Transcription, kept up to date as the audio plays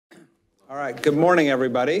All right, good morning,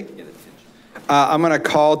 everybody. I'm going to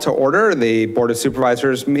call to order the Board of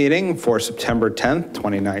Supervisors meeting for September 10th,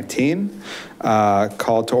 2019.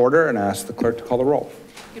 Call to order and ask the clerk to call the roll.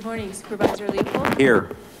 Good morning, Supervisor Leopold.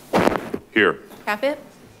 Here. Here. Caput.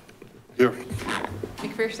 Here.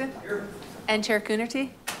 McPherson. Here. And Chair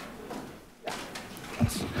Coonerty.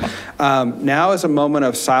 Now is a moment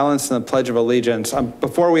of silence and the Pledge of Allegiance.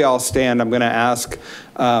 Before we all stand, I'm going to ask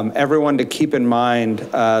everyone to keep in mind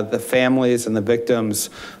the families and the victims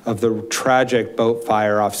of the tragic boat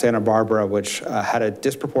fire off Santa Barbara, which had a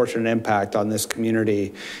disproportionate impact on this community.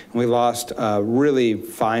 And we lost really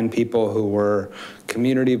fine people who were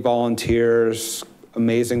community volunteers,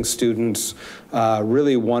 amazing students,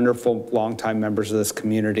 really wonderful longtime members of this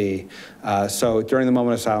community. So during the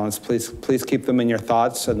moment of silence, please keep them in your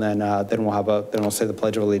thoughts, and then we'll say the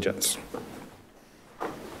Pledge of Allegiance.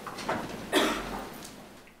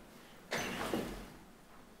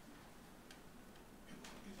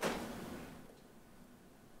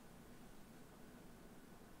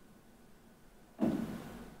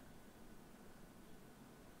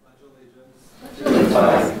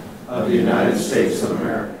 Of the United States of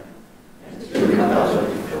America, and to the republic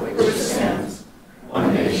for which it stands,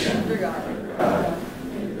 one nation, under God,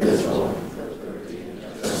 indivisible, with liberty and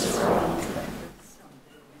justice for all.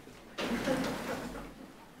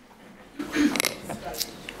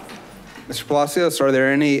 Mr. Palacios, are there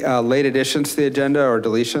any late additions to the agenda or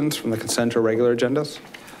deletions from the consent or regular agendas?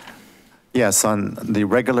 Yes, on the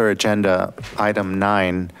regular agenda, item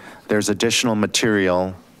 9, there's additional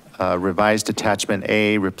material. Revised attachment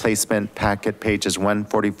A, replacement packet pages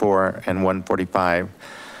 144 and 145.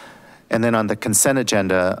 And then on the consent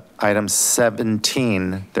agenda, item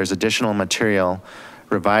 17, there's additional material,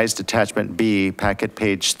 revised attachment B, packet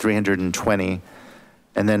page 320.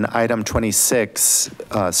 And then item 26,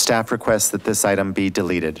 staff requests that this item be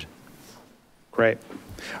deleted. Great.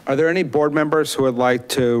 Are there any board members who would like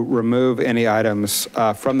to remove any items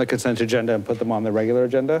from the consent agenda and put them on the regular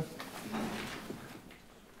agenda?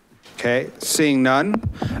 Okay, seeing none,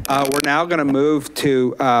 we're now going to move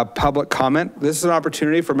to public comment. This is an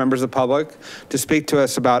opportunity for members of the public to speak to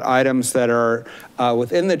us about items that are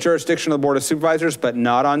within the jurisdiction of the Board of Supervisors, but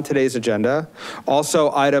not on today's agenda.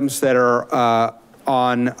 Also, items that are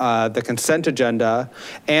on the consent agenda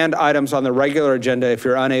and items on the regular agenda if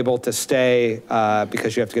you're unable to stay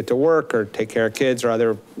because you have to get to work or take care of kids or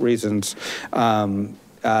other reasons.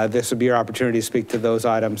 This would be your opportunity to speak to those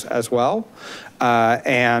items as well.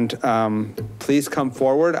 Please come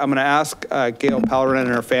forward. I'm gonna ask Gail Pellerin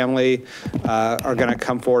and her family are gonna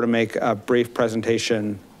come forward and make a brief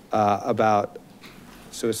presentation about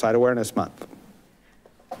Suicide Awareness Month.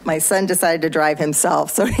 My son decided to drive himself,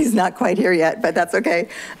 so he's not quite here yet, but that's okay.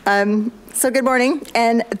 So good morning,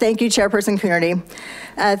 and thank you, Chairperson Coonerty.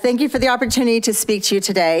 Thank you for the opportunity to speak to you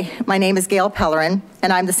today. My name is Gail Pellerin,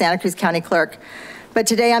 and I'm the Santa Cruz County Clerk. But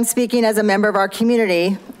today I'm speaking as a member of our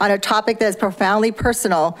community on a topic that is profoundly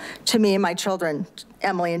personal to me and my children,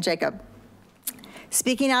 Emily and Jacob.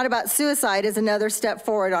 Speaking out about suicide is another step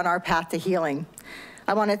forward on our path to healing.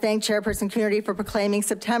 I want to thank Chairperson Coonerty for proclaiming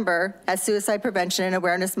September as Suicide Prevention and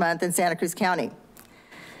Awareness Month in Santa Cruz County.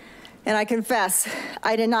 And I confess,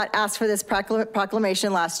 I did not ask for this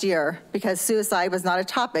proclamation last year because suicide was not a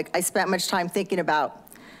topic I spent much time thinking about.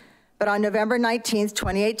 But on November 19th,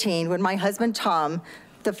 2018, when my husband, Tom,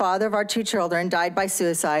 the father of our 2 children, died by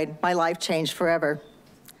suicide, my life changed forever.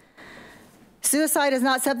 Suicide is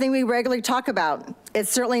not something we regularly talk about. It's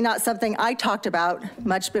certainly not something I talked about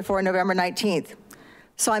much before November 19th.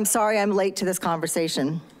 So I'm sorry I'm late to this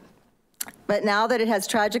conversation. But now that it has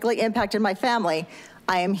tragically impacted my family,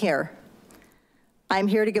 I am here. I'm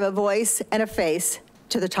here to give a voice and a face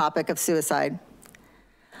to the topic of suicide.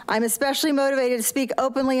 I'm especially motivated to speak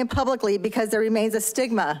openly and publicly because there remains a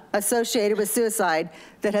stigma associated with suicide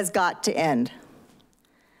that has got to end.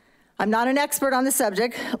 I'm not an expert on the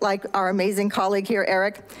subject, like our amazing colleague here,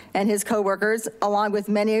 Eric, and his coworkers, along with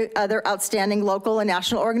many other outstanding local and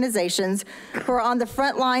national organizations who are on the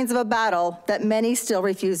front lines of a battle that many still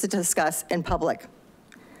refuse to discuss in public.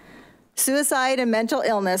 Suicide and mental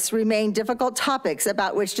illness remain difficult topics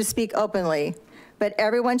about which to speak openly, but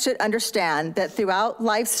everyone should understand that throughout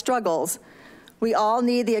life's struggles, we all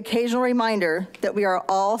need the occasional reminder that we are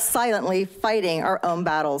all silently fighting our own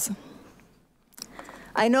battles.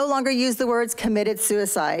 I no longer use the words committed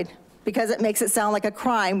suicide because it makes it sound like a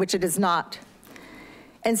crime, which it is not.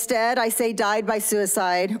 Instead, I say died by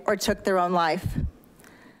suicide or took their own life.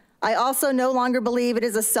 I also no longer believe it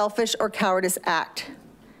is a selfish or cowardice act.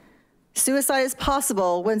 Suicide is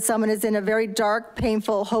possible when someone is in a very dark,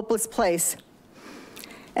 painful, hopeless place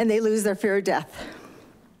and they lose their fear of death.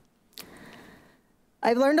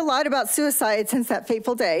 I've learned a lot about suicide since that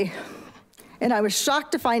fateful day, and I was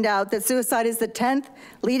shocked to find out that suicide is the 10th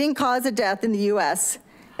leading cause of death in the US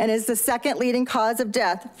and is the second leading cause of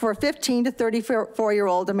death for 15 to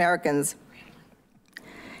 34-year-old Americans.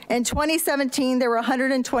 In 2017, there were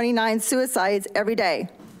 129 suicides every day.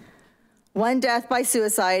 One death by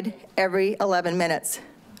suicide every 11 minutes.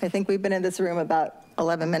 I think we've been in this room about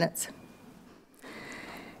 11 minutes.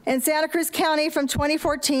 In Santa Cruz County, from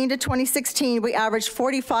 2014 to 2016, we averaged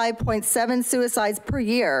 45.7 suicides per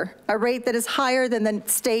year, a rate that is higher than the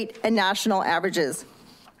state and national averages.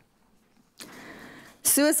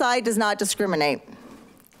 Suicide does not discriminate.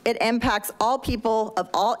 It impacts all people of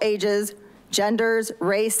all ages, genders,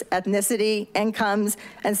 race, ethnicity, incomes,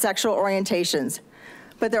 and sexual orientations.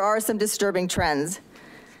 But there are some disturbing trends.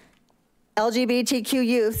 LGBTQ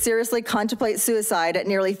youth seriously contemplate suicide at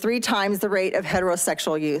nearly 3 times the rate of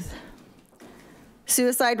heterosexual youth.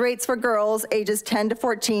 Suicide rates for girls ages 10 to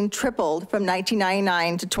 14 tripled from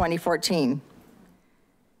 1999 to 2014.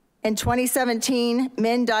 In 2017,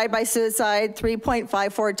 men died by suicide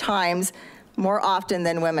 3.54 times more often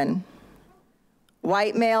than women.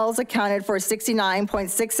 White males accounted for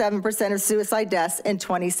 69.67% of suicide deaths in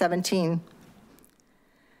 2017.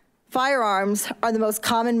 Firearms are the most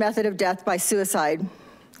common method of death by suicide,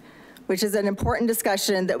 which is an important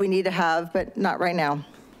discussion that we need to have, but not right now.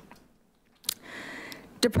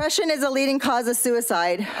 Depression is a leading cause of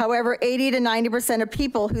suicide. However, 80 to 90% of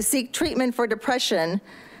people who seek treatment for depression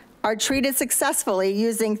are treated successfully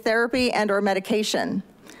using therapy and/or medication.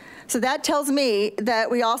 So that tells me that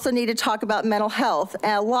we also need to talk about mental health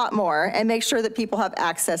a lot more and make sure that people have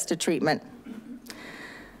access to treatment.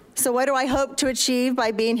 So what do I hope to achieve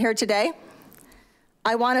by being here today?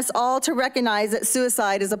 I want us all to recognize that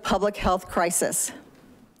suicide is a public health crisis.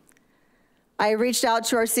 I reached out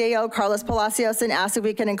to our CAO, Carlos Palacios, and asked if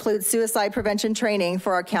we can include suicide prevention training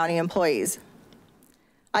for our county employees.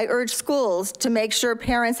 I urge schools to make sure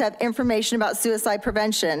parents have information about suicide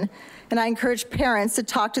prevention, and I encourage parents to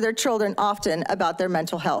talk to their children often about their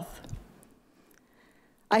mental health.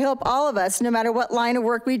 I hope all of us, no matter what line of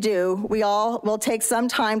work we do, we all will take some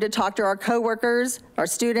time to talk to our coworkers, our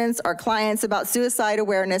students, our clients about suicide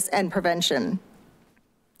awareness and prevention.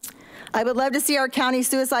 I would love to see our county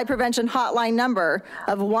suicide prevention hotline number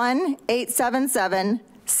of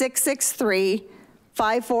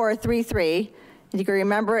 1-877-663-5433. You can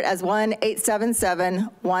remember it as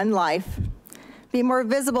 1-877-1-LIFE. Be more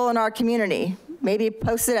visible in our community, maybe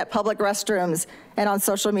post it at public restrooms and on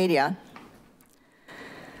social media.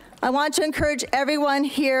 I want to encourage everyone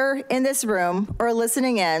here in this room or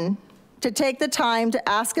listening in to take the time to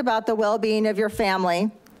ask about the well-being of your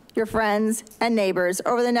family, your friends, and neighbors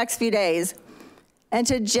over the next few days, and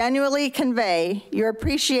to genuinely convey your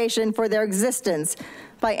appreciation for their existence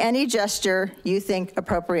by any gesture you think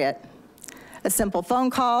appropriate. A simple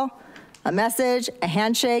phone call, a message, a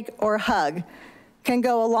handshake, or a hug can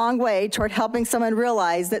go a long way toward helping someone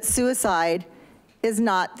realize that suicide is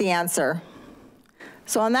not the answer.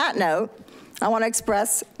 So on that note, I want to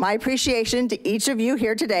express my appreciation to each of you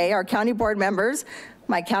here today, our county board members,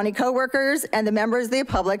 my county coworkers, and the members of the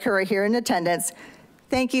public who are here in attendance.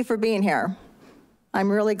 Thank you for being here.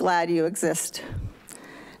 I'm really glad you exist.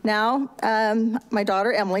 Now, my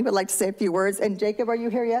daughter Emily would like to say a few words, and Jacob, are you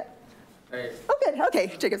here yet? Hey. Oh, good, okay,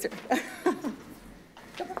 Jacob's here.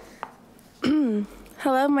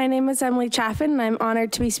 Hello, my name is Emily Chaffin, and I'm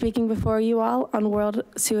honored to be speaking before you all on World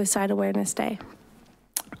Suicide Awareness Day.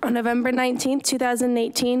 On November 19th,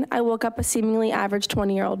 2018, I woke up a seemingly average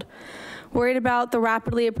 20-year-old. Worried about the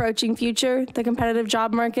rapidly approaching future, the competitive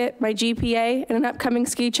job market, my GPA, and an upcoming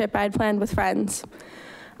ski trip I had planned with friends.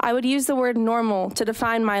 I would use the word normal to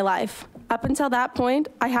define my life. Up until that point,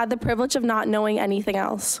 I had the privilege of not knowing anything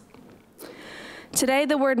else. Today,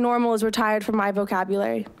 the word normal is retired from my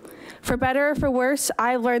vocabulary. For better or for worse,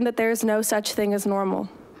 I've learned that there is no such thing as normal.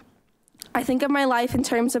 I think of my life in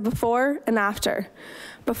terms of before and after.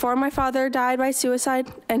 Before my father died by suicide,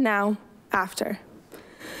 and now, after.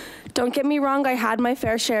 Don't get me wrong, I had my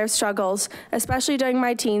fair share of struggles, especially during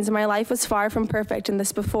my teens, and my life was far from perfect in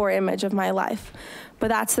this before image of my life. But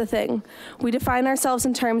that's the thing. We define ourselves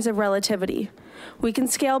in terms of relativity. We can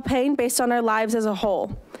scale pain based on our lives as a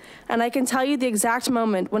whole. And I can tell you the exact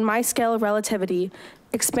moment when my scale of relativity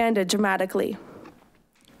expanded dramatically.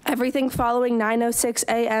 Everything following 9:06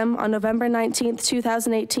 a.m. on November 19th,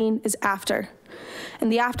 2018 is after. In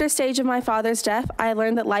the after stage of my father's death, I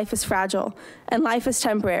learned that life is fragile and life is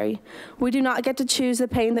temporary. We do not get to choose the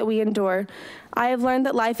pain that we endure. I have learned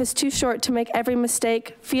that life is too short to make every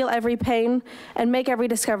mistake, feel every pain, and make every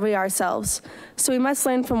discovery ourselves. So we must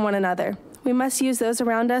learn from one another. We must use those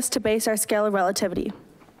around us to base our scale of relativity.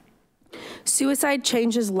 Suicide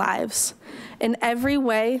changes lives in every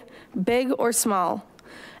way, big or small.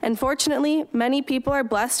 Unfortunately, many people are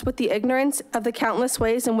blessed with the ignorance of the countless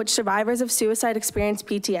ways in which survivors of suicide experience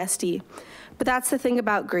PTSD. But that's the thing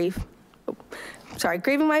about grief.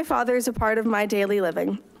 Grieving my father is a part of my daily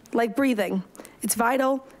living. Like breathing, it's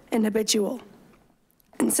vital and habitual.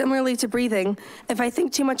 And similarly to breathing, if I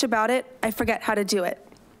think too much about it, I forget how to do it.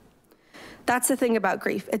 That's the thing about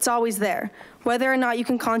grief. It's always there, whether or not you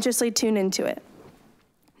can consciously tune into it.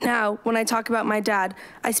 Now, when I talk about my dad,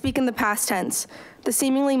 I speak in the past tense. The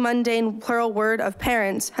seemingly mundane plural word of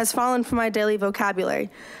parents has fallen from my daily vocabulary,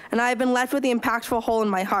 and I have been left with the impactful hole in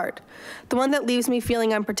my heart, the one that leaves me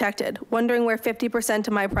feeling unprotected, wondering where 50%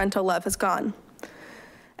 of my parental love has gone.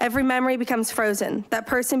 Every memory becomes frozen. That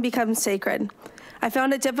person becomes sacred. I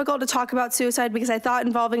found it difficult to talk about suicide because I thought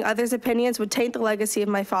involving others' opinions would taint the legacy of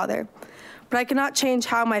my father. But I cannot change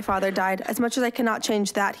how my father died as much as I cannot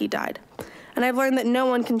change that he died. And I've learned that no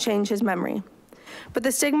one can change his memory. But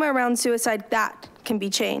the stigma around suicide, that can be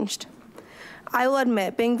changed. I will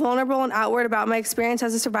admit, being vulnerable and outward about my experience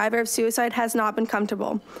as a survivor of suicide has not been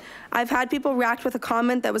comfortable. I've had people react with a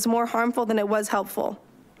comment that was more harmful than it was helpful.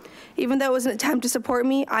 Even though it was an attempt to support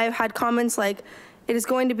me, I have had comments like, "It is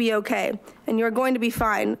going to be okay," and "You're going to be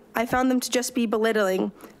fine." I found them to just be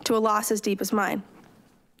belittling to a loss as deep as mine.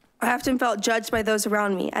 I often felt judged by those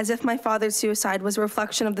around me, as if my father's suicide was a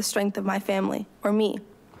reflection of the strength of my family, or me.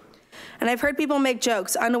 And I've heard people make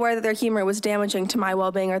jokes, unaware that their humor was damaging to my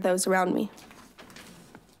well-being or those around me.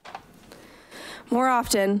 More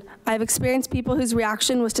often, I've experienced people whose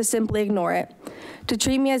reaction was to simply ignore it, to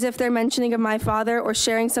treat me as if their mentioning of my father or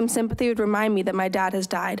sharing some sympathy would remind me that my dad has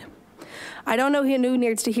died. I don't know who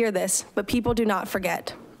needs to hear this, but people do not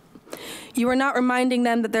forget. You are not reminding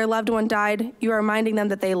them that their loved one died, you are reminding them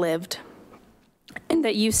that they lived, and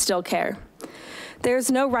that you still care. There is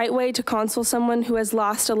no right way to console someone who has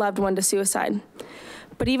lost a loved one to suicide.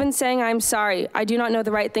 But even saying "I'm sorry, I do not know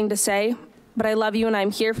the right thing to say, but I love you and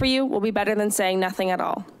I'm here for you" will be better than saying nothing at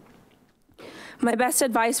all. My best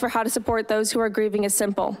advice for how to support those who are grieving is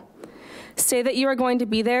simple. Say that you are going to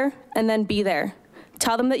be there, and then be there.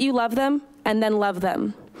 Tell them that you love them, and then love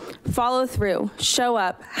them. Follow through, show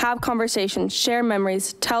up, have conversations, share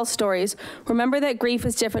memories, tell stories. Remember that grief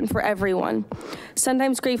is different for everyone.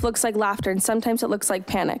 Sometimes grief looks like laughter, and sometimes it looks like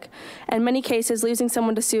panic. In many cases, losing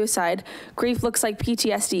someone to suicide, grief looks like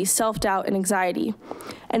PTSD, self-doubt, and anxiety.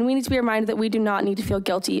 And we need to be reminded that we do not need to feel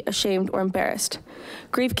guilty, ashamed, or embarrassed.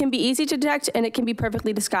 Grief can be easy to detect, and it can be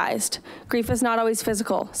perfectly disguised. Grief is not always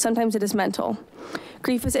physical. Sometimes it is mental.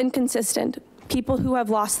 Grief is inconsistent. People who have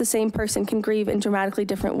lost the same person can grieve in dramatically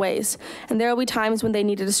different ways, and there will be times when they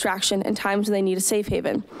need a distraction and times when they need a safe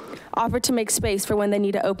haven. Offer to make space for when they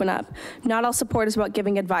need to open up. Not all support is about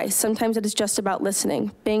giving advice. Sometimes it is just about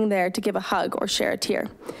listening, being there to give a hug or share a tear.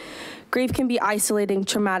 Grief can be isolating,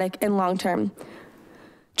 traumatic, and long-term.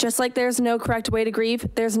 Just like there's no correct way to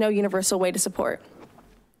grieve, there's no universal way to support.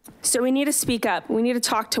 So we need to speak up, we need to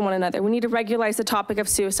talk to one another, we need to regularize the topic of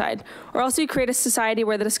suicide, or else we create a society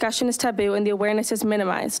where the discussion is taboo and the awareness is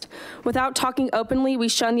minimized. Without talking openly, we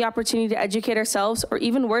shun the opportunity to educate ourselves, or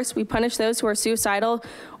even worse, we punish those who are suicidal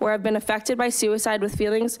or have been affected by suicide with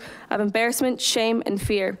feelings of embarrassment, shame, and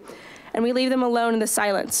fear. And we leave them alone in the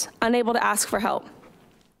silence, unable to ask for help.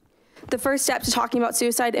 The first step to talking about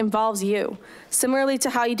suicide involves you. Similarly to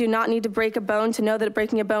how you do not need to break a bone to know that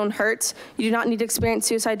breaking a bone hurts, you do not need to experience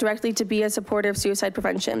suicide directly to be a supporter of suicide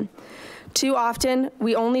prevention. Too often,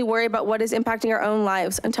 we only worry about what is impacting our own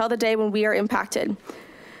lives until the day when we are impacted.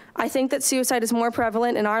 I think that suicide is more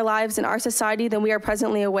prevalent in our lives and our society than we are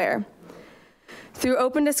presently aware. Through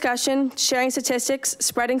open discussion, sharing statistics,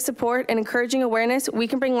 spreading support, and encouraging awareness, we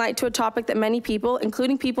can bring light to a topic that many people,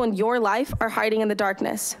 including people in your life, are hiding in the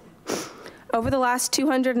darkness. Over the last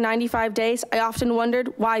 295 days, I often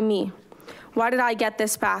wondered, why me? Why did I get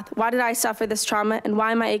this path? Why did I suffer this trauma? And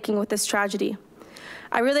why am I aching with this tragedy?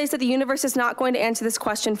 I realized that the universe is not going to answer this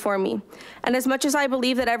question for me. And as much as I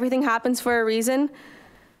believe that everything happens for a reason,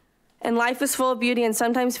 and life is full of beauty and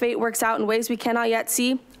sometimes fate works out in ways we cannot yet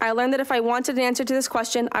see, I learned that if I wanted an answer to this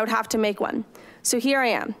question, I would have to make one. So here I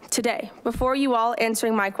am, today, before you all,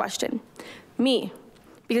 answering my question. Me.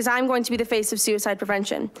 Because I'm going to be the face of suicide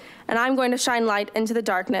prevention, and I'm going to shine light into the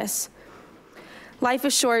darkness. Life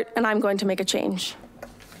is short, and I'm going to make a change.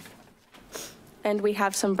 And we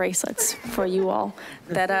have some bracelets for you all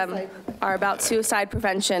that are about suicide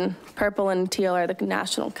prevention. Purple and teal are the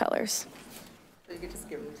national colors. So you could just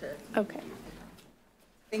give them to. Okay.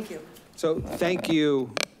 Thank you. So thank you,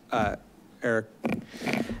 Eric.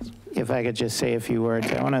 if I could just say a few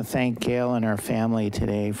words. I want to thank Gail and her family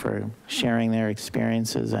today for sharing their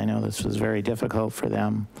experiences. I know this was very difficult for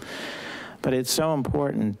them, but it's so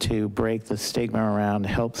important to break the stigma around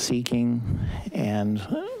help seeking and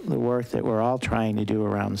the work that we're all trying to do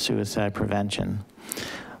around suicide prevention.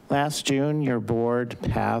 Last June, your board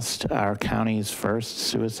passed our county's first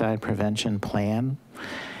suicide prevention plan,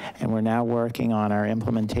 and we're now working on our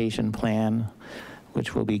implementation plan,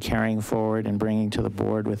 which we'll be carrying forward and bringing to the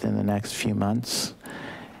board within the next few months.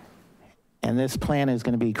 And this plan is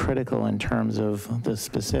going to be critical in terms of the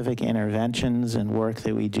specific interventions and work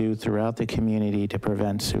that we do throughout the community to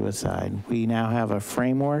prevent suicide. We now have a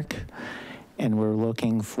framework, and we're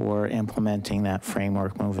looking for implementing that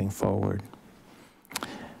framework moving forward.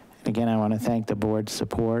 And again, I want to thank the board's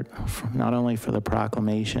support, not only for the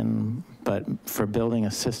proclamation, but for building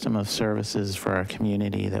a system of services for our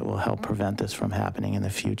community that will help prevent this from happening in the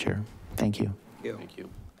future. Thank you. Thank you.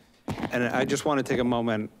 And I just want to take a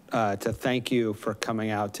moment to thank you for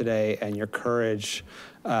coming out today and your courage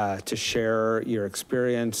to share your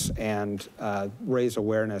experience and raise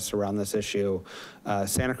awareness around this issue.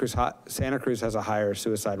 Santa Cruz has a higher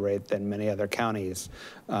suicide rate than many other counties.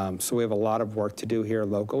 So we have a lot of work to do here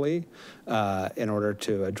locally in order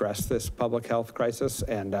to address this public health crisis.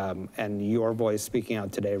 And your voice speaking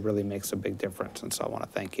out today really makes a big difference. And so I want to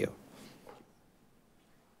thank you.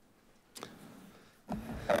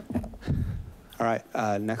 All right,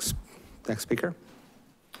 next speaker.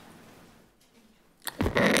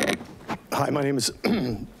 Hi, my name is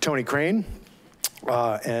Tony Crane,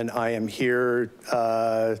 and I am here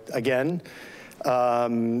again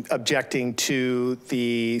objecting to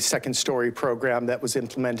the second story program that was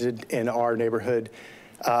implemented in our neighborhood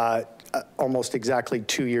almost exactly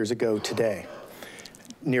 2 years ago today.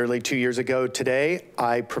 Nearly 2 years ago today,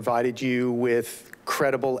 I provided you with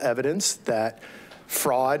credible evidence that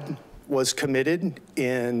fraud was committed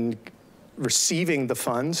in receiving the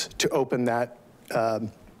funds to open that,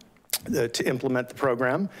 to implement the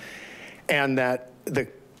program, and that the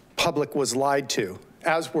public was lied to,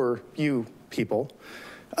 as were you people,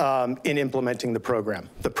 in implementing the program.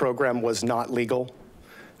 The program was not legal,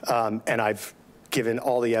 and I've given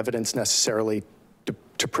all the evidence necessarily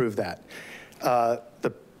to prove that.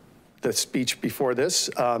 The speech before this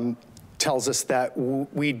tells us that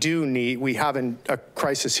we have a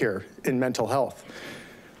crisis here in mental health.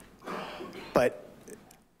 But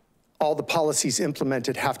all the policies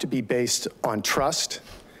implemented have to be based on trust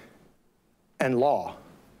and law.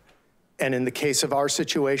 And in the case of our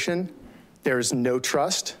situation, there's no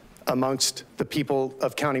trust amongst the people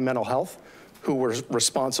of county mental health who were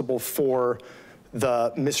responsible for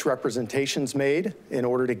the misrepresentations made in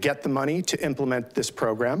order to get the money to implement this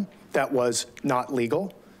program. That was not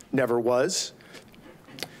legal. Never was.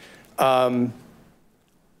 And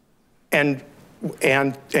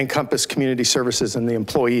Encompass Community Services and the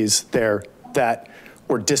employees there that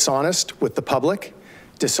were dishonest with the public,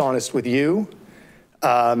 dishonest with you,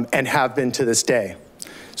 and have been to this day.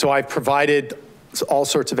 So I provided all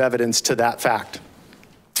sorts of evidence to that fact.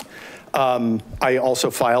 I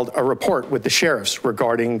also filed a report with the sheriffs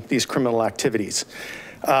regarding these criminal activities.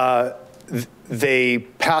 They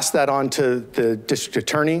passed that on to the district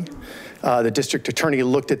attorney. The district attorney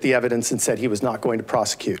looked at the evidence and said he was not going to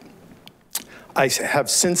prosecute. I have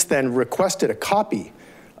since then requested a copy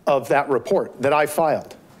of that report that I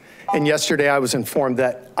filed. And yesterday I was informed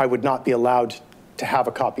that I would not be allowed to have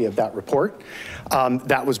a copy of that report.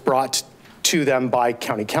 That was brought to them by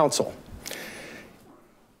county council.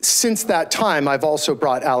 Since that time, I've also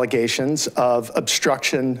brought allegations of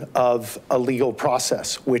obstruction of a legal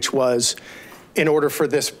process, which was, in order for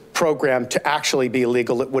this program to actually be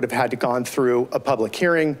legal, it would have had to gone through a public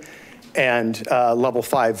hearing and level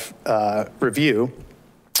 5 review.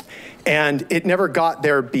 And it never got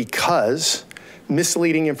there because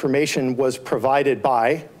misleading information was provided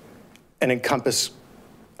by an Encompass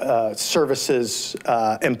Services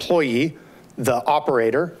employee, the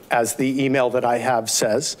operator, as the email that I have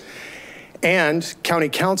says. And county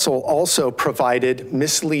council also provided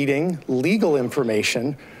misleading legal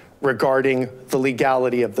information regarding the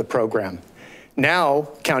legality of the program. Now,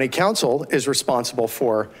 county council is responsible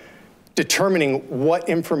for determining what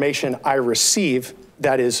information I receive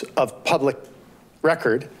that is of public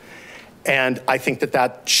record, and I think that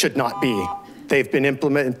that should not be. They've been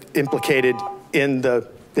implicated in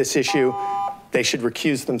this issue. They should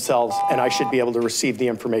recuse themselves, and I should be able to receive the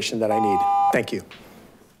information that I need. Thank you.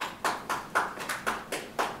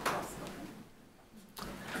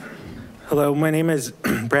 Hello, my name is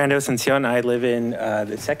Brando Ascension. I live in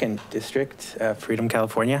the 2nd District, Freedom,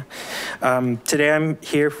 California. Today I'm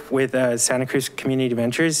here with Santa Cruz Community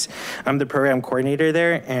Ventures. I'm the program coordinator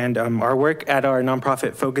there, and our work at our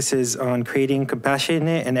nonprofit focuses on creating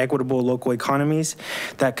compassionate and equitable local economies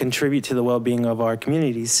that contribute to the well-being of our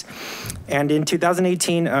communities. And in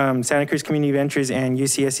 2018, Santa Cruz Community Ventures and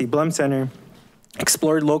UCSC Blum Center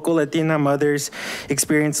explored local Latina mothers'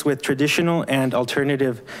 experience with traditional and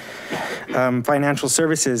alternative financial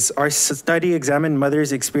services. Our study examined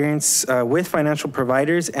mothers' experience with financial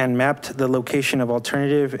providers and mapped the location of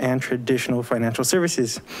alternative and traditional financial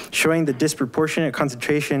services, showing the disproportionate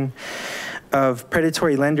concentration of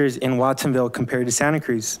predatory lenders in Watsonville compared to Santa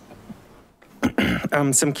Cruz.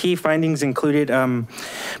 Some key findings included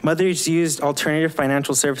mothers used alternative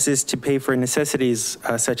financial services to pay for necessities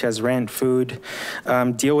such as rent, food,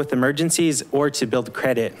 deal with emergencies, or to build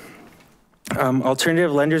credit.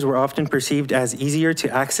 Alternative lenders were often perceived as easier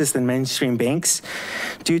to access than mainstream banks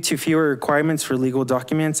due to fewer requirements for legal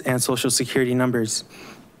documents and social security numbers.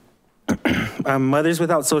 Mothers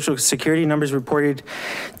without social security numbers reported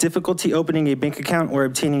difficulty opening a bank account or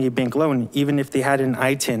obtaining a bank loan, even if they had an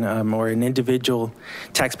ITIN or an individual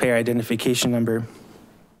taxpayer identification number.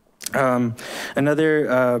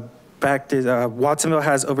 Another fact is Watsonville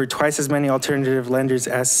has over twice as many alternative lenders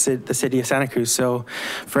as the city of Santa Cruz. So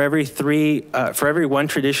for every one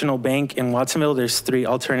traditional bank in Watsonville, there's 3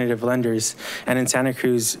 alternative lenders. And in Santa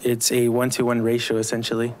Cruz, it's a 1-to-1 ratio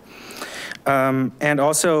essentially. And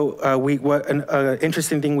also, an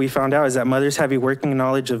interesting thing we found out is that mothers have a working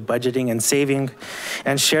knowledge of budgeting and saving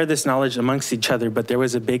and share this knowledge amongst each other, but there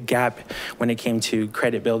was a big gap when it came to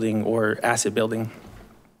credit building or asset building.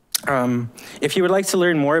 If you would like to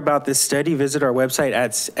learn more about this study, visit our website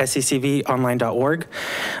at secvonline.org.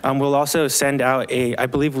 We'll also send out I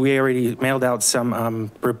believe we already mailed out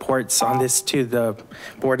some reports on this to the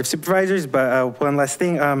Board of Supervisors, but one last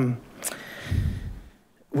thing.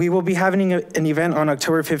 We will be having an event on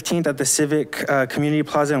October 15th at the Civic Community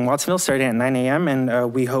Plaza in Watsonville starting at 9 a.m.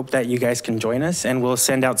 And we hope that you guys can join us, and we'll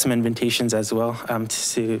send out some invitations as well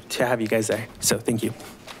to have you guys there. So thank you.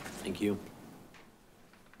 Thank you.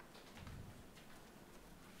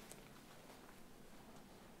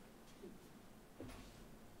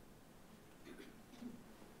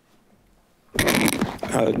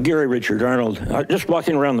 Gary Richard Arnold. Just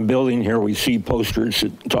walking around the building here, we see posters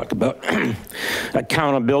that talk about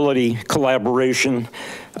accountability, collaboration,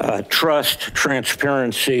 trust,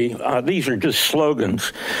 transparency. These are just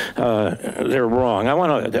slogans. They're wrong. I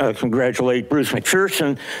want to congratulate Bruce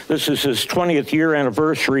McPherson. This is his 20th year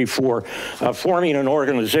anniversary for forming an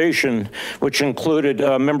organization which included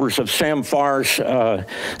members of Sam Farr's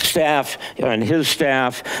staff and his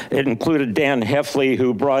staff. It included Dan Heffley,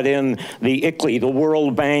 who brought in the ICLEI, the World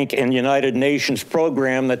Bank and United Nations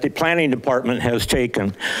program that the planning department has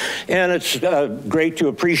taken. And it's great to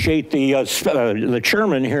appreciate the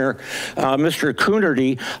chairman here, Mr.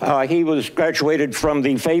 Coonerty. He was graduated from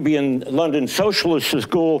the Fabian London Socialist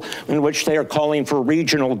School, in which they are calling for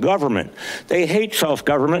regional government. They hate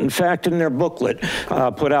self-government. In fact, in their booklet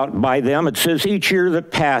put out by them, it says each year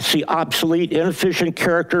that passed, the obsolete, inefficient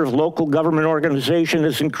character of local government organization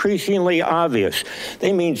is increasingly obvious.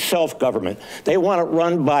 They mean self-government. They want it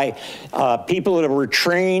run by people that were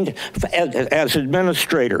trained as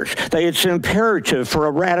administrators. It's imperative for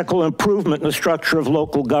a radical improvement in the structure of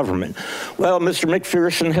local government. Well, Mr.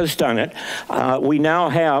 McPherson has done it. We now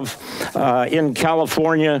have in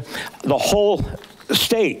California the whole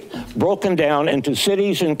state broken down into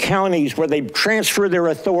cities and counties where they transfer their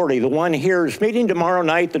authority. The one here is meeting tomorrow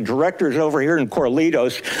night. The director's over here in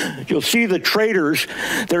Corlitos. You'll see the traders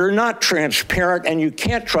that are not transparent, and you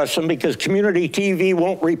can't trust them because community TV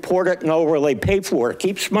won't report it, nor will they pay for it.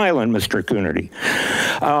 Keep smiling, Mr. Coonerty.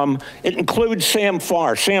 It includes Sam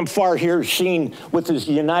Farr. Sam Farr here is seen with his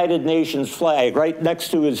United Nations flag right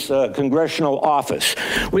next to his congressional office.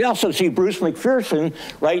 We also see Bruce McPherson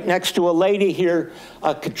right next to a lady here,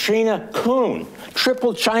 Katrina Kuhn,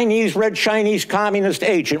 triple Chinese, red Chinese communist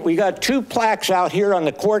agent. We got 2 plaques out here on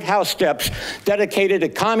the courthouse steps dedicated to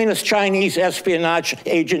communist Chinese espionage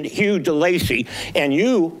agent Hugh DeLacy, and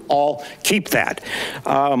you all keep that.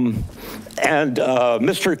 And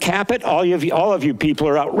Mr. Caput, all of you people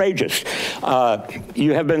are outrageous.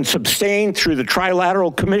 You have been sustained through the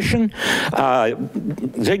Trilateral Commission.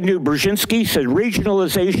 Zygmunt Brzezinski said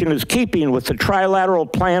regionalization is keeping with the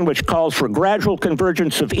Trilateral Plan, which calls for gradual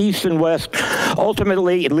convergence of East and West,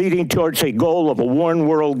 ultimately leading towards a goal of a one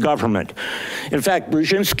world government. In fact,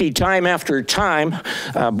 Brzezinski, time after time,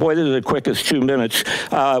 boy, this is the quickest 2 minutes.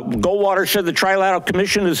 Goldwater said the Trilateral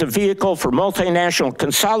Commission is a vehicle for multinational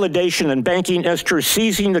consolidation and banking interests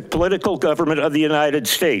seizing the political government of the United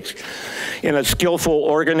States in a skillful,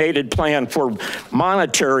 organized plan for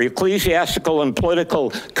monetary, ecclesiastical, and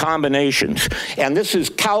political combinations. And this is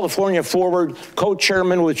California Forward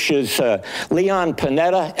co-chairman, which is Leon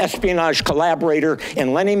Panetta, espionage collaborator,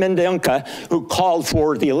 and Lenny Mendonca, who called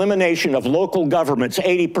for the elimination of local governments,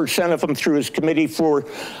 80% of them through his Committee for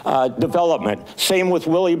Development. Same with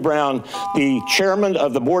Willie Brown, the chairman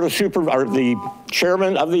of the Board of Supervisors, or the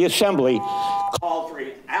chairman of the Assembly, called for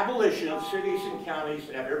the abolition of cities and counties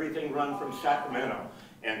to have everything run from Sacramento.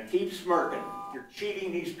 And keep smirking. You're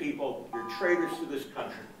cheating these people. You're traitors to this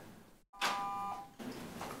country.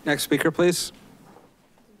 Next speaker, please.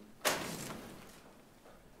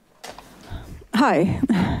 Hi,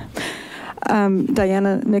 I'm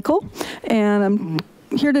Diana Nickel, and I'm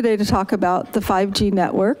here today to talk about the 5G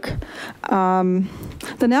network.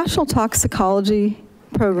 The National Toxicology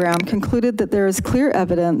Program concluded that there is clear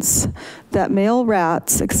evidence that male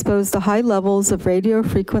rats exposed to high levels of radio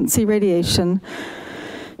frequency radiation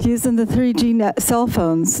used in the 3G cell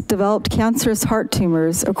phones developed cancerous heart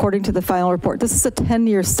tumors, according to the final report. This is a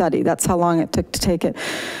 10-year study. That's how long it took to take it.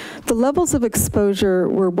 The levels of exposure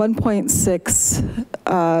were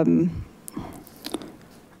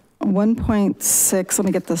 1.6, let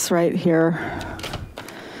me get this right here,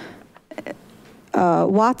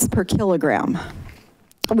 watts per kilogram,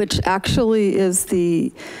 which actually is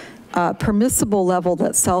the permissible level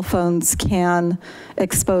that cell phones can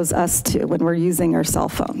expose us to when we're using our cell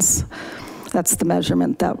phones. That's the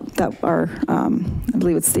measurement that our, I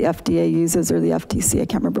believe it's the FDA uses, or the FTC, I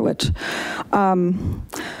can't remember which.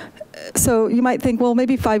 So you might think, well,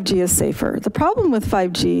 maybe 5G is safer. The problem with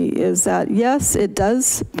 5G is that, yes, it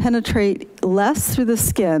does penetrate less through the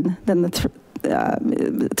skin than the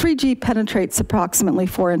 3G penetrates approximately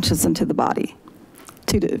 4 inches into the body.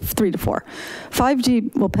 3 to 4.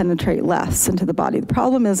 5G will penetrate less into the body. The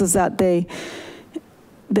problem is that they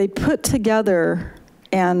put together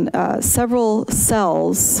and several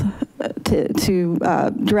cells to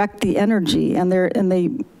direct the energy, and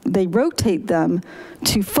they rotate them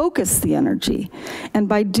to focus the energy. And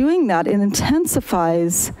by doing that, it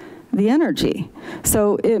intensifies the energy.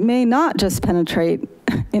 So it may not just penetrate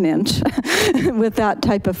an inch with that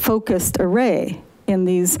type of focused array. And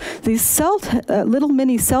these little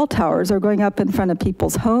mini cell towers are going up in front of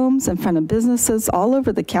people's homes, in front of businesses all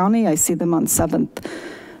over the county. I see them on 7th,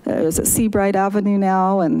 is it Seabright Avenue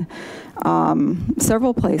now, and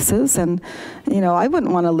several places. And, you know, I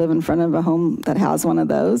wouldn't want to live in front of a home that has one of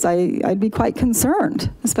those. I'd be quite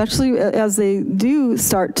concerned, especially as they do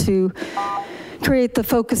start to create the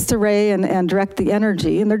focused array and direct the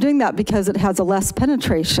energy. And they're doing that because it has a less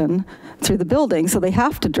penetration through the building, so they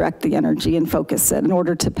have to direct the energy and focus it in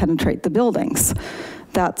order to penetrate the buildings.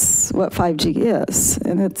 That's what 5G is,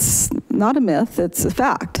 and it's not a myth, it's a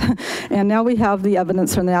fact. And now we have the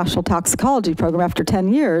evidence from the National Toxicology Program after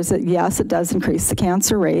 10 years that yes, it does increase the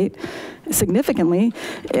cancer rate significantly.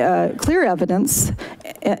 Clear evidence,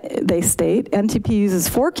 they state, NTP uses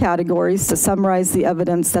 4 categories to summarize the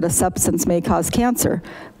evidence that a substance may cause cancer.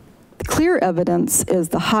 Clear evidence is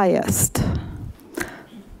the highest.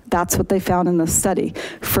 That's what they found in this study.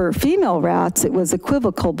 For female rats, it was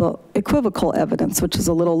equivocal evidence, which is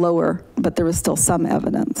a little lower, but there was still some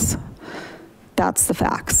evidence. That's the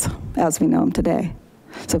facts as we know them today.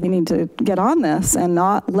 So we need to get on this and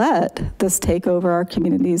not let this take over our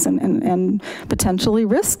communities and potentially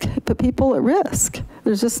put people at risk.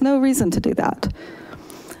 There's just no reason to do that.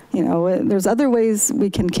 You know, there's other ways we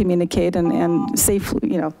can communicate and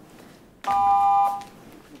safely, you know.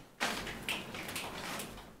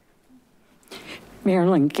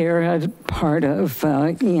 Marilyn Garrett, part of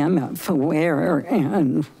EMF Aware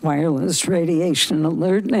and Wireless Radiation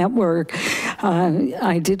Alert Network.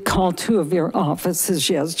 I did call 2 of your offices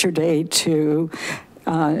yesterday to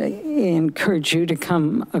encourage you to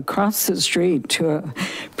come across the street to a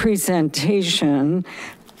presentation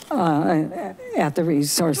at the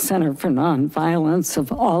Resource Center for Nonviolence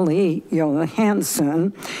of Ollie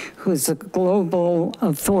Johansson, who's a global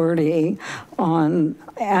authority on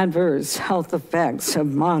adverse health effects of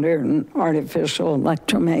modern artificial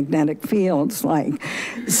electromagnetic fields like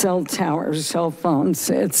cell towers, cell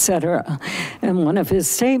phones, et cetera. And one of his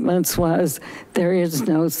statements was, there is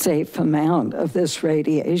no safe amount of this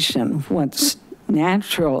radiation. What's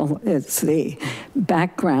natural is the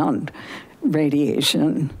background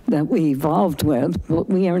radiation that we evolved with, but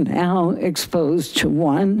we are now exposed to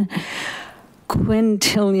 1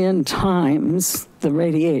 quintillion times the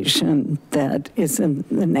radiation that is in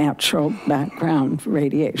the natural background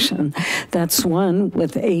radiation. That's 1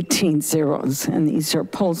 with 18 zeros, and these are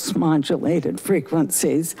pulse modulated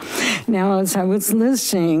frequencies. Now, as I was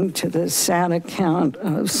listening to this sad account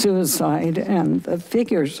of suicide and the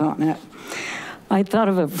figures on it, I thought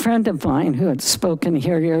of a friend of mine who had spoken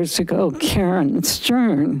here years ago, Karen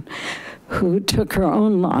Stern, who took her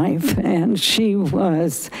own life, and she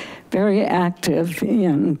was very active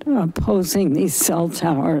in opposing these cell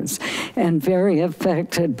towers and very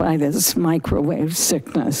affected by this microwave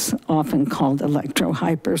sickness, often called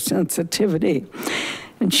electrohypersensitivity.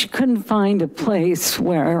 And she couldn't find a place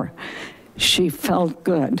where she felt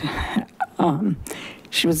good.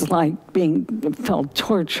 She was like felt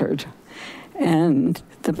tortured. And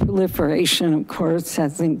the proliferation, of course,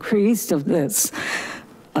 has increased of this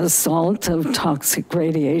assault of toxic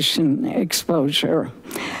radiation exposure.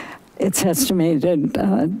 It's estimated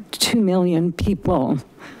 2 million people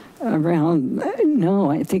around,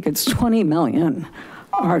 no, I think it's 20 million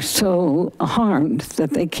are so harmed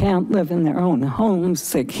that they can't live in their own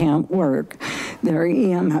homes, they can't work, they're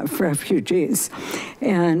EMF refugees.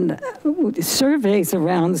 And surveys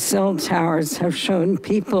around cell towers have shown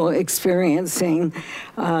people experiencing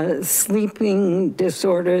sleeping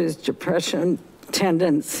disorders, depression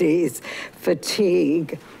tendencies,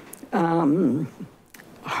 fatigue, heart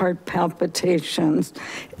palpitations,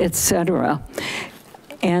 etc.,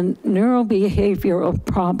 and neurobehavioral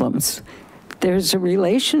problems. There's a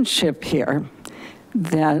relationship here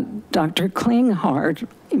that Dr. Klinghardt,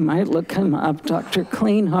 you might look him up, Dr.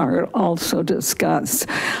 Klinghardt also discussed,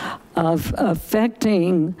 of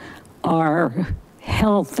affecting our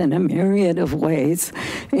health in a myriad of ways,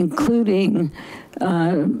 including,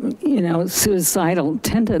 suicidal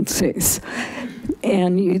tendencies.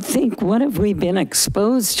 And you think, what have we been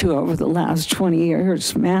exposed to over the last 20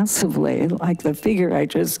 years massively, like the figure I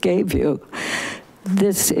just gave you?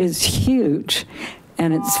 This is huge,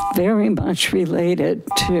 and it's very much related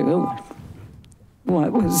to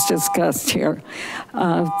what was discussed here.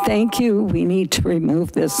 Thank you. We need to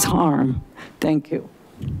remove this harm. Thank you.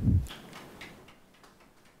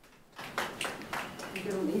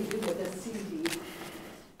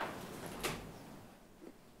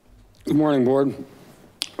 Good morning, board.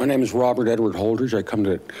 My name is Robert Edward Holdridge. I come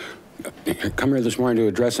here this morning to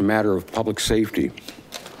address a matter of public safety.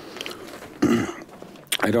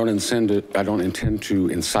 I don't intend to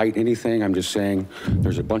incite anything. I'm just saying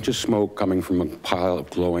there's a bunch of smoke coming from a pile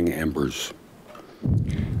of glowing embers.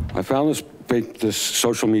 I found this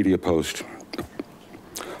social media post.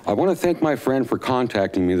 I want to thank my friend for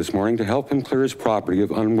contacting me this morning to help him clear his property of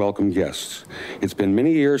unwelcome guests. It's been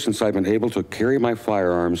many years since I've been able to carry my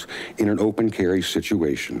firearms in an open carry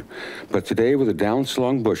situation. But today, with a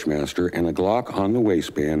downslung Bushmaster and a Glock on the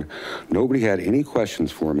waistband, nobody had any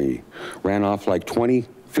questions for me. Ran off like 50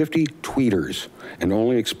 tweeters and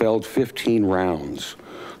only expelled 15 rounds.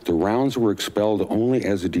 The rounds were expelled only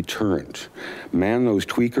as a deterrent. Man, those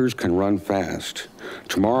tweakers can run fast.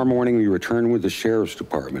 Tomorrow morning, we return with the Sheriff's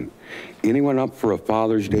Department. Anyone up for a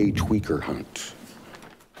Father's Day tweaker hunt?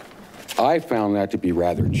 I found that to be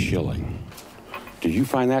rather chilling. Do you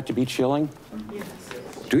find that to be chilling? Yes.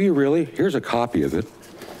 Do you really? Here's a copy of it.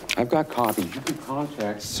 I've got copies. You can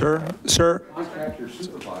contact. Sir. Contact your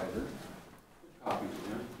supervisor. Copies.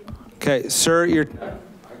 Okay, sir,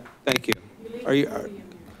 thank you. Are you?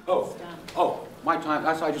 Oh, my time.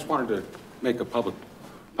 I just wanted to make a public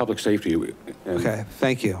safety. Okay,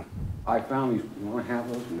 thank you. I found these. You want to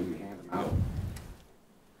have those? Maybe hand them out.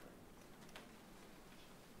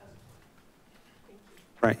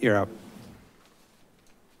 Right, you're up.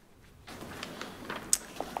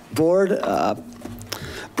 Board,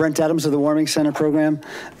 Brent Adams of the Warming Center program.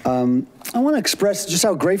 I want to express just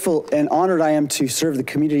how grateful and honored I am to serve the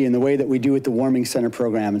community in the way that we do with the Warming Center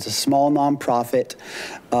program. It's a small nonprofit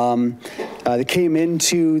that came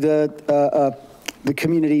into the the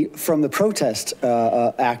community from the protest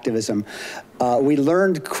activism. We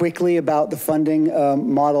learned quickly about the funding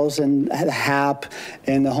models and the HAP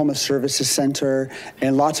and the Homeless Services Center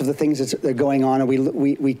and lots of the things that are going on. And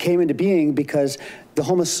we came into being because the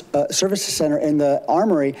Homeless Services Center and the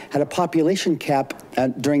Armory had a population cap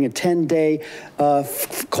during a 10-day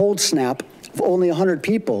cold snap of only 100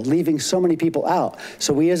 people, leaving so many people out.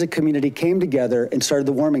 So we as a community came together and started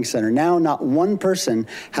the warming center. Now, not one person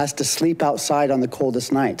has to sleep outside on the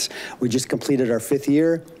coldest nights. We just completed our 5th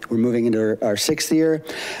year. We're moving into our 6th year.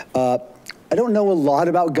 I don't know a lot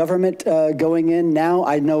about government going in now.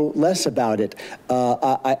 I know less about it.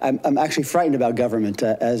 I'm actually frightened about government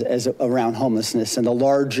as around homelessness and the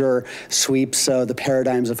larger sweeps, the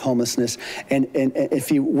paradigms of homelessness. And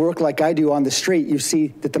if you work like I do on the street, you see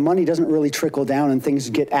that the money doesn't really trickle down and things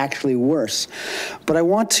get actually worse. But I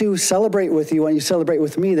want to celebrate with you and you celebrate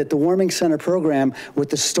with me that the Warming Center program with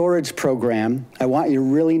the storage program, I want you to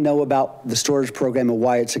really know about the storage program and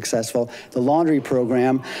why it's successful, the laundry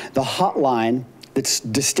program, the hotline, that's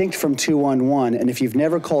distinct from 211, and if you've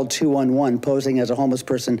never called 211 posing as a homeless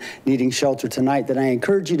person needing shelter tonight, then I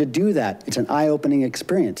encourage you to do that. It's an eye-opening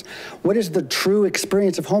experience. What is the true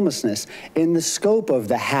experience of homelessness in the scope of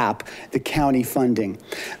the HAP, the county funding?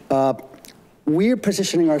 We're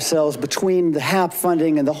positioning ourselves between the HAP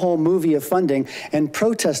funding and the whole movie of funding and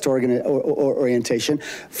protest orientation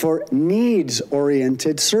for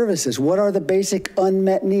needs-oriented services. What are the basic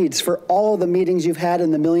unmet needs? For all the meetings you've had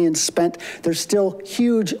and the millions spent, there's still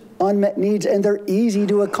huge unmet needs and they're easy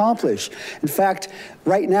to accomplish. In fact,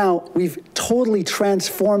 right now, we've totally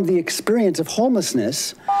transformed the experience of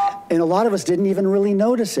homelessness and a lot of us didn't even really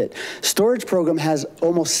notice it. Storage program has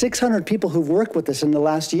almost 600 people who've worked with us in the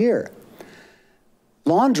last year.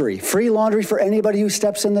 Laundry, free laundry for anybody who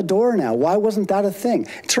steps in the door now. Why wasn't that a thing?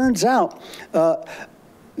 It turns out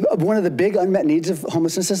one of the big unmet needs of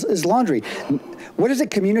homelessness is laundry. What does it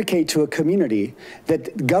communicate to a community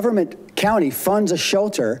that government county funds a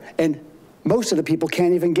shelter and most of the people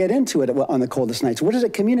can't even get into it on the coldest nights? What does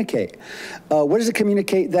it communicate? What does it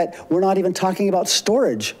communicate that we're not even talking about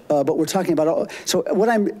storage, but we're talking about, so what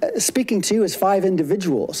I'm speaking to is 5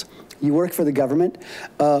 individuals. You work for the government,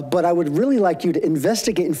 but I would really like you to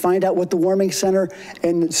investigate and find out what the warming center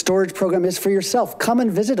and storage program is for yourself. Come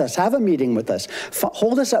and visit us, have a meeting with us,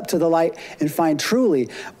 hold us up to the light and find truly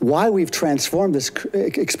why we've transformed this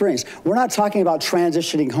experience. We're not talking about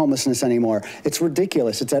transitioning homelessness anymore. It's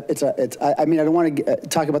ridiculous. I mean, I don't want to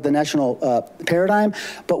talk about the national paradigm,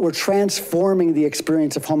 but we're transforming the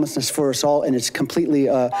experience of homelessness for us all, and it's completely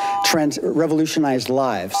revolutionized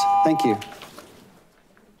lives. Thank you.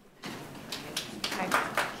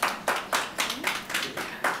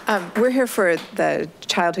 We're here for the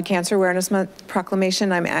Childhood Cancer Awareness Month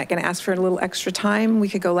proclamation. I'm going to ask for a little extra time. We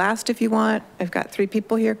could go last if you want. I've got 3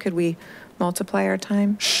 people here. Could we multiply our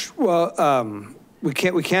time? Well, we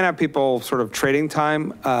can't have people sort of trading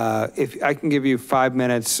time. If I can give you 5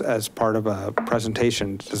 minutes as part of a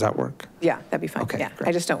presentation, does that work? Yeah, that'd be fine. Okay, yeah, great.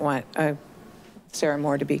 I just don't want Sarah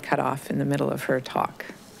Moore to be cut off in the middle of her talk.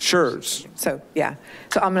 Sure. So yeah,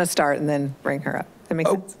 so I'm going to start and then bring her up. That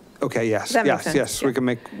makes sense? Okay, yes, Does that make sense? yes,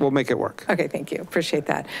 Yeah. We'll make it work. Okay, thank you, appreciate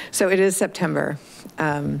that. So it is September.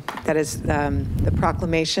 That is the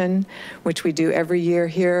proclamation, which we do every year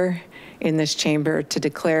here in this chamber to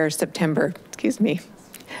declare September,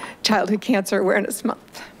 Childhood Cancer Awareness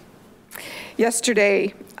Month.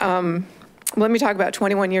 Yesterday, let me talk about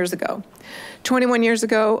 21 years ago. 21 years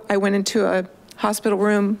ago, I went into a hospital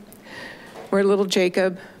room where little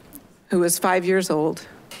Jacob, who was 5 years old,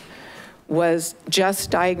 was just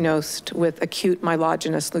diagnosed with acute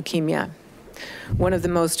myelogenous leukemia, one of the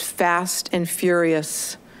most fast and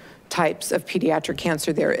furious types of pediatric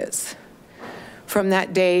cancer there is. From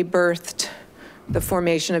that day birthed the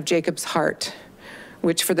formation of Jacob's Heart,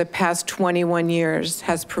 which for the past 21 years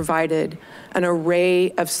has provided an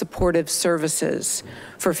array of supportive services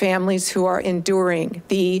for families who are enduring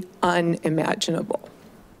the unimaginable.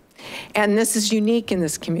 And this is unique in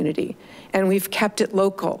this community, and we've kept it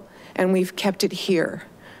local. And we've kept it here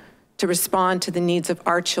to respond to the needs of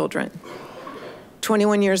our children.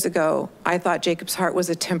 21 years ago, I thought Jacob's Heart was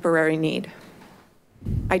a temporary need.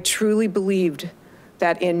 I truly believed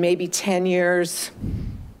that in maybe 10 years,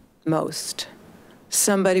 most,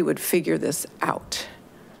 somebody would figure this out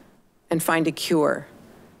and find a cure,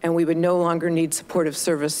 and we would no longer need supportive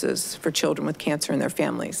services for children with cancer and their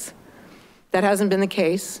families. That hasn't been the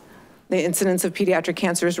case. The incidence of pediatric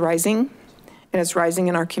cancer is rising, and it's rising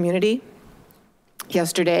in our community.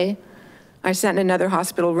 Yesterday, I sat in another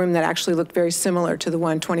hospital room that actually looked very similar to the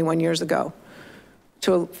one 21 years ago,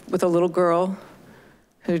 with a little girl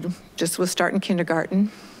who just was starting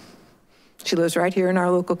kindergarten. She lives right here in our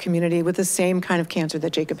local community with the same kind of cancer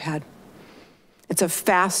that Jacob had. It's a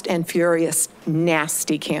fast and furious,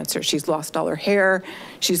 nasty cancer. She's lost all her hair.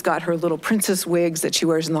 She's got her little princess wigs that she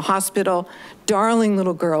wears in the hospital. Darling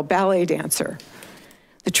little girl, ballet dancer.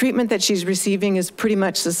 The treatment that she's receiving is pretty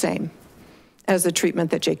much the same as the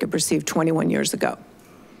treatment that Jacob received 21 years ago.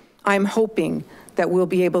 I'm hoping that we'll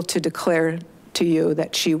be able to declare to you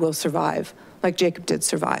that she will survive, like Jacob did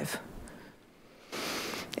survive.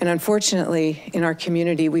 And unfortunately, in our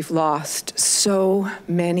community, we've lost so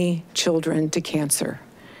many children to cancer.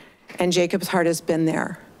 And Jacob's Heart has been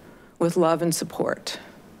there with love and support.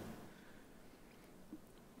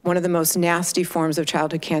 One of the most nasty forms of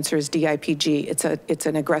childhood cancer is DIPG. It's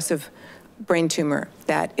an aggressive brain tumor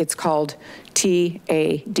that it's called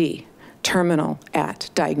TAD, terminal at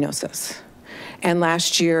diagnosis. And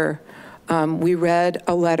last year, we read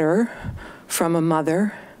a letter from a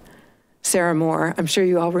mother, Sarah Moore. I'm sure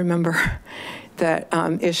you all remember that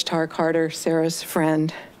Ishtar Carter, Sarah's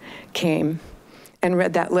friend, came and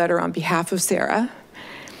read that letter on behalf of Sarah.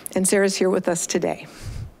 And Sarah's here with us today.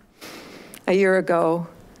 A year ago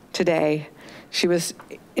today, she was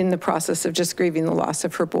in the process of just grieving the loss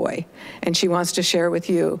of her boy. And she wants to share with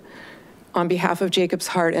you, on behalf of Jacob's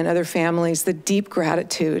Heart and other families, the deep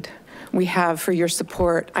gratitude we have for your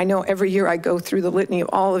support. I know every year I go through the litany of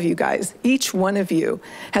all of you guys. Each one of you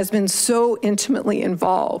has been so intimately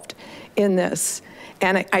involved in this.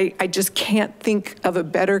 And I just can't think of a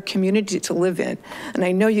better community to live in. And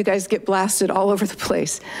I know you guys get blasted all over the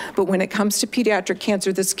place, but when it comes to pediatric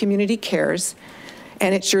cancer, this community cares.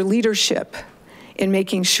 And it's your leadership in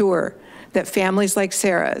making sure that families like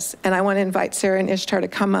Sarah's, and I want to invite Sarah and Ishtar to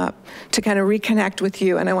come up to kind of reconnect with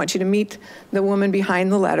you, and I want you to meet the woman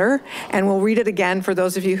behind the letter, and we'll read it again for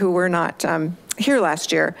those of you who were not here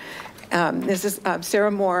last year. This is Sarah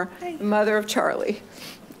Moore, mother of Charlie,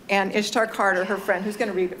 and Ishtar Carter, her friend, who's going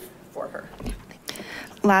to read it for her.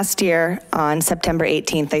 Last year, on September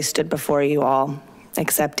 18th, I stood before you all,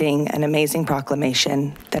 accepting an amazing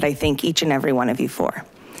proclamation that I thank each and every one of you for.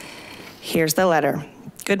 Here's the letter.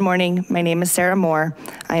 Good morning, my name is Sarah Moore.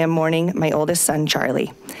 I am mourning my oldest son,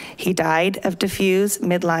 Charlie. He died of diffuse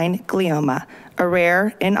midline glioma, a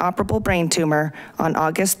rare, inoperable brain tumor, on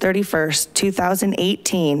August 31st,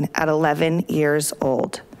 2018, at 11 years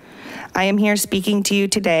old. I am here speaking to you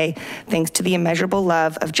today thanks to the immeasurable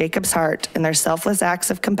love of Jacob's Heart and their selfless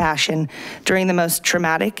acts of compassion during the most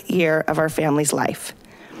traumatic year of our family's life.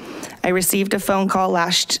 I received a phone call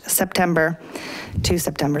last September, 2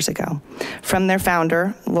 Septembers ago, from their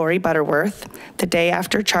founder, Lori Butterworth, the day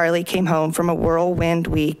after Charlie came home from a whirlwind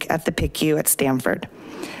week at the PICU at Stanford.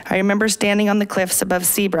 I remember standing on the cliffs above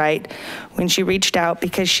Seabright when she reached out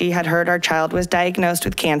because she had heard our child was diagnosed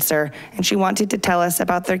with cancer, and she wanted to tell us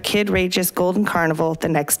about their kid-rageous Golden Carnival the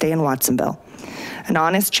next day in Watsonville. An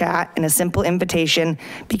honest chat and a simple invitation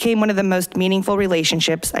became one of the most meaningful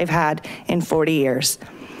relationships I've had in 40 years.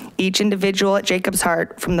 Each individual at Jacob's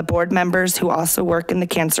Heart, from the board members who also work in the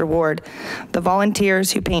cancer ward, the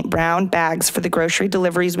volunteers who paint brown bags for the grocery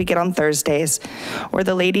deliveries we get on Thursdays, or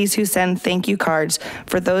the ladies who send thank you cards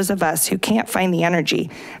for those of us who can't find the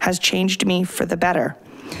energy, has changed me for the better.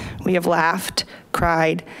 We have laughed,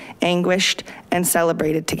 cried, anguished, and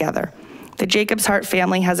celebrated together. The Jacob's Heart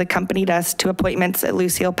family has accompanied us to appointments at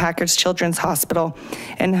Lucille Packard's Children's Hospital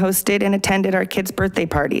and hosted and attended our kids' birthday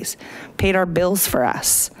parties, paid our bills for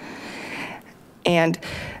us, and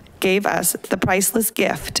gave us the priceless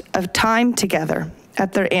gift of time together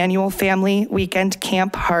at their annual family weekend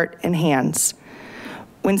camp, Heart and Hands.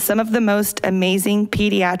 When some of the most amazing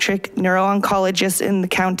pediatric neuro-oncologists in the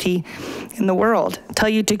county, in the world, tell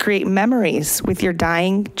you to create memories with your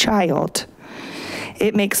dying child,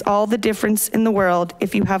 it makes all the difference in the world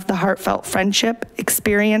if you have the heartfelt friendship,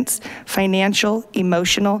 experience, financial,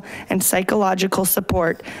 emotional, and psychological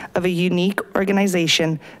support of a unique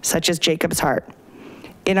organization such as Jacob's Heart.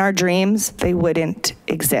 In our dreams, they wouldn't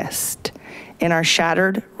exist. In our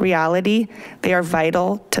shattered reality, they are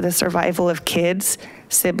vital to the survival of kids,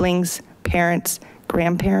 siblings, parents,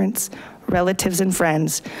 grandparents, relatives, and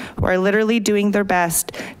friends who are literally doing their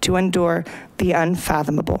best to endure the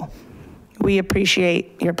unfathomable. We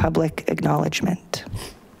appreciate your public acknowledgement.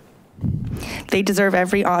 They deserve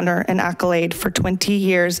every honor and accolade for 20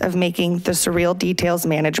 years of making the surreal details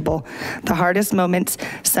manageable, the hardest moments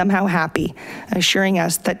somehow happy, assuring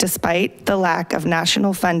us that despite the lack of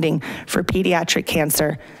national funding for pediatric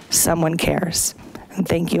cancer, someone cares. And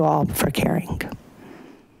thank you all for caring.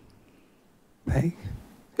 Hey,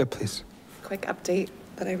 yeah, please. Quick update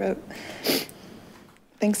that I wrote.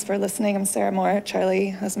 Thanks for listening. I'm Sarah Moore. Charlie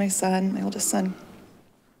is my son, my oldest son.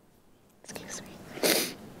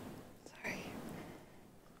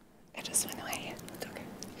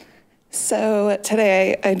 So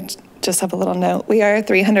today, I just have a little note. We are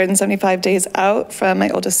 375 days out from my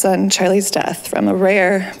oldest son, Charlie's death from a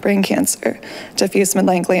rare brain cancer, diffuse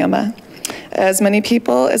midline glioma. As many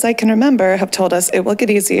people as I can remember have told us it will get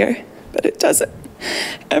easier, but it doesn't.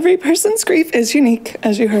 Every person's grief is unique,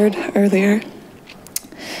 as you heard earlier.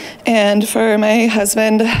 And for my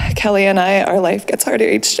husband, Kelly, and I, our life gets harder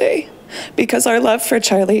each day because our love for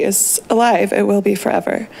Charlie is alive. It will be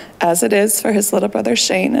forever, as it is for his little brother,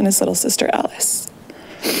 Shane, and his little sister, Alice.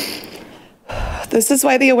 This is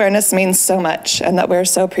why the awareness means so much, and that we're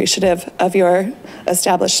so appreciative of your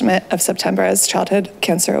establishment of September as Childhood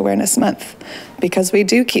Cancer Awareness Month, because we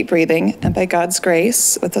do keep breathing, and by God's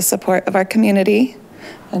grace, with the support of our community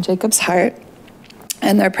and Jacob's Heart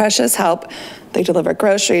and their precious help, they deliver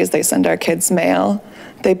groceries, they send our kids mail,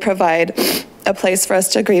 they provide a place for us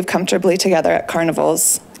to grieve comfortably together at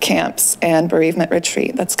carnivals, camps, and bereavement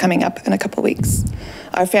retreat that's coming up in a couple weeks.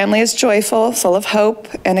 Our family is joyful, full of hope,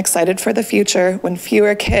 and excited for the future when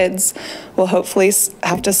fewer kids will hopefully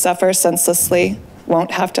have to suffer senselessly,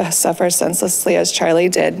 won't have to suffer senselessly as Charlie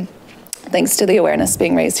did, thanks to the awareness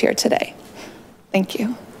being raised here today. Thank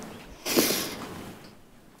you.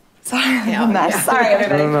 Sorry, I'm a mess. Sorry,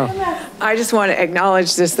 everybody. No. I just want to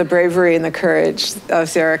acknowledge just the bravery and the courage of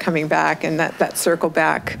Sarah coming back and that circle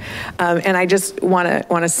back. And I just want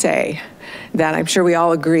to say that I'm sure we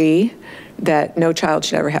all agree that no child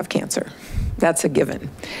should ever have cancer. That's a given.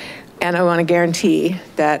 And I want to guarantee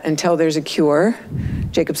that until there's a cure,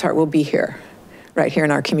 Jacob's Heart will be here, right here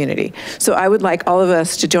in our community. So I would like all of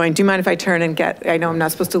us to join. Do you mind if I turn and I know I'm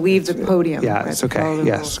not supposed to leave the podium. Yeah, it's okay.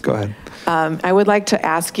 Yes, go ahead. I would like to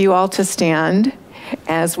ask you all to stand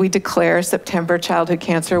as we declare September Childhood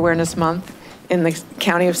Cancer Awareness Month in the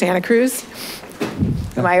County of Santa Cruz.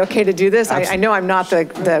 Am I okay to do this? I know I'm not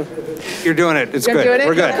the... You're doing it. It's You're good. Doing it?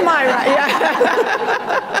 We're good. Come on, right?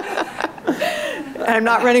 Yeah. I'm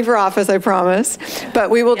not running for office, I promise. But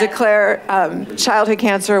we will declare Childhood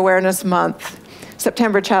Cancer Awareness Month,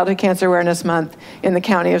 September Childhood Cancer Awareness Month in the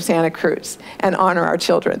County of Santa Cruz, and honor our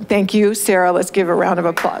children. Thank you, Sarah. Let's give a round of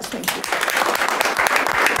applause. Thank you.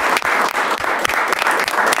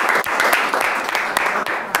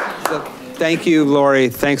 Thank you, Lori.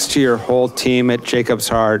 Thanks to your whole team at Jacob's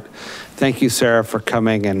Heart. Thank you, Sarah, for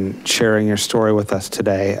coming and sharing your story with us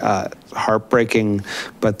today. Heartbreaking,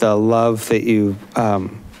 but the love that you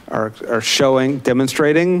are showing,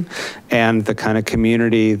 demonstrating, and the kind of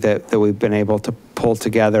community that we've been able to pull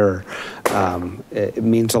together, it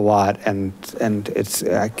means a lot. And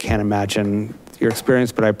I can't imagine your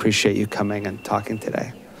experience, but I appreciate you coming and talking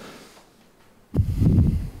today.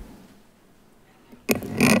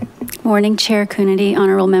 Morning, Chair Coonerty,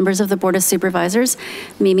 honorable members of the Board of Supervisors.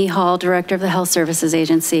 Mimi Hall, Director of the Health Services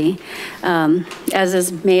Agency. As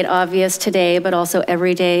is made obvious today, but also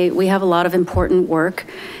every day, we have a lot of important work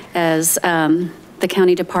as the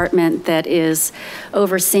county department that is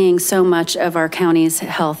overseeing so much of our county's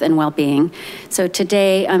health and well-being. So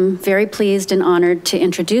today, I'm very pleased and honored to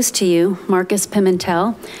introduce to you Marcus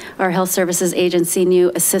Pimentel, our Health Services Agency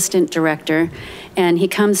new Assistant Director. And he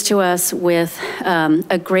comes to us with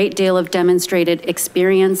a great deal of demonstrated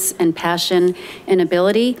experience and passion and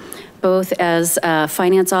ability, both as a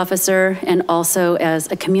finance officer and also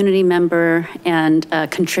as a community member and a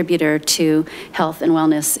contributor to health and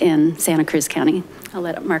wellness in Santa Cruz County. I'll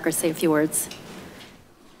let Marcus say a few words.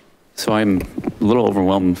 So I'm a little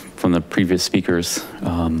overwhelmed from the previous speakers.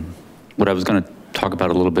 What I was gonna talk about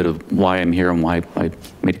a little bit of why I'm here and why I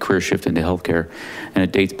made a career shift into healthcare. And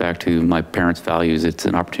it dates back to my parents' values. It's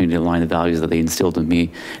an opportunity to align the values that they instilled in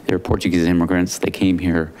me. They were Portuguese immigrants. They came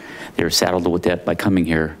here. They were saddled with debt by coming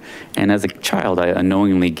here. And as a child, I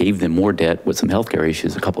unknowingly gave them more debt with some healthcare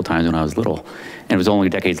issues a couple of times when I was little. And it was only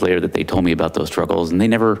decades later that they told me about those struggles, and they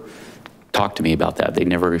never talked to me about that. They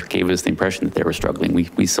never gave us the impression that they were struggling.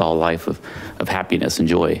 We saw a life of happiness and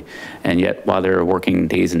joy. And yet, while they were working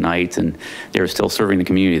days and nights and they were still serving the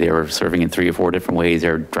community, they were serving in 3 or 4 different ways. They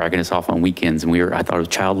were dragging us off on weekends. And I thought it was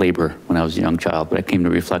child labor when I was a young child, but I came to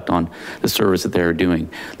reflect on the service that they were doing.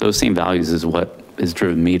 Those same values is what has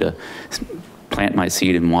driven me to plant my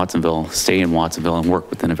seed in Watsonville, stay in Watsonville, and work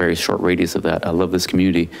within a very short radius of that. I love this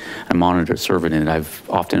community. I'm honored to serve in it. I've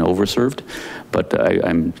often overserved, but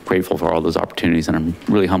I'm grateful for all those opportunities, and I'm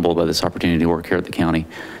really humbled by this opportunity to work here at the county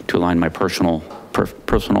to align my personal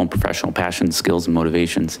and professional passions, skills, and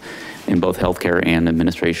motivations in both healthcare and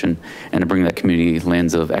administration, and to bring that community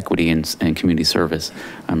lens of equity and community service.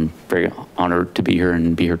 I'm very honored to be here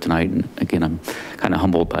and be here tonight. And again, I'm kind of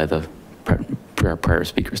humbled by the prior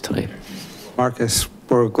speakers today. Marcus,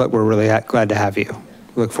 we're really glad to have you.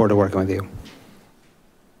 We look forward to working with you.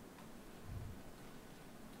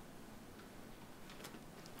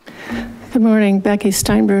 Good morning, Becky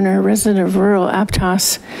Steinbrunner, resident of rural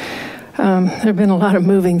Aptos. There have been a lot of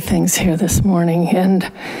moving things here this morning,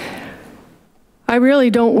 and I really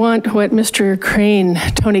don't want what Mr. Crane,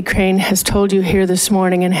 Tony Crane, has told you here this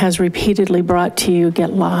morning and has repeatedly brought to you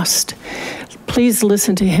get lost. Please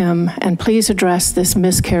listen to him and please address this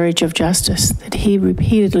miscarriage of justice that he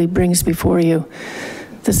repeatedly brings before you.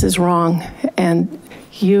 This is wrong, and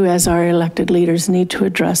you as our elected leaders need to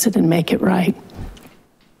address it and make it right.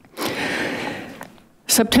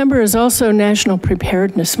 September is also National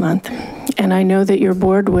Preparedness Month, and I know that your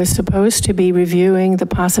board was supposed to be reviewing the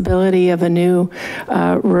possibility of a new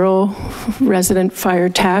rural resident fire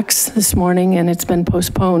tax this morning, and it's been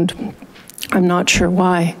postponed. I'm not sure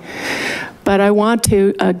why. But I want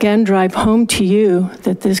to again drive home to you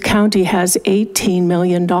that this county has $18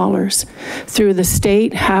 million through the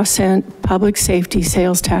state half-cent public safety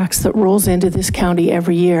sales tax that rolls into this county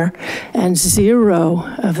every year, and zero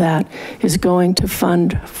of that is going to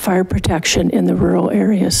fund fire protection in the rural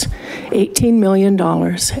areas. $18 million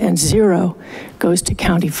and zero goes to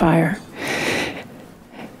county fire.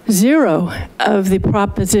 Zero of the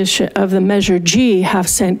proposition of the Measure G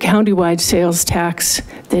half-cent countywide sales tax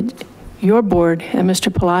that your board and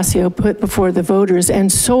Mr. Palacio put before the voters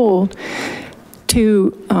and sold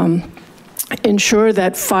to ensure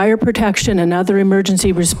that fire protection and other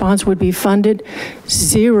emergency response would be funded.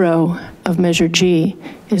 Zero of Measure G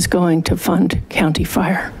is going to fund county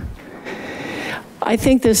fire. I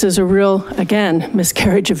think this is a real, again,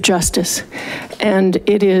 miscarriage of justice. And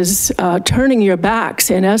it is turning your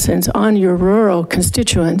backs, in essence, on your rural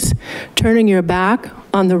constituents, turning your back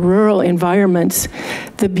on the rural environments,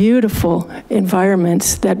 the beautiful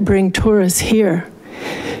environments that bring tourists here.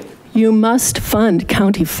 You must fund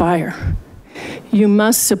county fire. You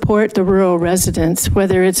must support the rural residents,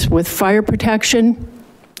 whether it's with fire protection,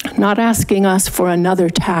 not asking us for another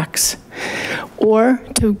tax, or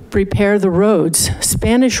to repair the roads.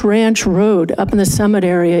 Spanish Ranch Road up in the Summit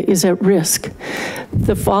area is at risk.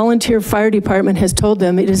 The volunteer fire department has told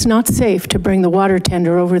them it is not safe to bring the water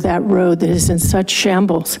tender over that road that is in such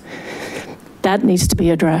shambles. That needs to be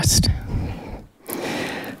addressed.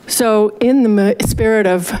 So in the spirit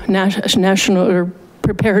of National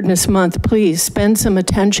Preparedness Month, please spend some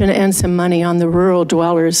attention and some money on the rural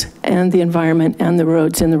dwellers and the environment and the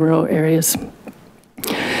roads in the rural areas.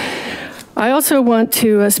 I also want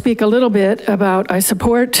to speak a little bit about, I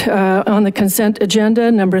support on the consent agenda,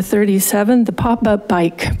 number 37, the pop-up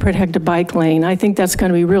bike, protected bike lane. I think that's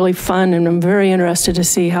going to be really fun, and I'm very interested to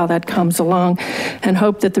see how that comes along, and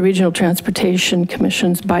hope that the Regional Transportation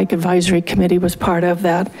Commission's Bike Advisory Committee was part of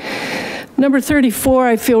that. Number 34,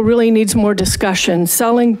 I feel really needs more discussion.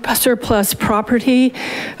 Selling surplus property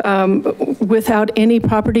without any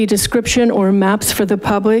property description or maps for the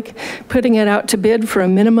public, putting it out to bid for a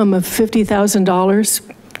minimum of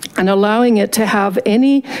 $50,000, and allowing it to have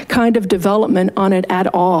any kind of development on it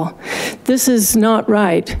at all. This is not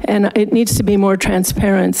right, and it needs to be more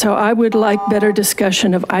transparent. So I would like better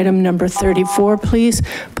discussion of item number 34. Please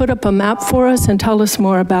put up a map for us and tell us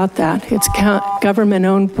more about that. It's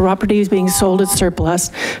government-owned properties being sold at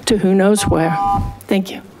surplus to who knows where.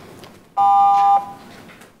 Thank you.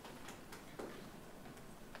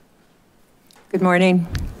 Good morning.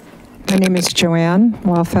 My name is Joanne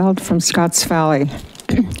Walfeld from Scotts Valley.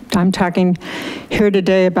 I'm talking here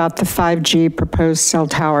today about the 5G proposed cell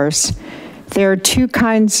towers. There are two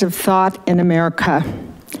kinds of thought in America.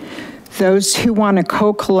 Those who want a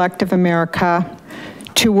co-collective America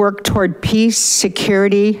to work toward peace,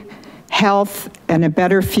 security, health, and a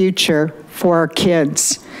better future for our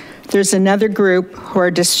kids. There's another group who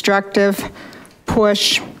are destructive,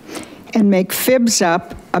 push, and make fibs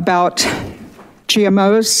up about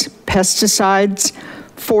GMOs, pesticides,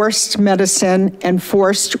 forced medicine, and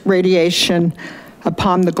forced radiation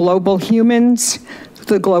upon the global humans,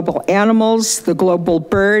 the global animals, the global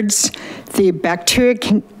birds, the bacteria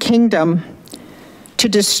kingdom, to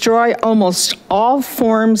destroy almost all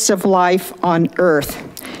forms of life on Earth.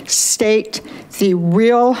 State the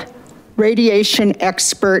real radiation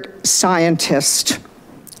expert scientist.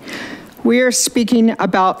 We are speaking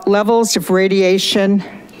about levels of radiation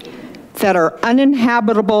that are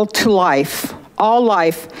uninhabitable to life, all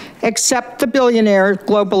life, except the billionaire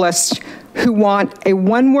globalists who want a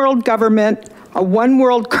one world government, a one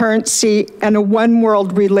world currency, and a one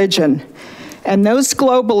world religion. And those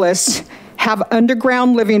globalists have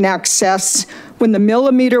underground living access when the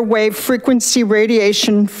millimeter wave frequency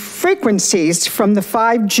radiation frequencies from the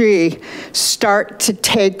 5G start to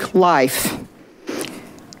take life.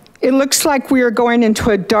 It looks like we are going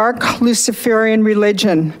into a dark Luciferian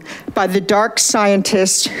religion by the dark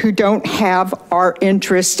scientists who don't have our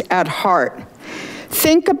interest at heart.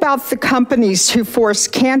 Think about the companies who force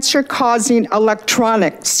cancer-causing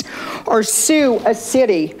electronics or sue a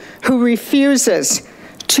city who refuses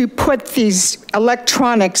to put these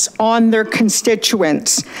electronics on their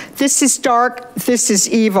constituents. This is dark, this is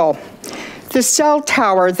evil. The cell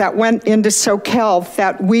tower that went into Soquel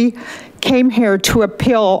that we came here to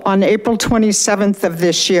appeal on April 27th of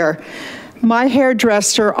this year. My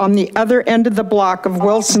hairdresser on the other end of the block of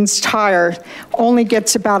Wilson's Tire only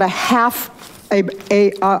gets about a half a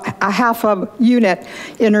unit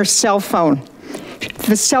in her cell phone.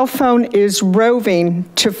 The cell phone is roving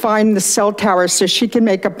to find the cell tower so she can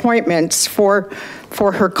make appointments for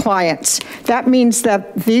her clients. That means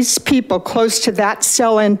that these people close to that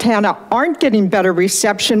cell antenna aren't getting better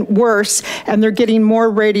reception, worse, and they're getting more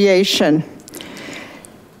radiation.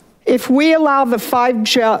 If we allow the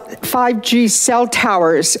 5G cell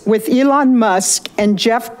towers with Elon Musk and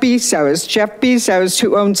Jeff Bezos,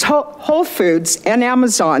 who owns Whole Foods and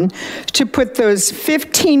Amazon, to put those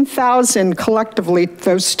 15,000 collectively,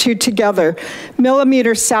 those two together,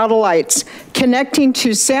 millimeter satellites connecting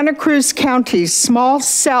to Santa Cruz County's small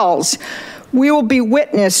cells, we will be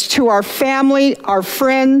witness to our family, our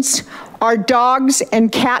friends, our dogs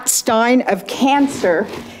and cats dying of cancer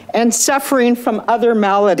and suffering from other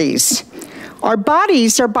maladies. Our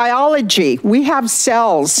bodies are biology. We have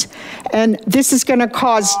cells, and this is going to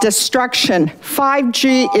cause destruction.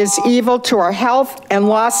 5G is evil to our health and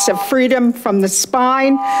loss of freedom from the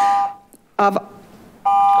spine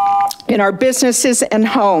in our businesses and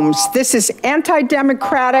homes. This is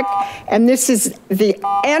anti-democratic, and this is the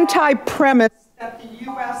anti-premise that the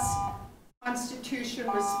U.S. Constitution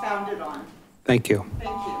was founded on. Thank you.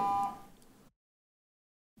 Thank you.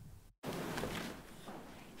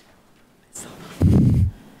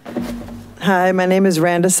 Hi, my name is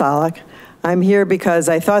Randa Salak. I'm here because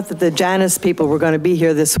I thought that the Janus people were going to be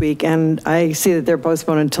here this week, and I see that they're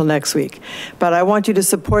postponed until next week. But I want you to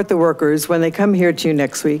support the workers when they come here to you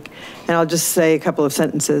next week, and I'll just say a couple of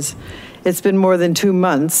sentences. It's been more than 2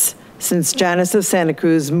 months since Janus of Santa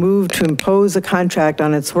Cruz moved to impose a contract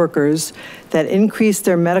on its workers that increased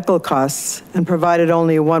their medical costs and provided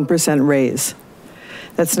only a 1% raise.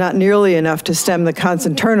 That's not nearly enough to stem the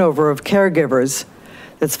constant turnover of caregivers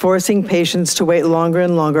that's forcing patients to wait longer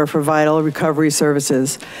and longer for vital recovery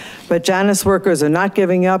services. But Janus workers are not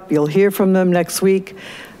giving up. You'll hear from them next week.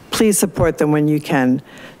 Please support them when you can.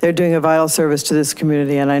 They're doing a vital service to this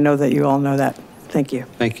community, and I know that you all know that. Thank you.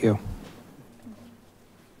 Thank you.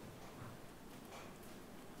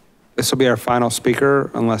 This will be our final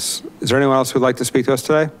speaker, unless, is there anyone else who'd like to speak to us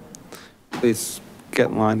today? Please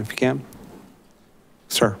get in line if you can.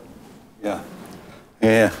 Sir. Yeah.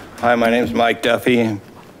 Hi, my name's Mike Duffy,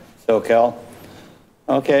 SoCal.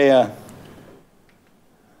 Okay,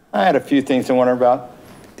 I had a few things to wonder about.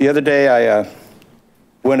 The other day, I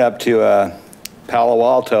went up to Palo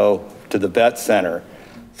Alto to the vet center.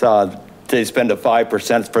 Saw they spend a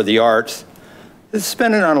 5% for the arts. They're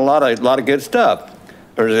spending on a lot of good stuff.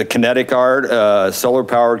 There's a kinetic art,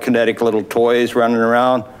 solar-powered kinetic little toys running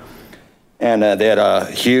around, and they had a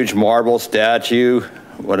huge marble statue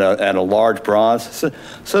and a large bronze.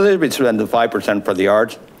 So they'd be spending 5% for the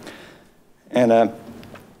arts. And a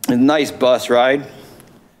nice bus ride,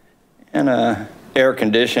 and air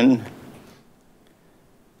conditioned,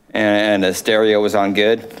 and the stereo was on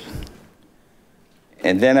good.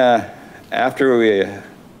 And then after we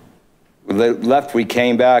left, we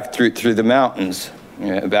came back through the mountains,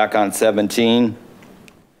 back on 17.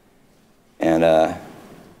 And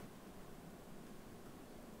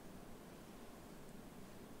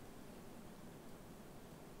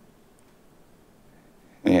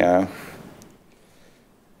yeah.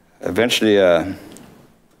 Eventually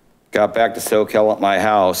got back to SoCal at my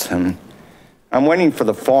house, and I'm waiting for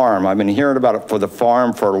the farm. I've been hearing about it for the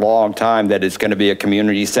farm for a long time, that it's going to be a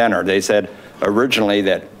community center. They said originally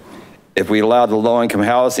that if we allowed the low-income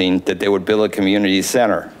housing, that they would build a community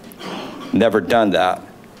center. Never done that.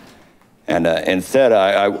 And instead,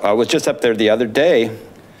 I was just up there the other day,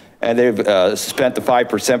 and they've spent the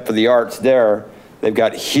 5% for the arts there. They've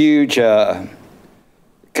got huge,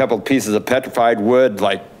 couple of pieces of petrified wood,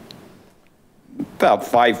 like about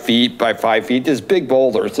 5 feet by 5 feet, just big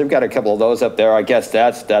boulders. They've got a couple of those up there. I guess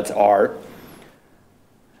that's art.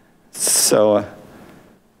 So,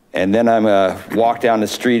 and then I'm walk down the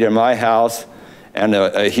street in my house, and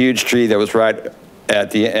a huge tree that was right at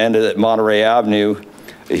the end of Monterey Avenue,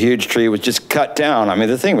 a huge tree was just cut down. I mean,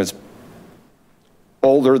 the thing was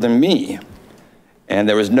older than me. and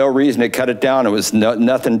there was no reason to cut it down. It was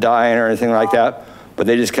nothing dying or anything like that, but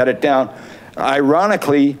they just cut it down.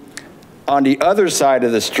 Ironically, on the other side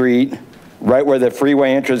of the street, right where the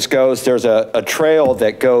freeway entrance goes, there's a trail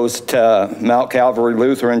that goes to Mount Calvary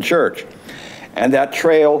Lutheran Church. And that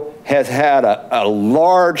trail has had a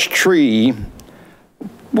large tree,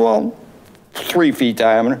 well, 3 feet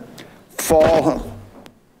diameter, fall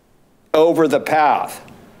over the path.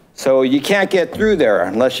 So you can't get through there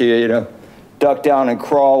unless you duck down and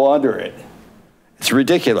crawl under it. It's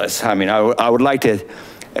ridiculous. I mean, I would like to,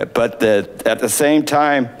 but at the same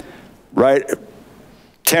time, right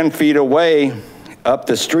 10 feet away up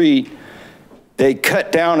the street, they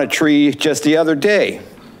cut down a tree just the other day.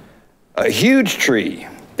 A huge tree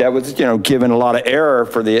that was, given a lot of air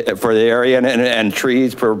for the area and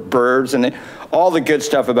trees for birds and all the good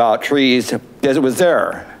stuff about trees, it was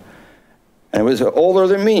there. And it was older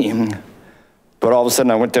than me. But all of a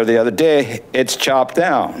sudden I went there the other day, it's chopped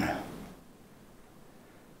down.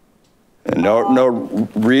 And no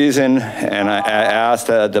reason, and I asked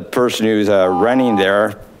the person who's renting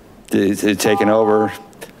there, is taking over,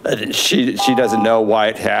 she doesn't know why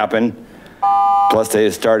it happened. Plus they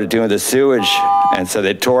started doing the sewage, and so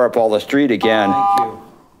they tore up all the street again. Thank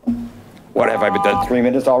you. What, have I been done 3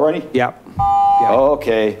 minutes already? Yep.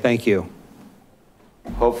 Okay. Thank you.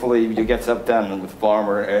 Hopefully you get something done with farm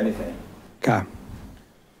or anything. Okay.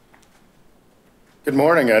 Good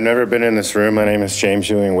morning. I've never been in this room. My name is James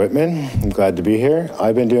Ewing Whitman. I'm glad to be here.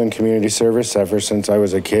 I've been doing community service ever since I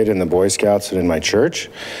was a kid in the Boy Scouts and in my church.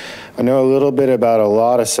 I know a little bit about a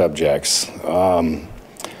lot of subjects. I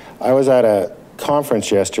was at a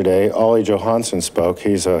conference yesterday. Ollie Johansson spoke.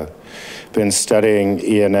 He's been studying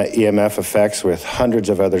EMF effects with hundreds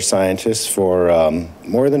of other scientists for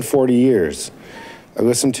more than 40 years. I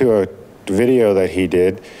listened to a video that he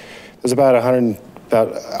did. It was about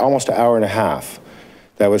almost an hour and a half.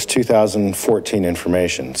 That was 2014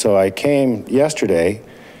 information. So I came yesterday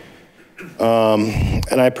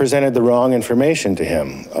and I presented the wrong information to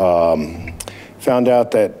him. Found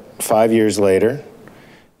out that 5 years later,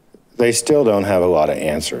 they still don't have a lot of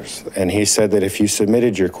answers. And he said that if you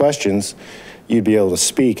submitted your questions, you'd be able to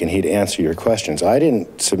speak and he'd answer your questions. I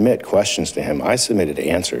didn't submit questions to him, I submitted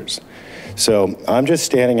answers. So I'm just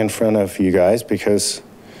standing in front of you guys because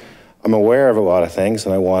I'm aware of a lot of things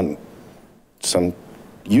and I want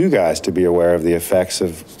you guys to be aware of the effects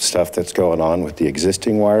of stuff that's going on with the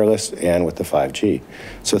existing wireless and with the 5G.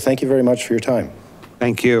 So thank you very much for your time.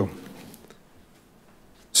 Thank you.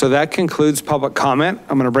 So that concludes public comment.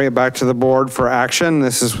 I'm going to bring it back to the board for action.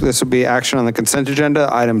 This will be action on the consent agenda,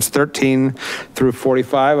 items 13 through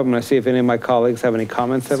 45. I'm going to see if any of my colleagues have any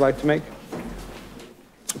comments they'd like to make.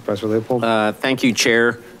 Professor Leopold. Thank you,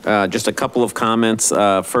 Chair. Just a couple of comments.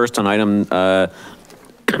 First on item,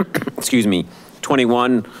 excuse me,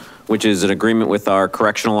 21, which is an agreement with our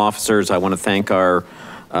correctional officers. I want to thank our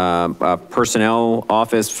personnel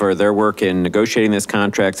office for their work in negotiating this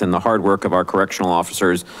contract and the hard work of our correctional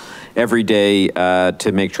officers every day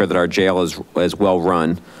to make sure that our jail is well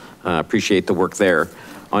run. Appreciate the work there.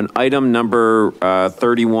 On item number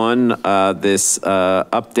 31, this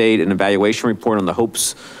update and evaluation report on the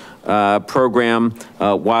HOPES program,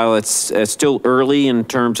 while it's still early in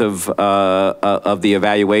terms of the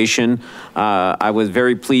evaluation, I was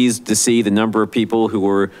very pleased to see the number of people who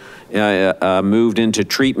were moved into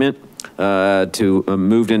treatment,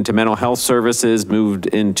 moved into mental health services, moved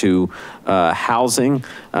into housing,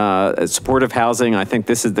 supportive housing. I think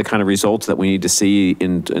this is the kind of results that we need to see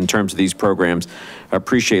in terms of these programs. I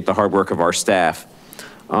appreciate the hard work of our staff.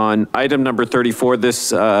 On item number 34,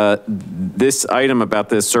 this item about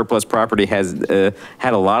this surplus property has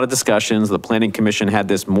had a lot of discussions. The Planning Commission had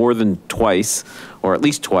this more than twice, or at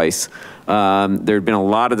least twice. There had been a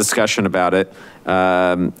lot of discussion about it,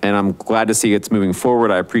 and I'm glad to see it's moving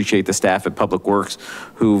forward. I appreciate the staff at Public Works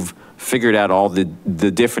who've figured out all the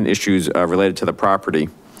different issues related to the property.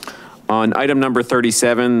 On item number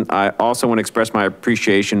 37, I also want to express my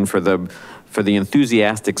appreciation for the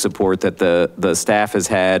enthusiastic support that the staff has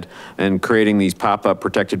had in creating these pop-up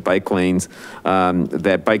protected bike lanes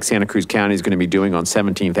that Bike Santa Cruz County is going to be doing on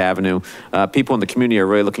 17th Avenue. People in the community are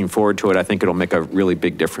really looking forward to it. I think it'll make a really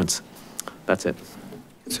big difference. That's it.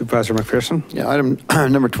 Supervisor McPherson. Yeah, item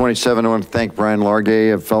number 27, I want to thank Brian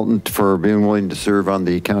Largay of Felton for being willing to serve on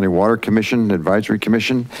the County Water Commission, Advisory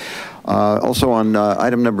Commission. Also on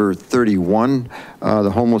item number 31,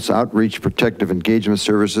 the Homeless Outreach Protective Engagement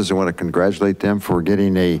Services, I want to congratulate them for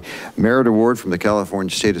getting a merit award from the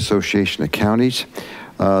California State Association of Counties.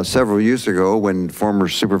 Several years ago, when former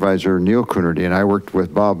Supervisor Neil Coonerty and I worked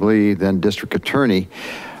with Bob Lee, then District Attorney,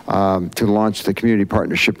 to launch the Community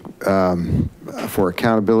Partnership for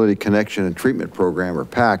Accountability, Connection, and Treatment Program, or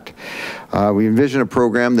PACT. We envision a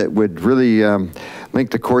program that would really link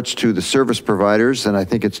the courts to the service providers, and I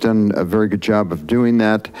think it's done a very good job of doing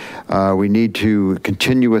that. We need to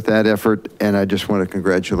continue with that effort, and I just want to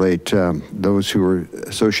congratulate those who are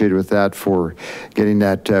associated with that for getting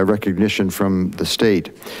that recognition from the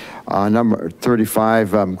state. Number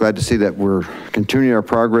 35, I'm glad to see that we're continuing our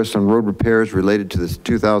progress on road repairs related to the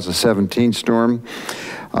 2017 storm.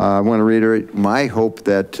 I want to reiterate my hope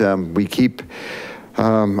that we keep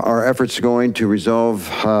our efforts going to resolve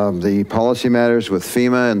the policy matters with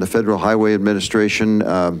FEMA and the Federal Highway Administration.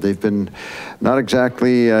 They've been not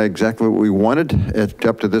exactly what we wanted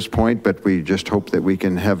up to this point, but we just hope that we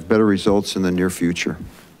can have better results in the near future.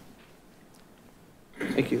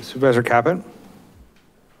 Thank you. Supervisor Caput.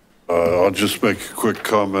 I'll just make a quick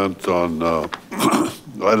comment on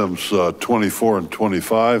items 24 and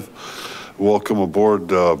 25. Welcome aboard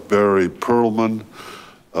Barry Perlman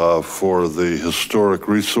for the Historic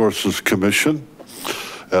Resources Commission,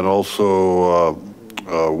 and also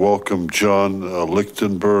welcome John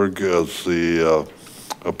Lichtenberg as the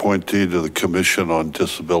appointee to the Commission on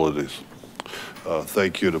Disabilities.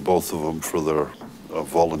 Thank you to both of them for their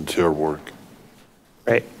volunteer work.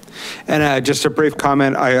 Great. And just a brief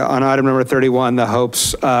comment on item number 31, the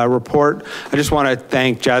HOPES report. I just want to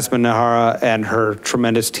thank Jasmine Nahara and her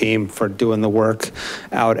tremendous team for doing the work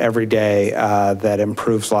out every day that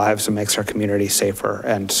improves lives and makes our community safer.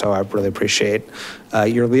 And so I really appreciate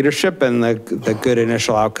your leadership and the good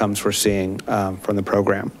initial outcomes we're seeing from the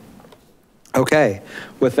program. Okay,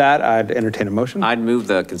 with that, I'd entertain a motion. I'd move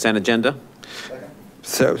the consent agenda.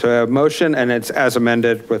 So a motion, and it's as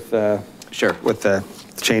amended with sure, with the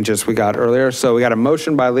changes we got earlier. So we got a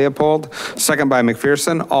motion by Leopold, second by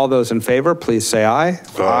McPherson. All those in favor, please say aye.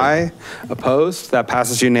 Aye. Opposed? That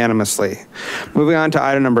passes unanimously. Moving on to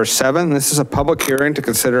item number 7. This is a public hearing to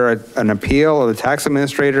consider an appeal of the tax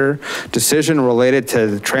administrator decision related to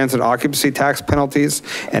the transit occupancy tax penalties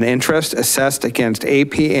and interest assessed against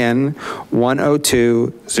APN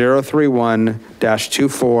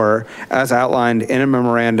 102-031-24 as outlined in a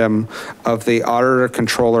memorandum of the auditor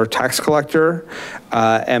controller tax collector.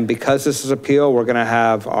 And because this is appeal, we're gonna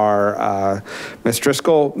have our Ms.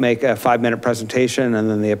 Driscoll make a 5-minute presentation, and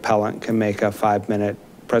then the appellant can make a 5-minute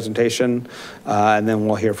presentation, and then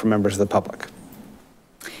we'll hear from members of the public.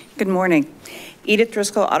 Good morning. Edith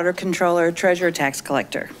Driscoll, Auditor Controller, Treasurer, Tax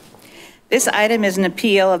Collector. This item is an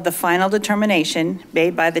appeal of the final determination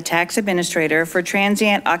made by the tax administrator for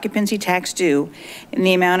transient occupancy tax due in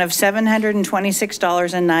the amount of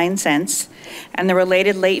 $726.09 and the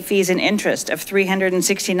related late fees and interest of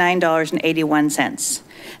 $369.81.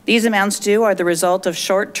 These amounts due are the result of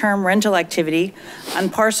short-term rental activity on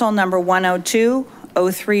parcel number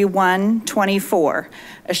 102-031-24,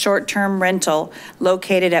 a short-term rental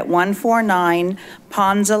located at 149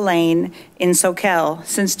 Ponza Lane in Soquel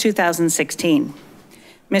since 2016.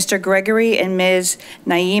 Mr. Gregory and Ms.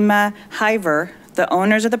 Naima Hiver, the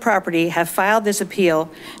owners of the property, have filed this appeal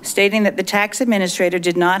stating that the tax administrator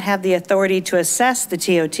did not have the authority to assess the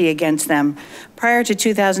TOT against them prior to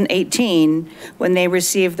 2018 when they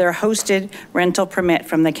received their hosted rental permit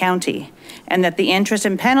from the county, and that the interest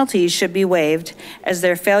and penalties should be waived as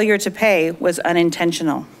their failure to pay was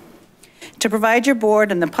unintentional. To provide your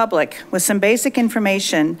board and the public with some basic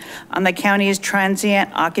information on the county's transient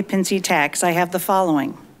occupancy tax, I have the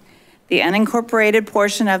following. The unincorporated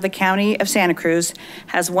portion of the county of Santa Cruz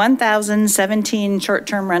has 1,017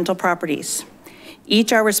 short-term rental properties.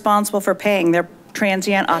 Each are responsible for paying their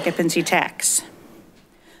transient occupancy tax.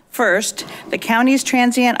 First, the county's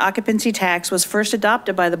transient occupancy tax was first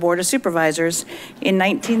adopted by the Board of Supervisors in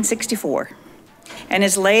 1964 and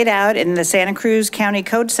is laid out in the Santa Cruz County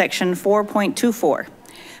Code section 4.24,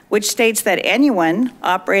 which states that anyone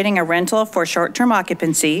operating a rental for short-term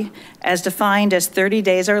occupancy, as defined as 30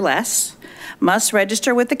 days or less, must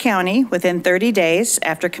register with the county within 30 days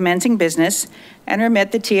after commencing business and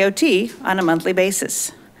remit the TOT on a monthly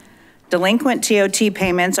basis. Delinquent TOT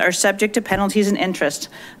payments are subject to penalties and interest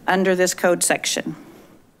under this code section.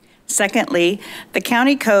 Secondly, the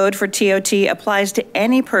county code for TOT applies to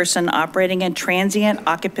any person operating a transient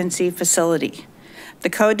occupancy facility. The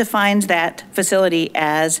code defines that facility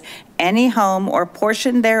as any home or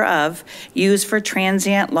portion thereof used for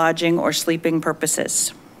transient lodging or sleeping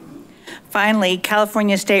purposes. Finally,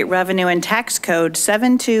 California State Revenue and Tax Code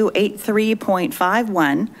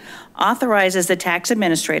 7283.51 authorizes the tax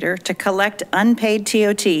administrator to collect unpaid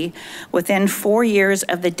TOT within 4 years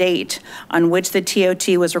of the date on which the TOT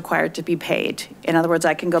was required to be paid. In other words,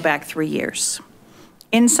 I can go back 3 years.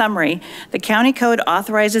 In summary, the county code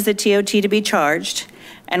authorizes the TOT to be charged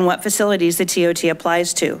and what facilities the TOT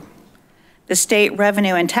applies to. The state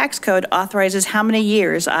revenue and tax code authorizes how many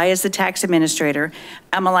years I, as the tax administrator,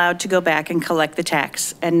 am allowed to go back and collect the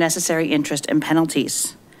tax and necessary interest and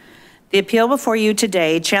penalties. The appeal before you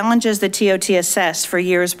today challenges the TOT assessed for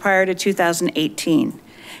years prior to 2018.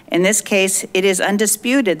 In this case, it is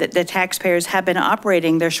undisputed that the taxpayers have been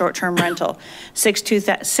operating their short-term rental since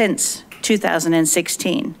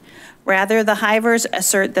 2016. Rather, the Hivers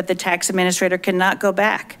assert that the tax administrator cannot go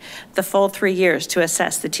back the full 3 years to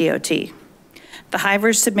assess the TOT. The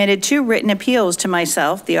Hivers submitted 2 written appeals to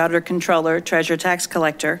myself, the auditor controller, treasurer tax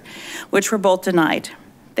collector, which were both denied.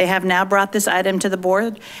 They have now brought this item to the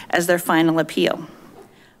board as their final appeal.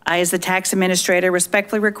 I, as the tax administrator,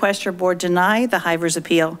 respectfully request your board deny the Hivers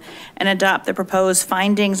appeal and adopt the proposed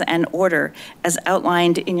findings and order as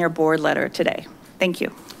outlined in your board letter today. Thank you.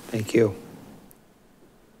 Thank you.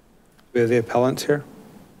 We have the appellants here.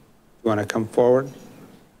 You want to come forward?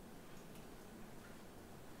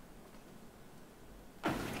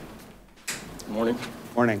 Morning.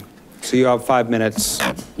 Morning. So you have 5 minutes.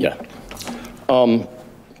 Yeah.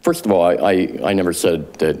 First of all, I never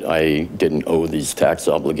said that I didn't owe these tax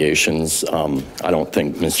obligations. I don't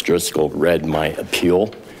think Ms. Driscoll read my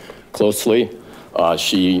appeal closely.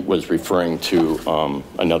 She was referring to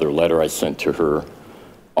another letter I sent to her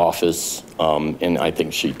office, and I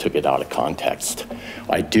think she took it out of context.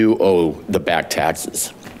 I do owe the back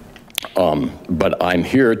taxes, but I'm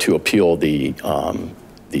here to appeal the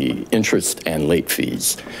interest and late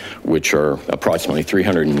fees, which are approximately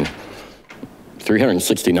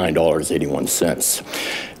 $369.81.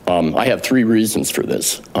 I have 3 reasons for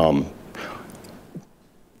this.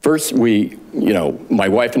 First, my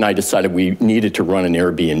wife and I decided we needed to run an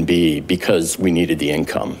Airbnb because we needed the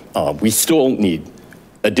income. We still need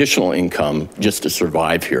additional income just to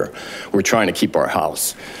survive here. We're trying to keep our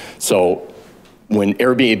house. So when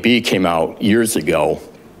Airbnb came out years ago,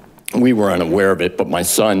 we were unaware of it, but my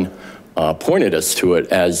son pointed us to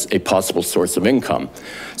it as a possible source of income.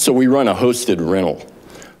 So we run a hosted rental.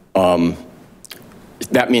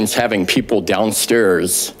 That means having people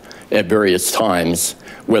downstairs at various times,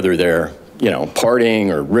 whether they're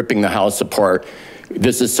partying or ripping the house apart.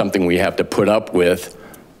 This is something we have to put up with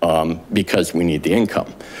because we need the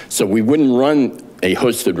income. So we wouldn't run a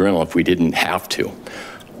hosted rental if we didn't have to.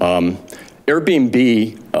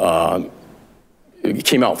 Airbnb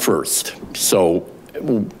came out first. So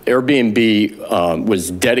Airbnb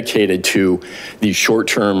was dedicated to these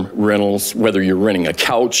short-term rentals, whether you're renting a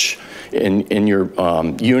couch in your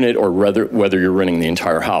unit or whether you're renting the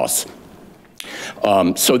entire house.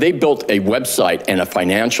 So they built a website and a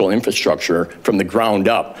financial infrastructure from the ground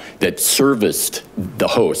up that serviced the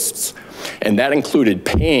hosts. And that included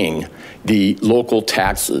paying the local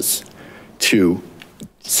taxes to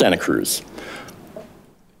Santa Cruz.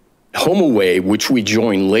 HomeAway, which we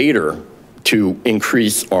joined later to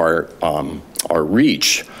increase our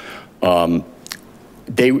reach,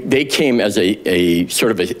 they came as a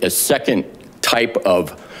sort of a second type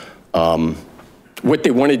of, what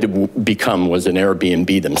they wanted to become was an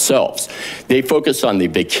Airbnb themselves. They focused on the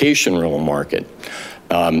vacation rental market,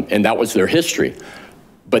 and that was their history.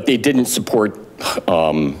 But they didn't support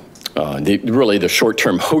really the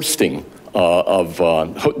short-term hosting of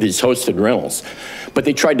these hosted rentals. But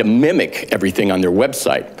they tried to mimic everything on their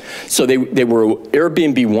website. So they were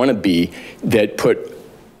Airbnb wannabe that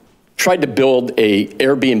tried to build a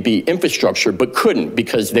Airbnb infrastructure, but couldn't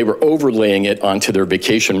because they were overlaying it onto their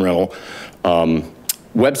vacation rental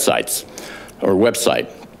website.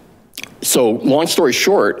 So long story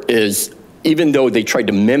short is, even though they tried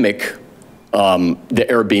to mimic the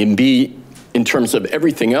Airbnb in terms of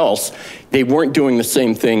everything else, they weren't doing the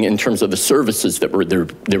same thing in terms of the services that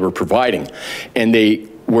they were providing. And they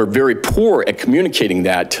were very poor at communicating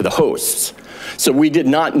that to the hosts. So we did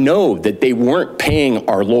not know that they weren't paying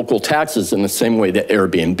our local taxes in the same way that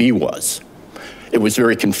Airbnb was. It was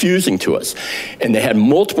very confusing to us. And they had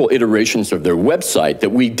multiple iterations of their website that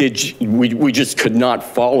we just could not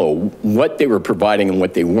follow what they were providing and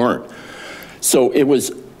what they weren't. So it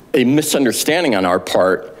was a misunderstanding on our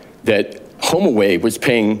part that HomeAway was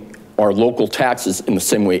paying our local taxes in the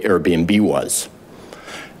same way Airbnb was.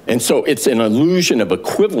 And so it's an illusion of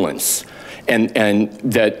equivalence, and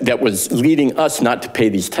that was leading us not to pay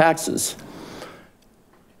these taxes.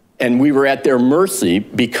 And we were at their mercy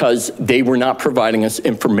because they were not providing us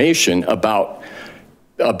information about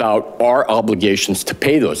our obligations to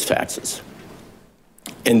pay those taxes.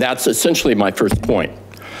 And that's essentially my first point.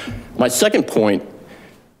 My second point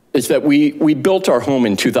is that we built our home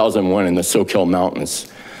in 2001 in the Soquel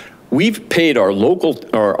Mountains. We've paid our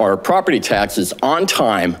our property taxes on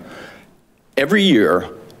time every year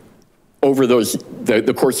over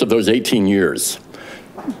the course of those 18 years.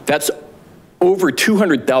 That's over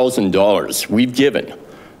 $200,000 we've given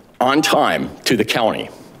on time to the county.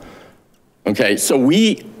 Okay, so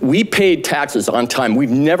we paid taxes on time. We've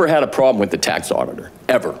never had a problem with the tax auditor,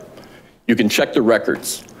 ever. You can check the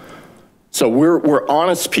records. So we're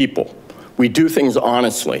honest people. We do things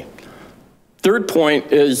honestly. Third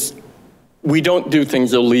point is we don't do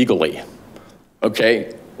things illegally,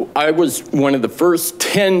 okay? I was one of the first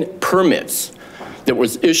 10 permits that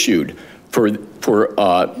was issued for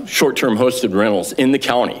short-term hosted rentals in the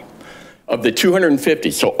county. Of the 250,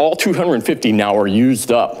 so all 250 now are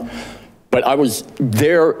used up. But I was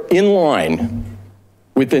there in line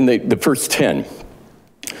within the first 10.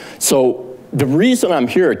 So the reason I'm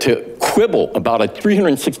here to quibble about a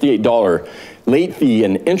 $368 late fee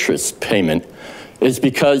and interest payment is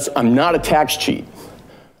because I'm not a tax cheat.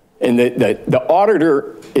 And the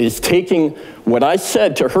auditor is taking what I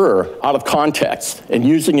said to her out of context and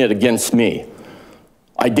using it against me.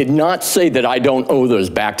 I did not say that I don't owe those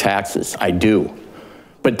back taxes. I do.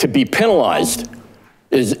 But to be penalized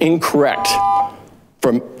is incorrect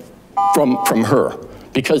from her,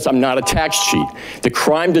 because I'm not a tax cheat. The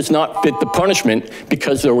crime does not fit the punishment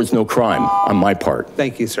because there was no crime on my part.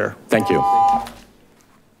 Thank you, sir. Thank you.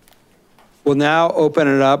 We'll now open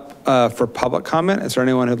it up for public comment. Is there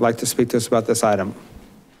anyone who'd like to speak to us about this item?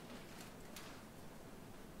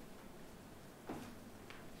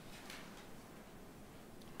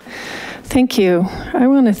 Thank you. I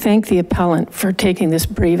want to thank the appellant for taking this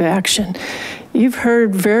brave action. You've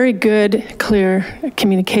heard very good, clear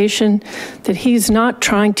communication that he's not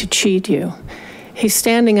trying to cheat you. He's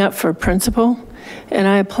standing up for principle, and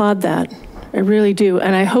I applaud that. I really do.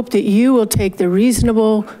 And I hope that you will take the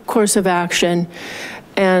reasonable course of action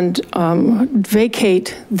and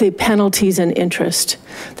vacate the penalties and interest.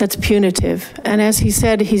 That's punitive. And as he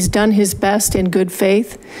said, he's done his best in good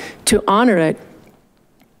faith to honor it.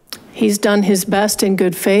 He's done his best in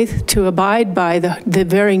good faith to abide by the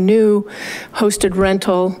very new hosted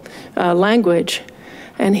rental language.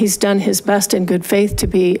 And he's done his best in good faith to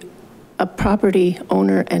be a property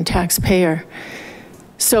owner and taxpayer.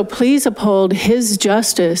 So please uphold his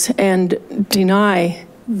justice and deny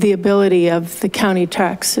the ability of the county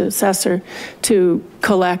tax assessor to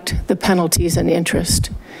collect the penalties and interest.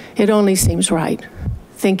 It only seems right.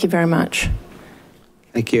 Thank you very much.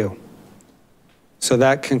 Thank you. So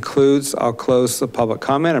that concludes, I'll close the public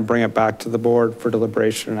comment and bring it back to the board for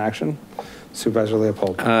deliberation and action. Supervisor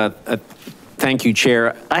Leopold. Thank you,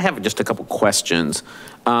 Chair. I have just a couple questions.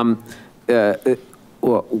 When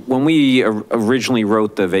we originally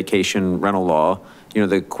wrote the vacation rental law,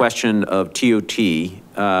 the question of TOT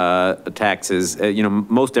taxes,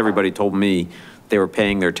 most everybody told me they were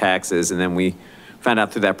paying their taxes, and then we found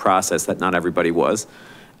out through that process that not everybody was.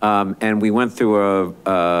 And we went through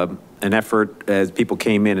an effort as people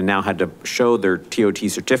came in and now had to show their TOT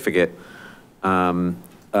certificate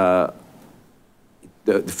to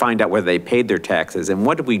find out whether they paid their taxes. And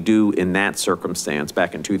what did we do in that circumstance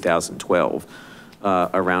back in 2012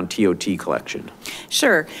 around TOT collection?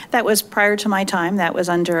 Sure, that was prior to my time. That was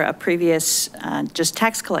under a previous just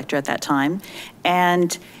tax collector at that time.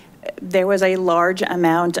 And there was a large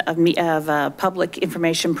amount of public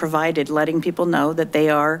information provided, letting people know that they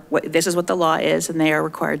are, this is what the law is, and they are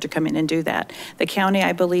required to come in and do that. The county,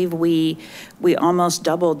 I believe we almost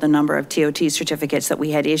doubled the number of TOT certificates that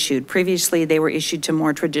we had issued. Previously, they were issued to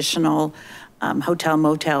more traditional hotel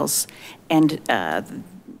motels, and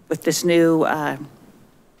with this new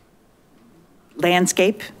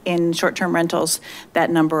landscape in short-term rentals,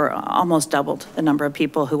 that number almost doubled the number of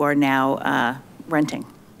people who are now renting.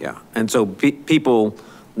 Yeah, and so people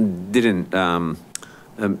didn't,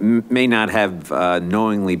 may not have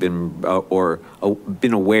knowingly been or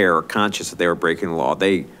been aware or conscious that they were breaking the law.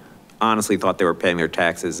 They honestly thought they were paying their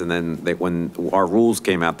taxes, and then when our rules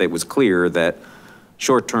came out, it was clear that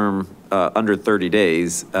short-term, under 30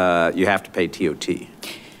 days, you have to pay TOT.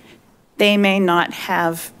 They may not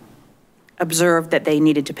have observed that they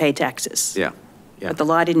needed to pay taxes. Yeah, yeah. But the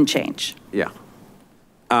law didn't change. Yeah.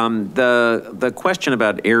 The question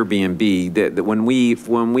about Airbnb, that when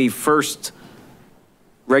we first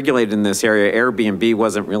regulated in this area, Airbnb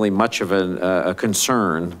wasn't really much of a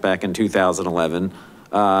concern back in 2011.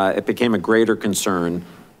 It became a greater concern,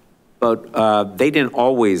 but they didn't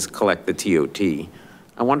always collect the TOT.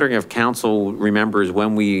 I'm wondering if council remembers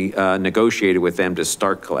when we negotiated with them to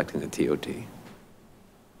start collecting the TOT.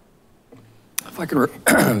 If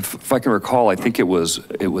I can recall, I think it was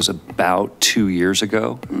about 2 years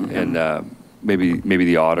ago, and maybe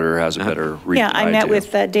the auditor has a better read. Yeah, I met do.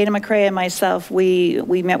 with Dana McCrae and myself. We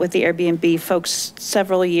met with the Airbnb folks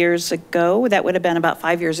several years ago. That would have been about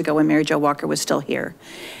 5 years ago when Mary Jo Walker was still here.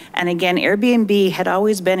 And again, Airbnb had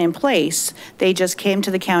always been in place. They just came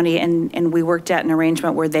to the county and we worked out an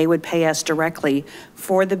arrangement where they would pay us directly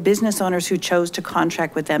for the business owners who chose to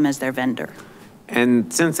contract with them as their vendor.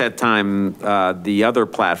 And since that time, the other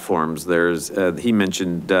platforms, he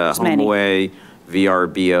mentioned HomeAway,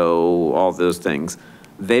 VRBO, all those things.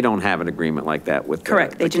 They don't have an agreement like that with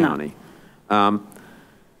the county.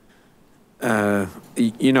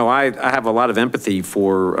 You know, I have a lot of empathy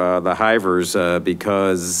for the hivers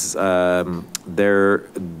because they're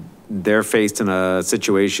faced in a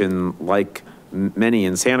situation like many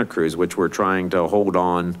in Santa Cruz, which we're trying to hold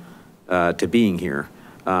on to being here.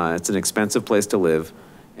 It's an expensive place to live,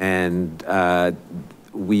 and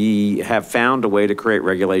we have found a way to create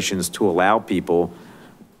regulations to allow people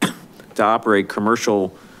to operate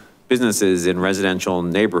commercial businesses in residential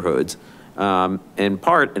neighborhoods, in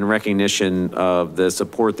part in recognition of the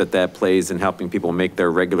support that plays in helping people make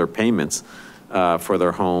their regular payments for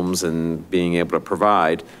their homes and being able to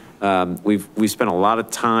provide. We've spent a lot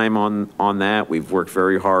of time on that. We've worked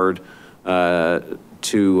very hard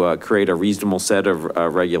to create a reasonable set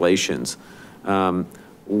of regulations.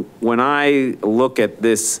 When I look at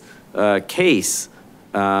this case,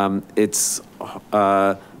 it's,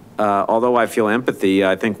 although I feel empathy,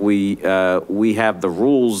 I think we have the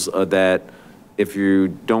rules that if you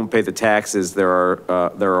don't pay the taxes, there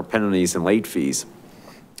are penalties and late fees.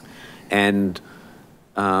 And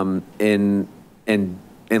in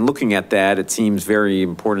looking at that, it seems very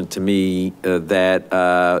important to me that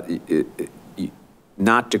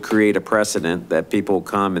not to create a precedent that people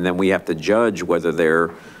come and then we have to judge whether they're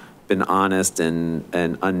been honest and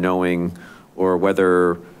unknowing, or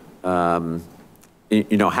whether,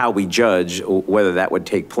 you know, how we judge whether that would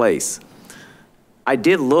take place. I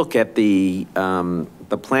did look at the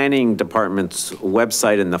planning department's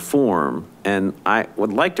website and the form, and I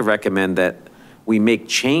would like to recommend that we make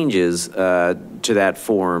changes to that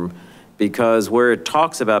form, because where it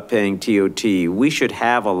talks about paying TOT, we should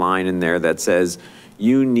have a line in there that says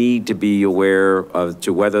you need to be aware of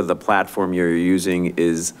to whether the platform you're using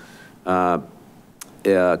is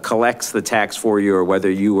collects the tax for you, or whether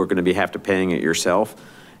you are going to have to paying it yourself,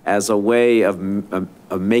 as a way of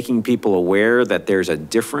making people aware that there's a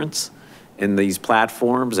difference in these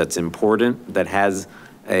platforms that's important, that has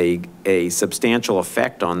a substantial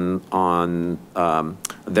effect on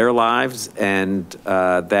their lives, and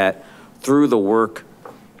that through the work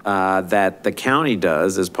that the county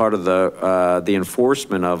does as part of the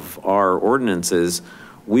enforcement of our ordinances,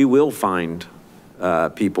 we will find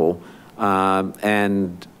people,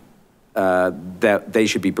 and that they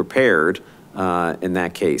should be prepared in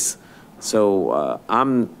that case. So I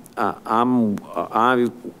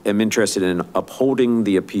am interested in upholding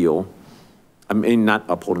the appeal. I mean, not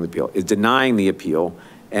upholding the appeal, is denying the appeal,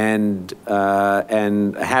 and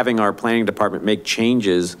having our planning department make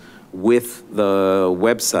changes with the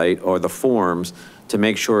website or the forms to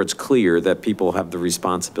make sure it's clear that people have the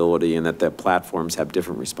responsibility and that the platforms have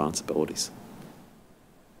different responsibilities.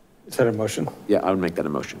 Is that a motion? Yeah, I would make that a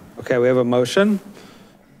motion. Okay, we have a motion.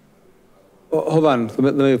 Well, hold on,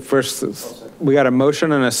 let me first, we got a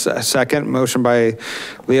motion and a second. Motion by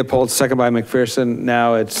Leopold, second by McPherson.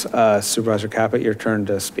 Now it's Supervisor Caput, your turn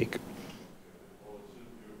to speak.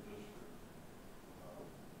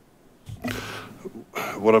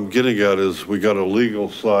 What I'm getting at is we got a legal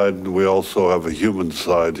side and we also have a human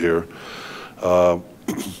side here.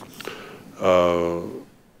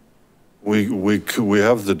 We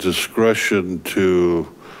have the discretion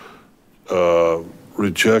to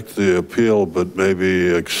reject the appeal, but maybe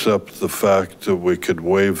accept the fact that we could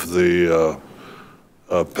waive the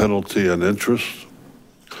penalty and interest.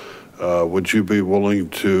 Would you be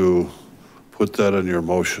willing to put that in your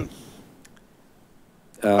motion?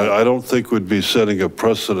 I don't think we'd be setting a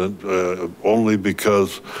precedent, only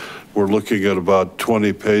because we're looking at about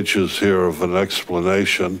 20 pages here of an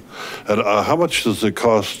explanation. And how much does it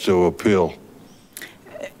cost to appeal?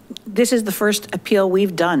 This is the first appeal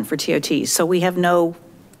we've done for TOT, so we have no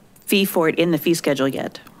fee for it in the fee schedule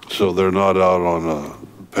yet. So they're not out on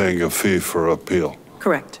paying a fee for appeal?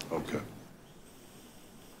 Correct. Okay.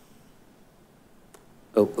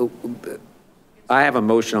 I have a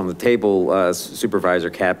motion on the table, Supervisor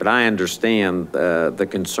Caput. I understand the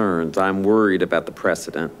concerns. I'm worried about the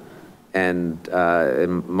precedent. And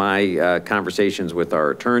in my conversations with our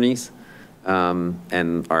attorneys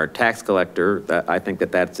and our tax collector, I think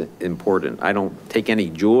that that's important. I don't take any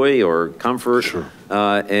joy or comfort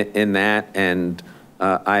in that. And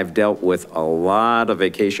I've dealt with a lot of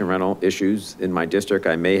vacation rental issues in my district.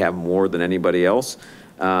 I may have more than anybody else.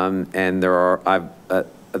 And there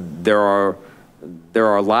are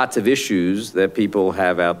lots of issues that people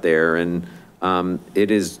have out there, and it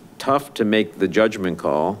is tough to make the judgment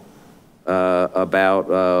call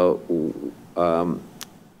about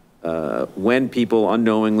when people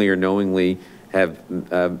unknowingly or knowingly have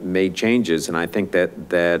made changes. And I think that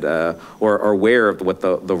or are aware of what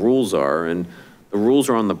the rules are. And the rules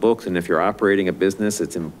are on the books, and if you're operating a business,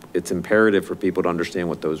 it's imperative for people to understand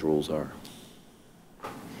what those rules are.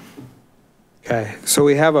 Okay, so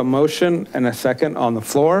we have a motion and a second on the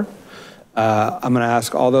floor. I'm going to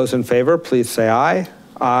ask all those in favor, please say aye.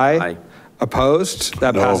 Aye. Aye. Opposed?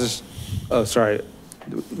 That No. passes. Oh, sorry.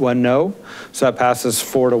 1 no. So that passes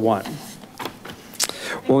 4-1.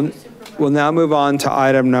 We'll now move on to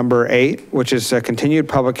item number 8, which is a continued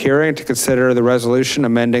public hearing to consider the resolution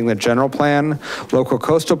amending the general plan, local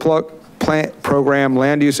coastal plant program,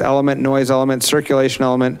 land use element, noise element, circulation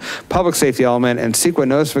element, public safety element, and CEQA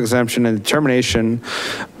notice of exemption and determination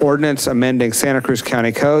ordinance amending Santa Cruz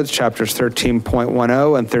County Codes, chapters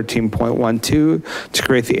 13.10 and 13.12 to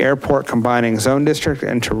create the airport combining zone district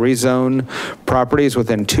and to rezone properties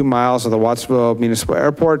within 2 miles of the Watsonville Municipal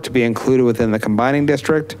Airport to be included within the combining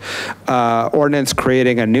district. Ordinance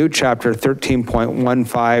creating a new chapter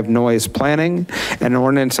 13.15 noise planning, and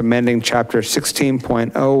ordinance amending chapter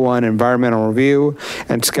 16.01 environmental review,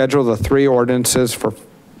 and schedule the 3 ordinances for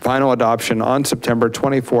final adoption on September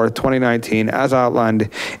 24th, 2019, as outlined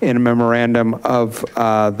in a memorandum of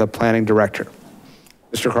the planning director.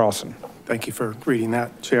 Mr. Carlson. Thank you for reading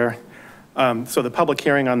that, Chair. So the public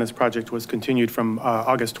hearing on this project was continued from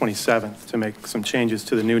August 27th to make some changes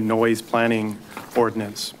to the new noise planning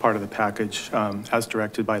ordinance, part of the package, as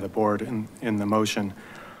directed by the board in the motion.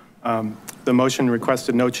 The motion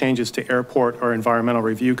requested no changes to airport or environmental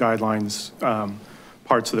review guidelines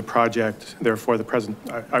parts of the project. Therefore,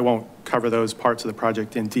 I won't cover those parts of the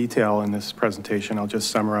project in detail in this presentation. I'll just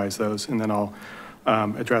summarize those, and then I'll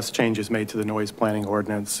address changes made to the noise planning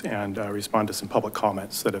ordinance and respond to some public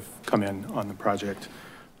comments that have come in on the project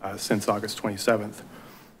since August 27th.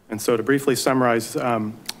 And so to briefly summarize,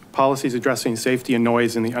 policies addressing safety and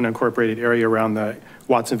noise in the unincorporated area around the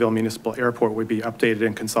Watsonville Municipal Airport would be updated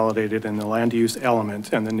and consolidated in the land use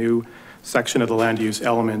element, and the new section of the land use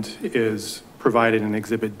element is provided in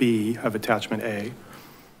Exhibit B of Attachment A.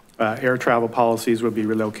 Air travel policies would be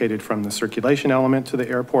relocated from the circulation element to the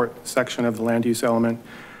airport section of the land use element,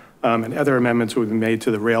 and other amendments would be made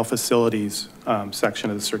to the rail facilities section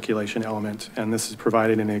of the circulation element, and this is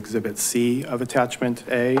provided in Exhibit C of Attachment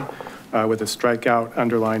A with a strikeout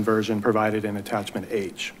underlined version provided in Attachment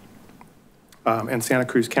H. And Santa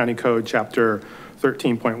Cruz County Code Chapter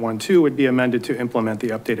 13.12 would be amended to implement the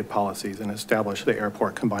updated policies and establish the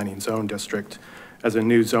airport combining zone district as a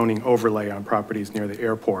new zoning overlay on properties near the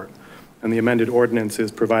airport. And the amended ordinance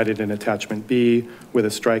is provided in Attachment B with a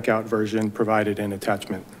strikeout version provided in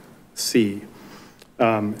Attachment C.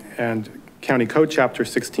 And County Code Chapter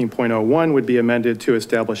 16.01 would be amended to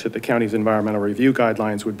establish that the county's environmental review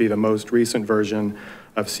guidelines would be the most recent version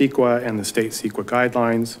of CEQA and the state CEQA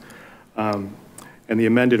guidelines. And the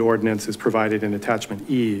amended ordinance is provided in Attachment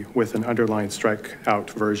E with an underlined strikeout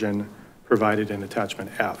version provided in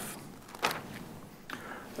Attachment F.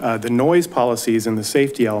 The noise policies in the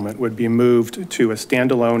safety element would be moved to a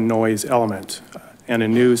standalone noise element, and a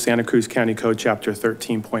new Santa Cruz County Code Chapter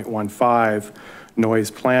 13.15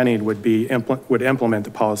 noise planning would implement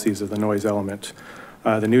the policies of the noise element.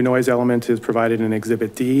 The new noise element is provided in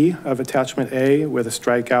Exhibit D of Attachment A with a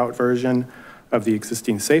strikeout version of the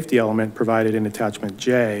existing safety element provided in Attachment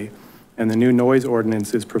J, and the new noise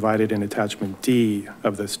ordinance is provided in Attachment D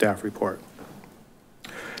of the staff report.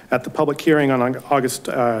 At the public hearing on August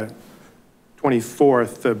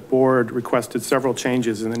 24th, the board requested several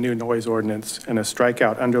changes in the new noise ordinance, and a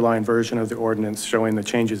strikeout underlined version of the ordinance showing the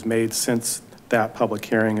changes made since that public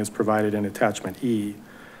hearing is provided in Attachment E.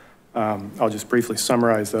 I'll just briefly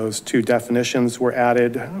summarize those. 2 definitions were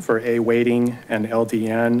added for A weighting and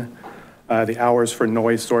LDN. The hours for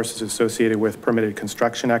noise sources associated with permitted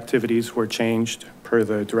construction activities were changed per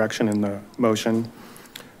the direction in the motion.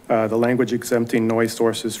 The language exempting noise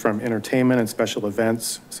sources from entertainment and special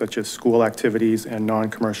events, such as school activities and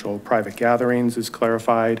non-commercial private gatherings, is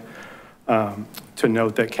clarified. To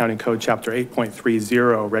note that County Code Chapter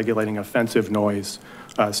 8.30, regulating offensive noise,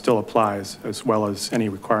 still applies, as well as any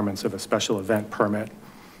requirements of a special event permit.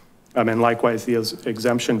 And likewise, the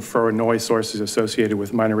exemption for noise sources associated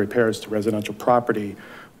with minor repairs to residential property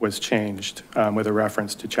was changed with a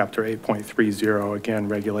reference to Chapter 8.30, again,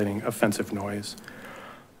 regulating offensive noise.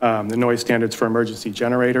 The noise standards for emergency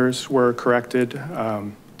generators were corrected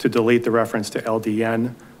to delete the reference to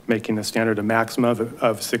LDN, making the standard a maximum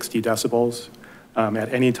of 60 decibels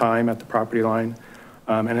at any time at the property line.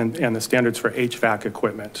 And the standards for HVAC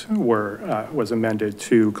equipment was amended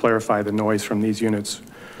to clarify the noise from these units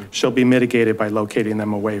shall be mitigated by locating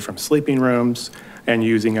them away from sleeping rooms and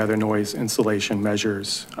using other noise insulation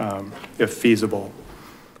measures if feasible.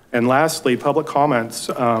 And lastly, public comments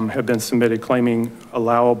have been submitted claiming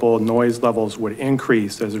allowable noise levels would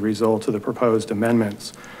increase as a result of the proposed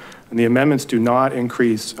amendments. And the amendments do not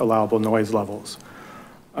increase allowable noise levels.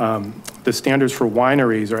 The standards for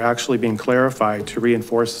wineries are actually being clarified to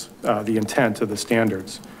reinforce the intent of the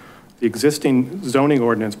standards. The existing zoning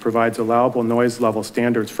ordinance provides allowable noise level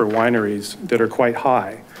standards for wineries that are quite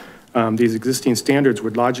high. These existing standards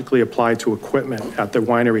would logically apply to equipment at the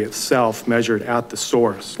winery itself measured at the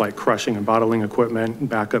source, like crushing and bottling equipment,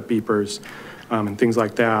 backup beepers, and things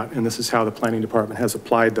like that. And this is how the planning department has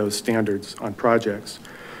applied those standards on projects.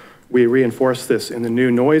 We reinforce this in the new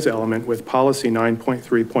noise element with policy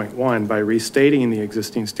 9.3.1 by restating the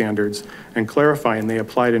existing standards and clarifying they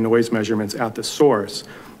apply to noise measurements at the source,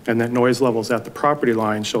 and that noise levels at the property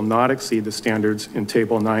line shall not exceed the standards in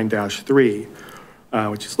table 9-3,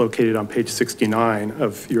 which is located on page 69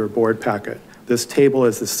 of your board packet. This table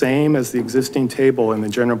is the same as the existing table in the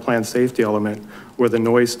general plan safety element where the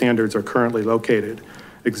noise standards are currently located.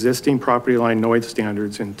 Existing property line noise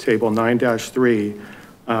standards in table 9-3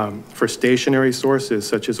 for stationary sources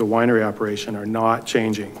such as a winery operation are not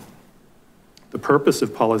changing. The purpose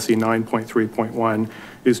of policy 9.3.1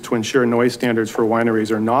 is to ensure noise standards for wineries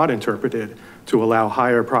are not interpreted to allow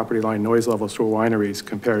higher property line noise levels for wineries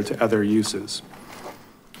compared to other uses.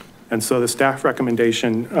 And so the staff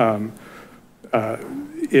recommendation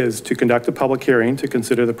is to conduct a public hearing to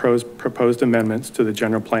consider the proposed amendments to the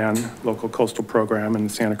general plan, local coastal program, and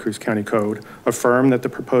the Santa Cruz County Code. Affirm that the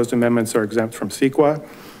proposed amendments are exempt from CEQA.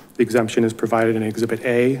 The exemption is provided in Exhibit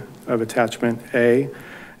A of Attachment A,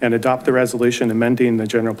 and adopt the resolution amending the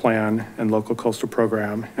general plan and local coastal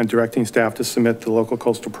program and directing staff to submit the local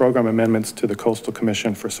coastal program amendments to the Coastal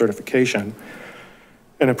Commission for certification.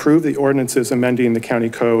 And approve the ordinances amending the county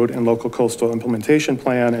code and local coastal implementation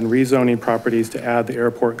plan and rezoning properties to add the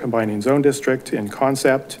airport combining zone district in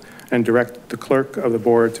concept, and direct the clerk of the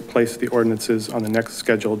board to place the ordinances on the next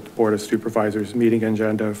scheduled Board of Supervisors meeting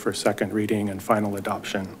agenda for second reading and final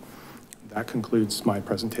adoption. That concludes my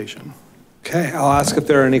presentation. Okay, I'll ask if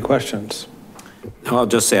there are any questions. I'll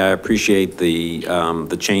just say I appreciate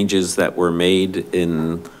the changes that were made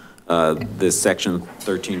in this section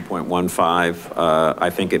 13.15, I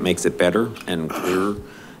think it makes it better and clearer,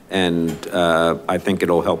 and I think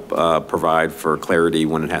it'll help provide for clarity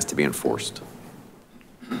when it has to be enforced.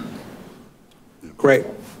 Great.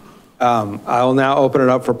 I will now open it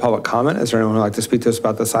up for public comment. Is there anyone who'd like to speak to us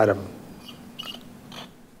about this item?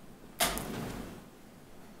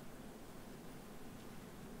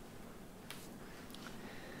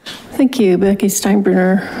 Thank you, Becky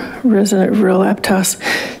Steinbrenner, resident of rural Aptos.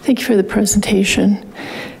 Thank you for the presentation.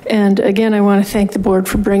 And again, I want to thank the board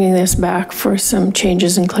for bringing this back for some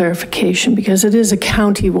changes and clarification because it is a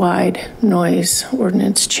county-wide noise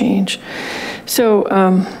ordinance change. So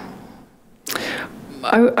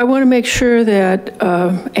I want to make sure that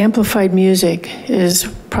amplified music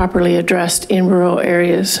is properly addressed in rural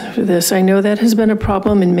areas for this. I know that has been a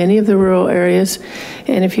problem in many of the rural areas,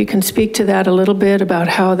 and if you can speak to that a little bit about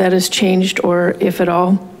how that has changed, or if at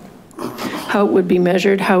all, how it would be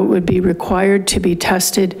measured, how it would be required to be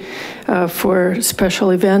tested for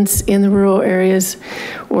special events in the rural areas,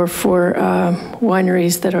 or for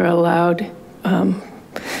wineries that are allowed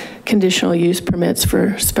conditional use permits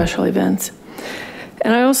for special events.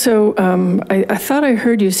 And I also, I thought I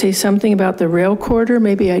heard you say something about the rail corridor.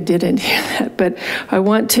 Maybe I didn't hear that, but I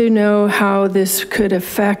want to know how this could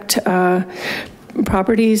affect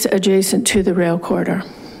properties adjacent to the rail corridor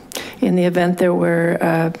in the event there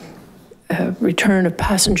were a return of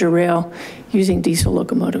passenger rail using diesel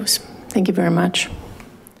locomotives. Thank you very much.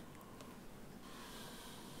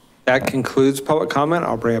 That concludes public comment.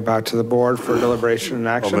 I'll bring it back to the board for deliberation and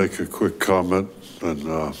action. I'll make a quick comment.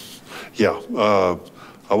 And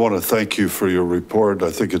I want to thank you for your report. I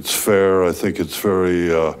think it's fair. I think it's very,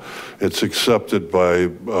 it's accepted by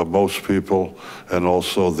most people and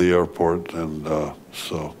also the airport. And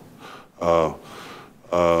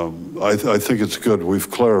I think it's good. We've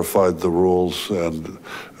clarified the rules, and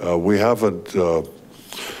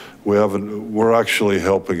we're actually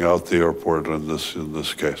helping out the airport in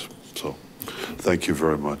this case. So thank you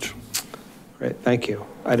very much. Great, thank you.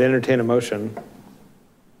 I'd entertain a motion.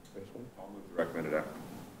 Recommended act.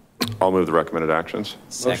 I'll move the recommended actions.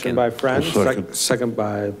 Motion by Friend, Second. second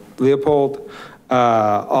by Leopold.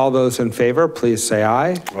 All those in favor, please say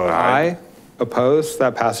aye. Aye. Opposed?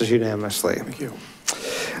 That passes unanimously. Thank you.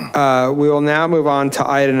 We will now move on to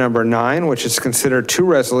item number 9, which is consider 2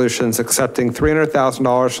 resolutions accepting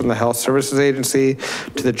 $300,000 from the Health Services Agency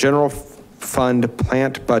to the General Fund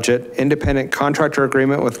Plant Budget Independent Contractor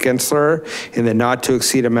Agreement with Gensler in the not to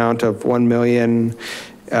exceed amount of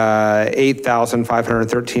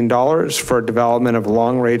 $1,008,513 for development of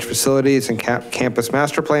long-range facilities and campus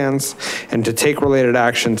master plans, and to take related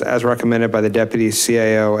actions as recommended by the Deputy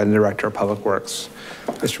CAO and the Director of Public Works.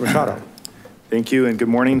 Mr. Machado. Thank you, and good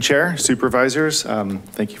morning, Chair, Supervisors.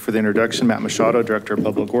 Thank you for the introduction. Matt Machado, Director of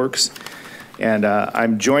Public Works. And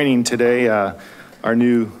I'm joining today our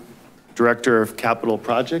new Director of Capital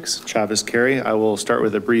Projects, Travis Carey. I will start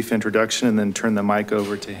with a brief introduction and then turn the mic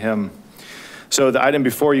over to him. So the item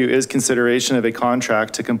before you is consideration of a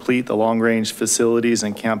contract to complete the long-range facilities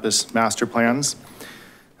and campus master plans.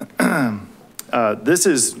 This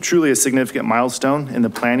is truly a significant milestone in the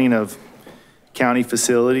planning of county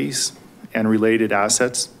facilities and related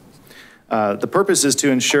assets. The purpose is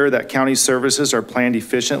to ensure that county services are planned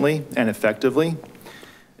efficiently and effectively.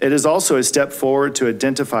 It is also a step forward to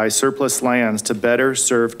identify surplus lands to better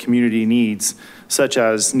serve community needs, such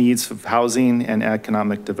as needs of housing and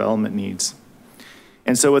economic development needs.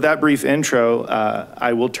 And so with that brief intro,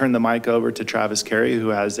 I will turn the mic over to Travis Carey, who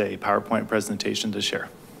has a PowerPoint presentation to share.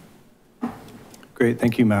 Great,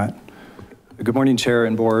 thank you, Matt. Good morning, Chair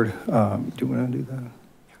and Board. Do you want to do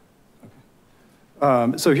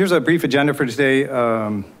that? So here's a brief agenda for today.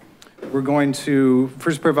 We're going to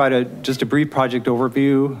first provide just a brief project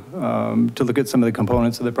overview to look at some of the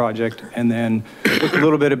components of the project, and then look a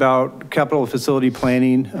little bit about capital facility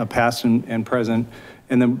planning, past and present,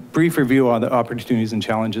 and then brief review on the opportunities and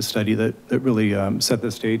challenges study that really set the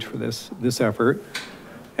stage for this effort.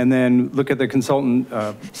 And then look at the consultant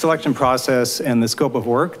selection process and the scope of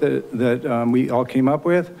work that we all came up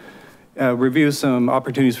with. Review some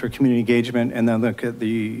opportunities for community engagement, and then look at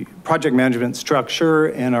the project management structure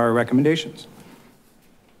and our recommendations.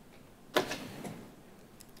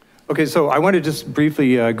 Okay, so I want to just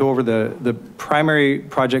briefly go over the primary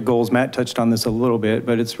project goals. Matt touched on this a little bit,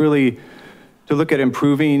 but it's really to look at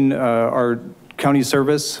improving our county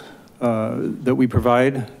service that we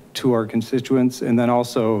provide to our constituents, and then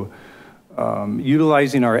also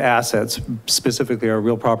utilizing our assets, specifically our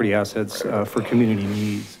real property assets for community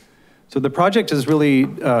needs. So the project has really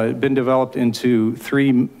been developed into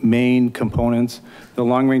 3 main components: the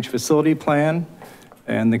long-range facility plan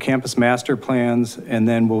and the campus master plans, and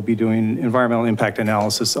then we'll be doing environmental impact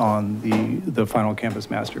analysis on the final campus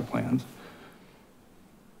master plans.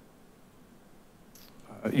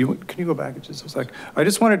 Can you go back just a sec? I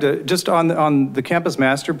just wanted to, just on the campus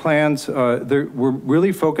master plans, we're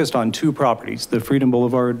really focused on 2 properties: the Freedom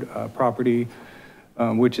Boulevard property,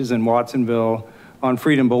 which is in Watsonville, on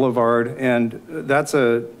Freedom Boulevard, and that's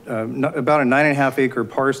about a 9.5 acre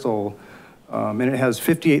parcel, and it has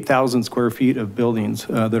 58,000 square feet of buildings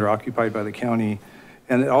that are occupied by the county.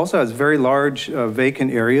 And it also has very large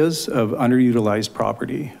vacant areas of underutilized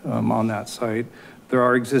property on that site. There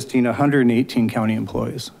are existing 118 county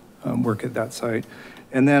employees work at that site.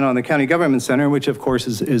 And then on the County Government Center, which of course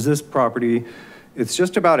is this property, it's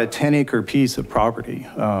just about a 10-acre piece of property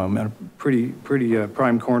at a pretty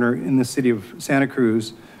prime corner in the city of Santa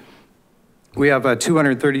Cruz. We have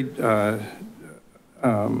 230, I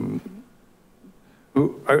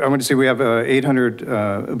want to say we have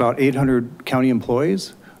about 800 county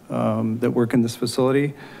employees that work in this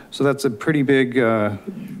facility. So that's a pretty big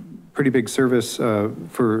service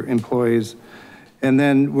for employees. And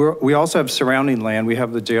then we also have surrounding land. We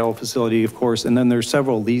have the jail facility, of course, and then there's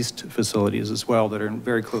several leased facilities as well that are in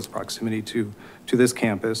very close proximity to this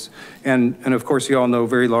campus. And of course, you all know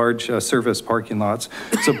very large service parking lots.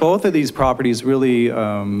 So both of these properties really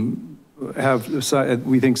have,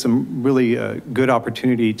 we think, some really good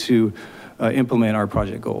opportunity to implement our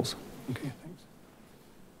project goals. Okay.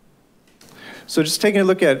 So just taking a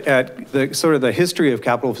look at the sort of the history of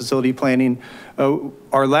capital facility planning,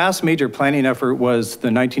 our last major planning effort was the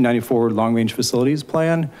 1994 long-range facilities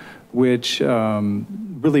plan, which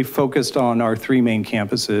really focused on our 3 main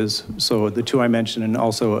campuses. So the 2 I mentioned, and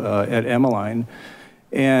also at Emmeline.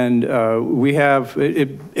 And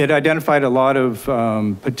it identified a lot of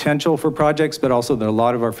potential for projects, but also that a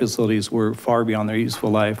lot of our facilities were far beyond their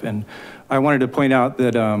useful life. And I wanted to point out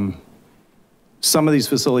that some of these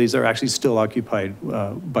facilities are actually still occupied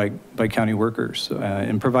by county workers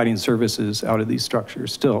and providing services out of these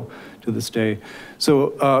structures still to this day.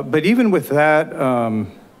 So, but even with that,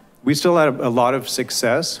 We still have a lot of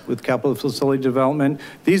success with capital facility development.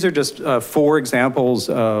 These are just 4 examples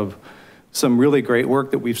of some really great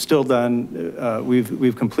work that we've still done,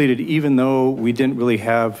 we've completed, even though we didn't really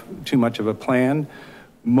have too much of a plan.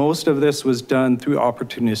 Most of this was done through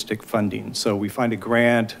opportunistic funding. So we find a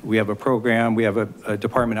grant, we have a program, we have a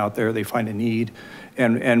department out there, they find a need,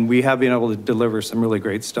 and we have been able to deliver some really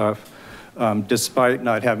great stuff despite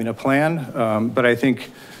not having a plan. But I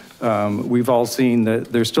think we've all seen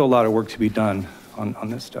that there's still a lot of work to be done on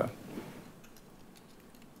this stuff.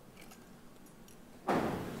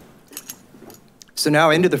 So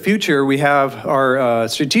now into the future, we have our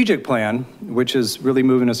strategic plan, which is really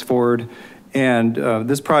moving us forward. And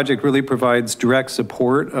this project really provides direct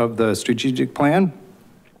support of the strategic plan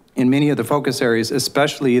in many of the focus areas,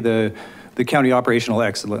 especially the county operational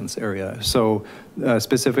excellence area. So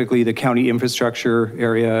specifically the county infrastructure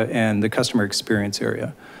area and the customer experience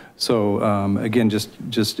area. So again,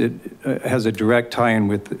 just it has a direct tie-in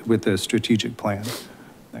with the strategic plan.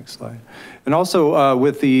 Next slide. And also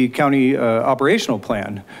with the county operational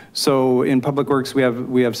plan. So in Public Works,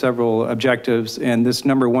 we have several objectives, and this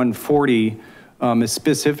number 140 is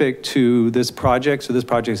specific to this project. So this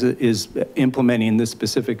project is implementing this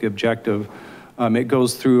specific objective. It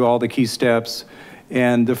goes through all the key steps.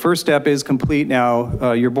 And the first step is complete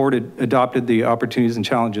now. Your board adopted the Opportunities and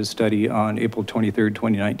Challenges study on April 23rd,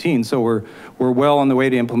 2019. So we're well on the way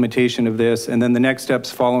to implementation of this. And then the next steps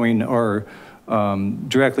following are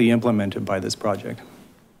directly implemented by this project.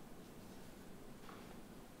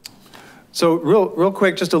 So real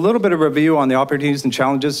quick, just a little bit of review on the Opportunities and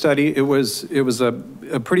Challenges study. It was a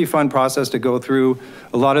pretty fun process to go through.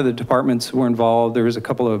 A lot of the departments were involved. There was a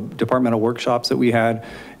couple of departmental workshops that we had.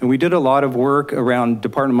 And we did a lot of work around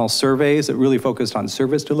departmental surveys that really focused on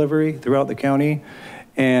service delivery throughout the county.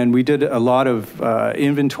 And we did a lot of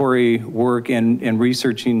inventory work and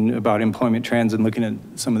researching about employment trends and looking at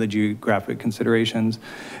some of the geographic considerations.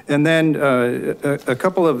 And then a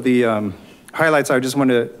couple of the highlights I just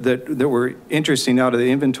wanted that were interesting out of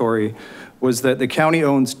the inventory was that the county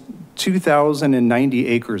owns 2,090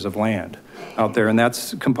 acres of land out there, and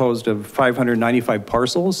that's composed of 595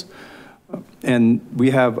 parcels. And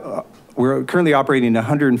we're currently operating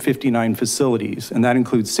 159 facilities, and that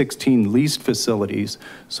includes 16 leased facilities.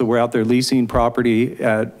 So we're out there leasing property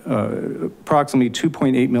at approximately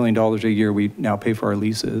 $2.8 million a year we now pay for our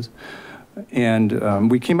leases. And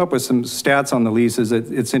we came up with some stats on the leases.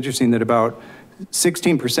 It's interesting that about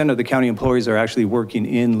 16% of the county employees are actually working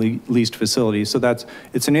in leased facilities. So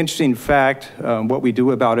it's an interesting fact. What we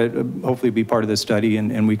do about it, hopefully be part of this study,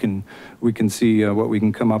 and we can see what we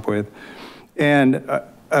can come up with. And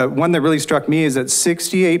one that really struck me is that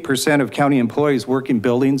 68% of county employees work in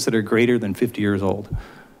buildings that are greater than 50 years old.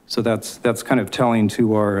 So that's kind of telling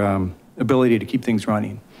to our ability to keep things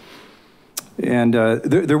running. And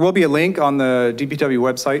there will be a link on the DPW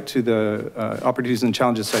website to the Opportunities and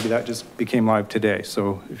Challenges study that just became live today.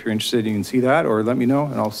 So if you're interested, you can see that or let me know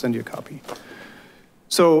and I'll send you a copy.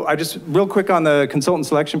 So I just, real quick on the consultant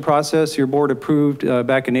selection process, your board approved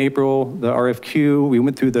back in April, the RFQ. We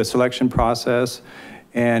went through the selection process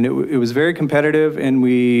and it was very competitive, and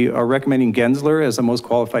we are recommending Gensler as the most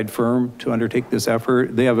qualified firm to undertake this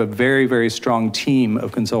effort. They have a very, very strong team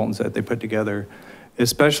of consultants that they put together,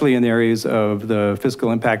 especially in the areas of the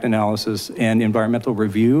fiscal impact analysis and environmental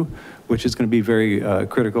review, which is going to be very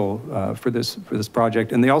critical for this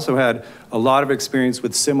project. And they also had a lot of experience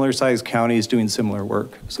with similar sized counties doing similar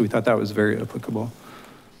work. So we thought that was very applicable.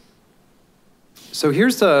 So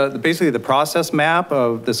here's basically the process map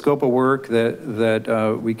of the scope of work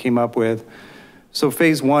that we came up with. So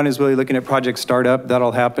phase 1 is really looking at project startup.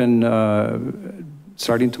 That'll happen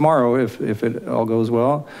starting tomorrow if it all goes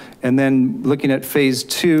well. And then looking at phase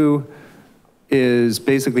 2 is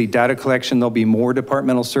basically data collection. There'll be more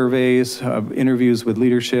departmental surveys, interviews with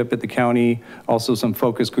leadership at the county, also some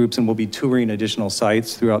focus groups, and we'll be touring additional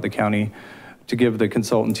sites throughout the county to give the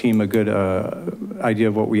consultant team a good idea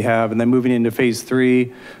of what we have. And then moving into phase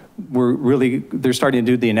 3, they're starting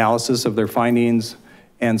to do the analysis of their findings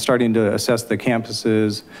and starting to assess the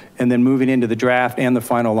campuses, and then moving into the draft and the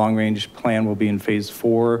final long-range plan will be in phase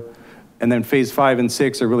 4. And then phase 5 and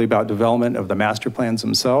 6 are really about development of the master plans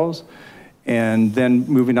themselves, and then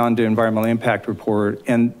moving on to environmental impact report.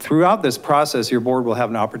 And throughout this process, your board will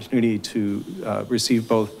have an opportunity to receive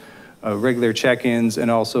both regular check-ins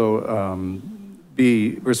and also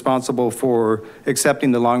be responsible for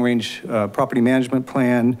accepting the long-range property management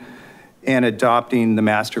plan and adopting the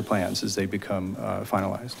master plans as they become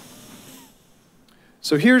finalized.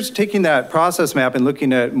 So here's taking that process map and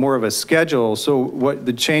looking at more of a schedule. So what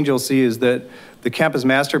the change you'll see is that the campus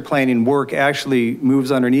master planning work actually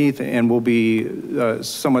moves underneath and will be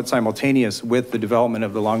somewhat simultaneous with the development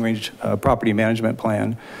of the long-range property management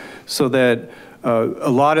plan, so that a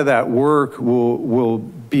lot of that work will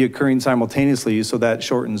be occurring simultaneously, so that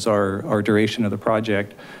shortens our duration of the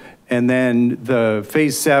project. And then the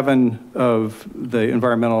phase 7 of the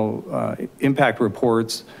environmental impact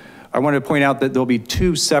reports, I want to point out that there'll be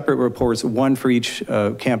 2 separate reports, one for each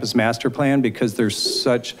campus master plan, because there's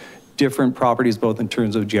such different properties, both in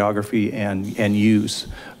terms of geography and use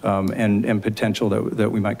and potential that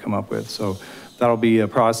we might come up with. So that'll be a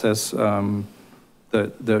process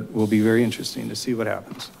that will be very interesting to see what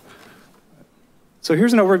happens. So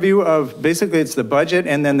here's an overview of, basically it's the budget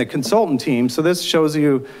and then the consultant team. So this shows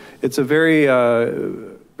you, it's a very,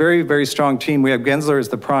 very strong team. We have Gensler as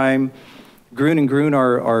the prime, Grun and Grun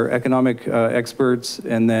are our economic experts,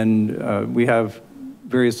 and then we have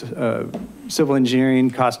various civil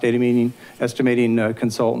engineering, cost estimating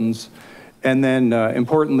consultants. And then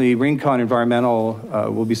importantly, Rincon Environmental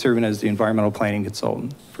will be serving as the environmental planning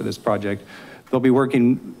consultant for this project. They'll be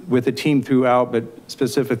working with a team throughout, but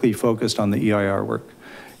specifically focused on the EIR work.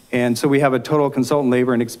 And so we have a total consultant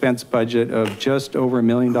labor and expense budget of just over $1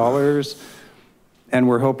 million. And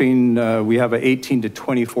we're hoping we have an 18 to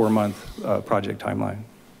 24 month project timeline.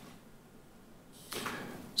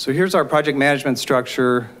 So here's our project management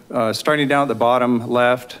structure. Starting down at the bottom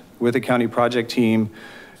left with the county project team,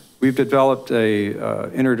 we've developed a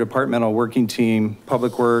interdepartmental working team,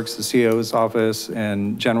 Public Works, the CEO's office,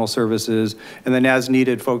 and General Services, and then as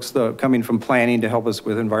needed, folks coming from planning to help us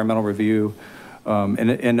with environmental review,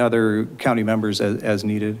 and other county members as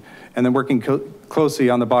needed. And then working closely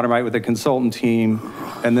on the bottom right with the consultant team,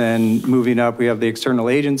 and then moving up, we have the external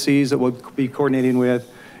agencies that we'll be coordinating with,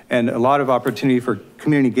 and a lot of opportunity for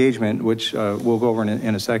community engagement, which we'll go over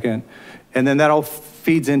in a second. And then that all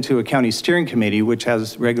feeds into a county steering committee, which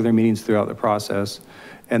has regular meetings throughout the process,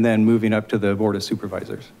 and then moving up to the Board of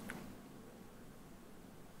Supervisors.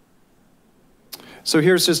 So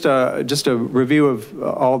here's just a review of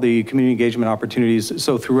all the community engagement opportunities.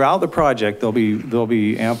 So throughout the project, there'll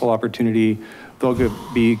be ample opportunity. There'll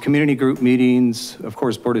be community group meetings, of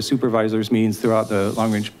course, Board of Supervisors meetings throughout the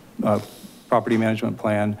long-range property management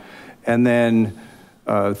plan. And then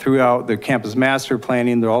throughout the campus master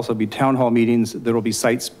planning, there'll also be town hall meetings that'll be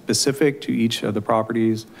site specific to each of the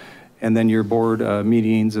properties. And then your board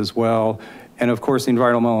meetings as well. And of course, the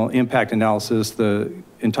environmental impact analysis, the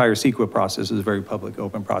entire CEQA process is a very public,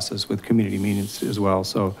 open process with community meetings as well.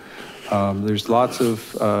 So there's lots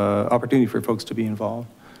of opportunity for folks to be involved.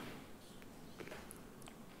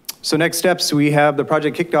 So next steps, we have the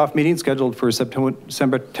project kickoff meeting scheduled for September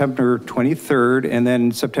 23rd, and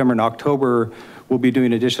then September and October, we'll be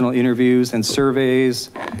doing additional interviews and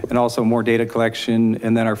surveys, and also more data collection.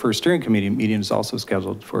 And then our first steering committee meeting is also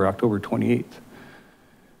scheduled for October 28th.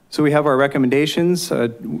 So we have our recommendations.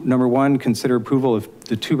 Number 1, consider approval of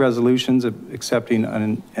the 2 resolutions of accepting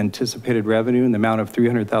unanticipated revenue in the amount of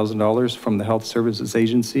 $300,000 from the Health Services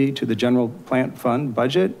Agency to the General Plant Fund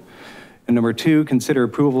budget. And number 2, consider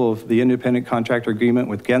approval of the independent contractor agreement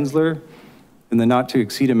with Gensler in the not to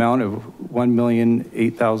exceed amount of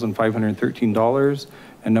 $1,008,513.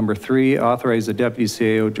 And number 3, authorize the Deputy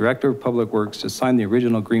CAO Director of Public Works to sign the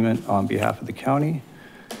original agreement on behalf of the county.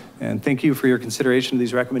 And thank you for your consideration of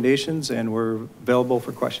these recommendations, and we're available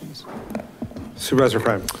for questions. Supervisor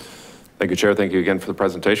Prime. Thank you, Chair. Thank you again for the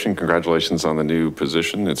presentation. Congratulations on the new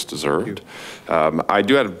position. It's deserved. I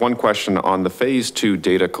do have one question on the phase 2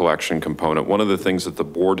 data collection component. One of the things that the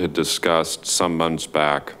board had discussed some months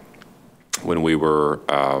back when we were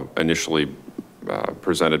initially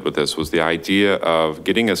presented with this was the idea of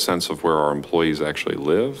getting a sense of where our employees actually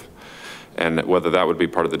live and whether that would be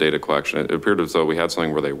part of the data collection. It appeared as though we had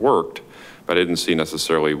something where they worked, but I didn't see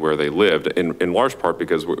necessarily where they lived, in large part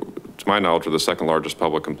because, to my knowledge, we're the 2nd largest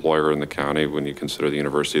public employer in the county when you consider the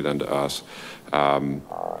university then to us.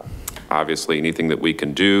 Obviously, anything that we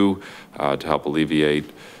can do to help alleviate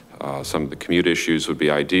some of the commute issues would be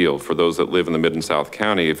ideal. For those that live in the Mid and South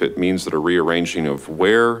County, if it means that a rearranging of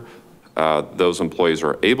where those employees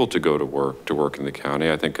are able to go to work in the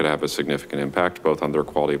county, I think could have a significant impact both on their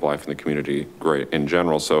quality of life and the community in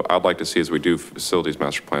general. So I'd like to see, as we do facilities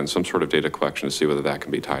master plan, some sort of data collection to see whether that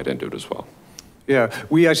can be tied into it as well. Yeah,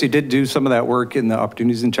 we actually did do some of that work in the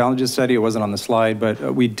opportunities and challenges study. It wasn't on the slide,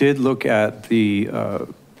 but we did look at the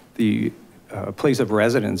place of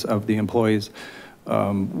residence of the employees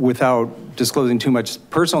without disclosing too much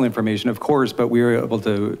personal information, of course, but we were able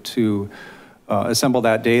to assemble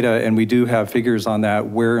that data, and we do have figures on that,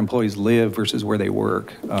 where employees live versus where they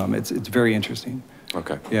work. It's very interesting.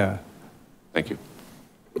 Okay. Yeah. Thank you.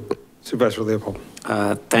 Supervisor Leopold.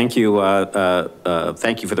 Thank you.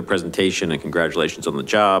 Thank you for the presentation and congratulations on the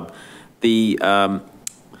job.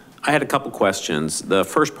 I had a couple questions. The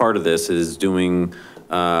first part of this is doing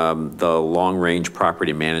the long-range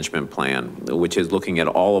property management plan, which is looking at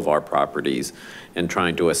all of our properties and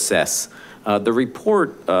trying to assess. The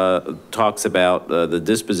report talks about the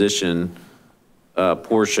disposition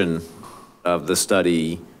portion of the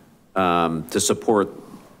study to support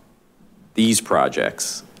these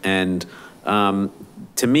projects. And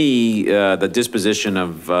to me, the disposition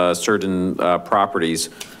of certain properties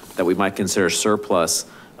that we might consider surplus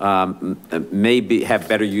may have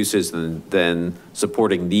better uses than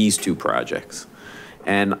supporting these two projects.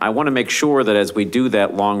 And I want to make sure that as we do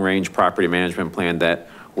that long-range property management plan, that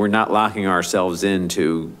we're not locking ourselves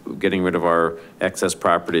into getting rid of our excess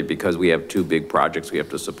property because we have two big projects we have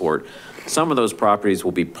to support. Some of those properties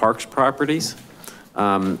will be parks properties.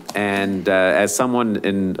 As someone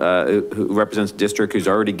who represents a district who's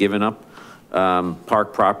already given up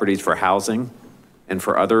park properties for housing and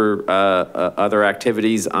for other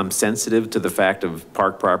activities, I'm sensitive to the fact of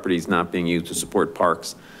park properties not being used to support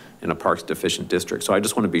parks in a parks deficient district. So I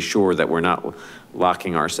just want to be sure that we're not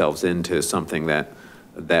locking ourselves into something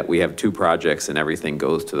that we have two projects and everything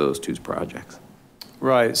goes to those two projects.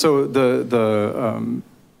 Right. So the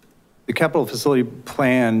capital facility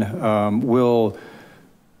plan will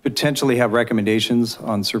potentially have recommendations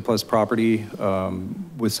on surplus property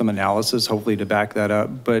with some analysis, hopefully to back that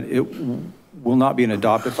up, but it will not be an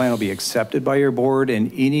adopted plan. It'll be accepted by your board,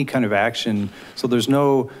 and any kind of action, so there's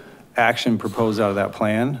no action proposed out of that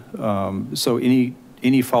plan. So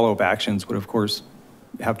any follow-up actions would, of course,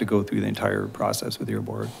 have to go through the entire process with your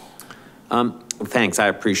board. Thanks, I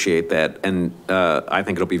appreciate that. And I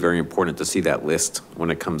think it'll be very important to see that list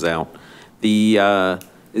when it comes out.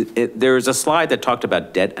 There's a slide that talked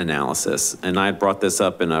about debt analysis, and I brought this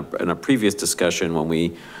up in a previous discussion when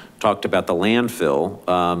we talked about the landfill,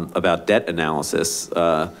 about debt analysis.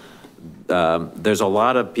 There's a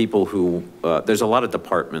lot of people who, there's a lot of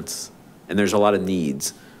departments and there's a lot of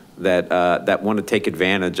needs that want to take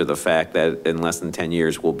advantage of the fact that in less than 10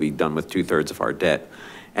 years we'll be done with 2/3 of our debt.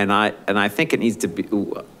 And I think it needs to be,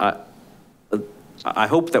 I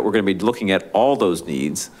hope that we're going to be looking at all those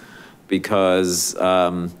needs, because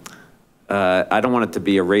I don't want it to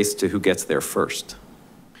be a race to who gets there first.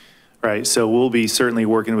 Right, so we'll be certainly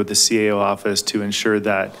working with the CAO office to ensure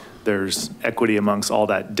that there's equity amongst all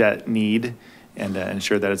that debt need and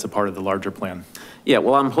ensure that it's a part of the larger plan. Yeah,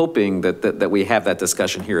 well, I'm hoping that we have that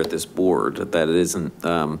discussion here at this board, that it isn't,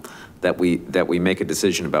 that we make a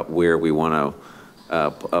decision about where we want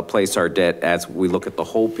to place our debt as we look at the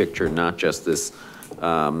whole picture, not just this,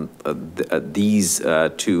 these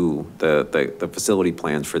two, the facility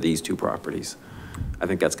plans for these two properties. I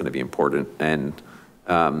think that's going to be important.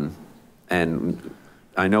 And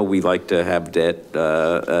I know we like to have debt,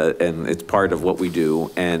 and it's part of what we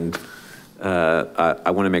do. And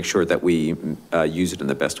I want to make sure that we use it in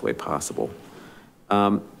the best way possible.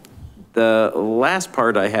 The last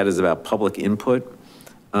part I had is about public input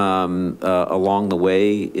along the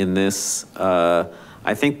way in this.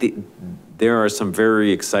 I think there are some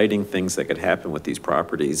very exciting things that could happen with these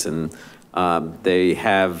properties, and they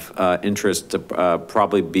have interest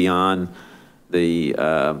probably beyond the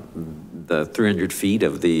 300 feet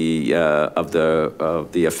of the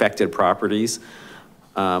affected properties.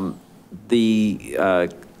 The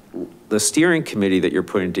steering committee that you're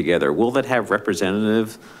putting together, will that have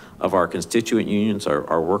representatives of our constituent unions,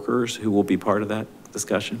 our workers, who will be part of that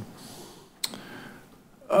discussion?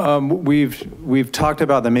 We've talked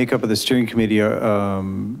about the makeup of the steering committee,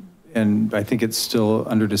 and I think it's still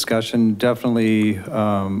under discussion. Definitely,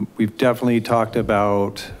 we've definitely talked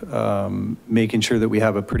about making sure that we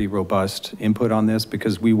have a pretty robust input on this,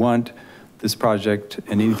 because we want this project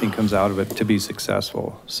and anything comes out of it to be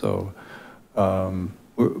successful. So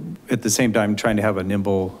we're at the same time trying to have a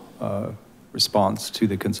nimble response to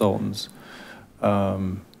the consultants.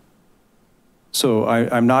 So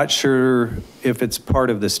I'm not sure if it's part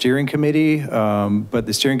of the steering committee, but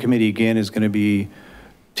the steering committee again is going to be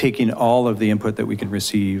taking all of the input that we can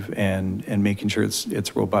receive and making sure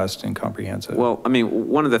it's robust and comprehensive. Well, I mean,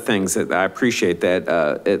 one of the things that I appreciate that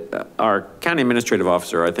our county administrative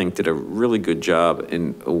officer, I think, did a really good job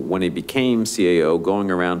when he became CAO, going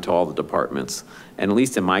around to all the departments. And at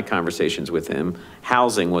least in my conversations with him,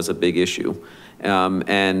 housing was a big issue.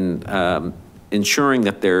 Ensuring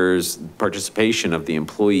that there's participation of the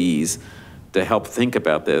employees to help think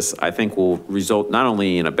about this, I think will result not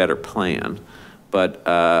only in a better plan, but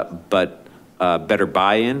better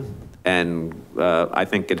buy-in. And I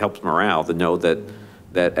think it helps morale to know that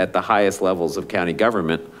at the highest levels of county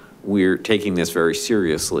government, we're taking this very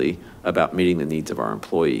seriously about meeting the needs of our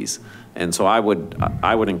employees. And so I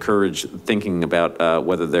would encourage thinking about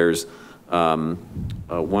whether there's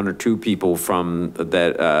one or two people from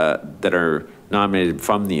that are nominated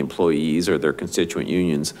from the employees or their constituent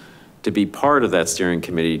unions to be part of that steering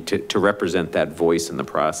committee to represent that voice in the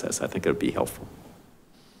process. I think it would be helpful.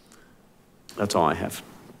 That's all I have.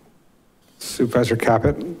 Supervisor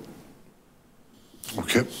Caput.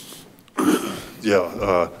 Okay.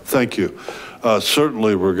 Yeah, thank you.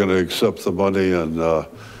 Certainly we're going to accept the money, and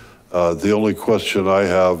the only question I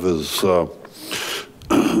have is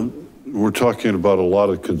we're talking about a lot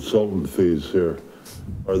of consultant fees here.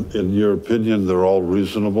 In your opinion, they're all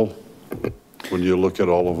reasonable when you look at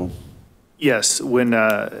all of them? Yes, when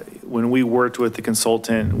we worked with the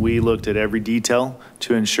consultant, we looked at every detail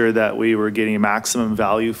to ensure that we were getting maximum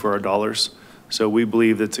value for our dollars. So we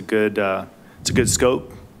believe it's a good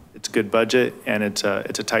scope, it's a good budget, and it's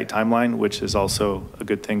a tight timeline, which is also a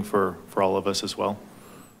good thing for all of us as well.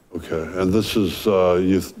 Okay, and this is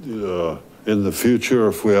in the future,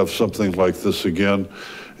 if we have something like this again,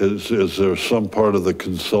 is there some part of the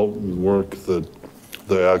consultant work that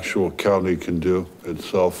the actual county can do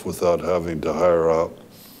itself without having to hire out?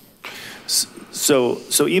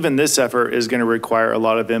 So even this effort is going to require a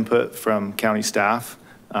lot of input from county staff.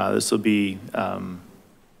 This will be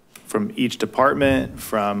from each department,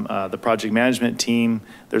 from the project management team.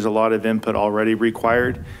 There's a lot of input already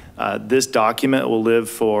required. This document will live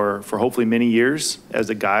for hopefully many years as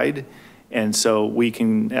a guide. And so we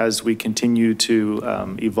can, as we continue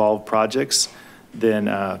to evolve projects,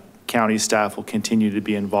 then county staff will continue to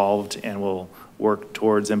be involved and will work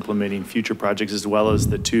towards implementing future projects, as well as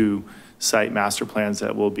the 2 site master plans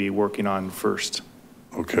that we'll be working on first.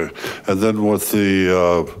 Okay, and then with the,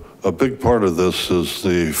 a big part of this is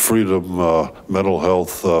the Freedom Mental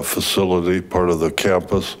Health Facility, part of the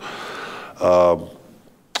campus.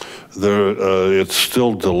 It's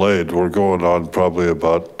still delayed. We're going on probably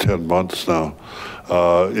about 10 months now.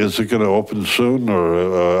 Is it going to open soon?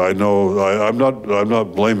 Or I know I'm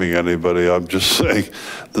not blaming anybody. I'm just saying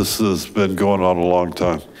this has been going on a long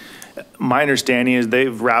time. My understanding is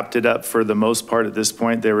they've wrapped it up for the most part at this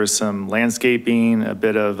point. There was some landscaping, a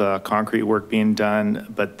bit of concrete work being done,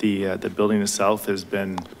 but the building itself has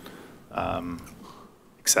been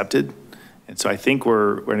accepted. And so I think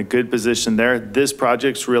we're in a good position there. This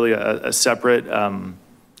project's really a separate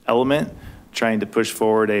element, trying to push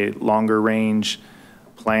forward a longer range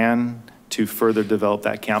plan to further develop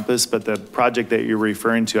that campus. But the project that you're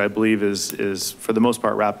referring to, I believe, is for the most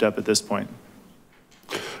part wrapped up at this point.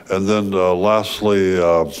 And then lastly,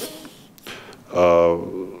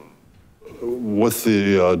 with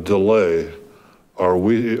the delay, are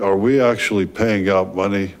we actually paying out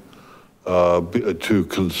money to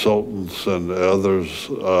consultants and others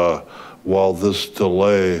while this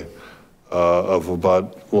delay of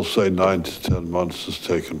about, we'll say 9 to 10 months has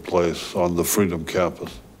taken place on the Freedom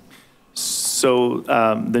Campus? So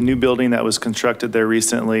the new building that was constructed there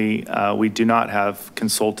recently, we do not have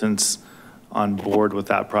consultants on board with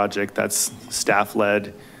that project. That's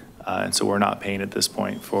staff-led, and so we're not paying at this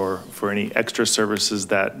point for any extra services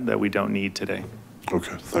that we don't need today.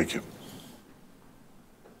 Okay, thank you.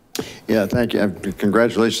 Yeah, thank you.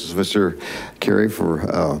 Congratulations, Mr. Carey,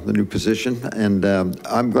 for the new position. And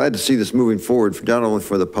I'm glad to see this moving forward, not only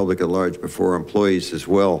for the public at large, but for our employees as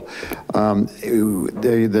well.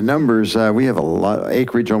 The numbers, we have a lot of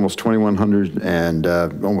acreage, almost 2,100 and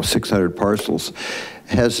almost 600 parcels.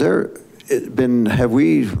 Has there been, have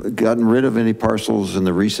we gotten rid of any parcels in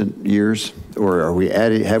the recent years? Or are we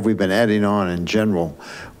adding, have we been adding on in general?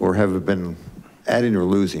 Or have we been adding or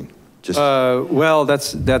losing? Just well,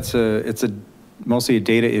 it's mostly a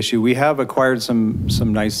data issue. We have acquired some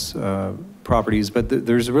nice properties, but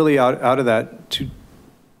there's really out of that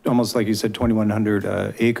almost like you said,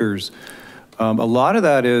 2,100 acres. A lot of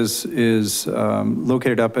that is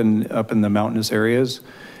located up in the mountainous areas.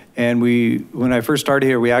 And when I first started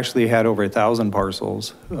here, we actually had over 1,000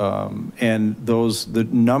 parcels. And the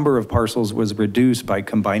number of parcels was reduced by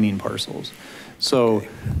combining parcels. So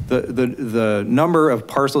the number of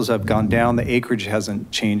parcels have gone down, the acreage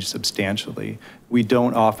hasn't changed substantially. We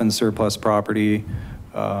don't often surplus property.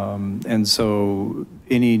 And so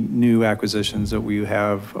any new acquisitions that we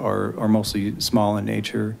have are mostly small in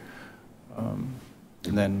nature.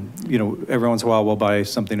 And then, every once in a while we'll buy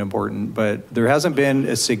something important, but there hasn't been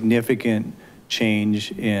a significant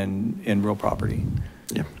change in real property.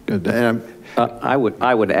 Yeah, good. And I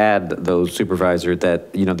would add, though, Supervisor,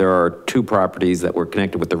 that, there are two properties that were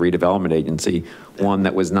connected with the redevelopment agency. One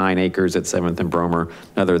that was 9 acres at 7th and Bromer,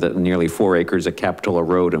 another that nearly 4 acres at Capitola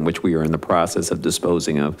Road, in which we are in the process of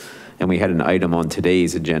disposing of. And we had an item on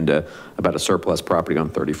today's agenda about a surplus property on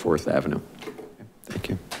 34th Avenue. Thank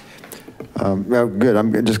you. Well, good.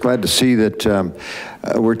 I'm just glad to see that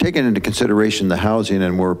we're taking into consideration the housing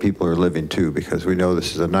and where people are living too, because we know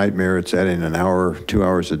this is a nightmare. It's adding an hour, 2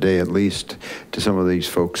 hours a day at least to some of these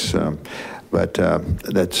folks. But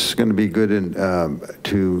that's going to be good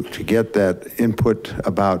to get that input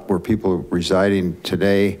about where people are residing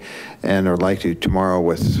today and are likely tomorrow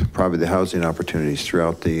with probably the housing opportunities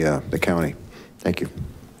throughout the county. Thank you.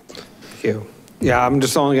 Thank you. Yeah, I'm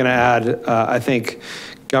just only going to add, I think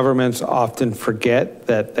governments often forget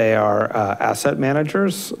that they are asset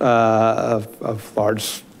managers of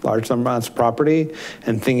large amounts of property,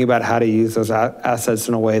 and thinking about how to use those assets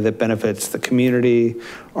in a way that benefits the community,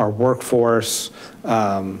 our workforce,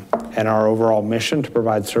 and our overall mission to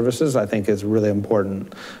provide services, I think is really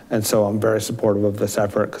important. And so I'm very supportive of this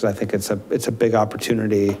effort because I think it's a big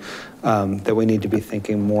opportunity that we need to be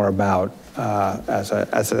thinking more about as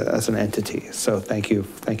an entity. So thank you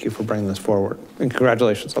for bringing this forward, and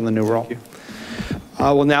congratulations on the new role.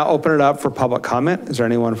 We'll now open it up for public comment. Is there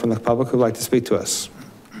anyone from the public who'd like to speak to us?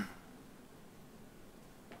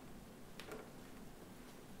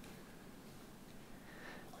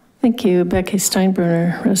 Thank you, Becky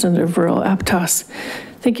Steinbruner, resident of rural Aptos.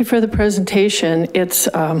 Thank you for the presentation. It's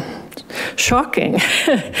shocking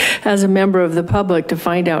as a member of the public to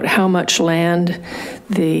find out how much land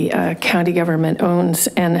the county government owns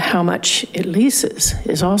and how much it leases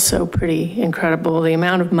is also pretty incredible. The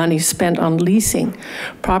amount of money spent on leasing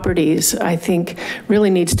properties, I think,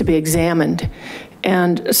 really needs to be examined.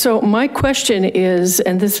 And so my question is,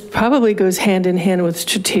 and this probably goes hand in hand with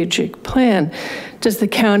strategic plan, does the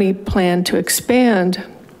county plan to expand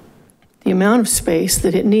the amount of space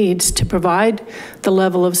that it needs to provide the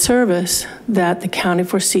level of service that the county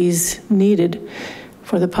foresees needed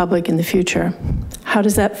for the public in the future? How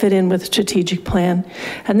does that fit in with strategic plan?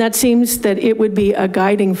 And that seems that it would be a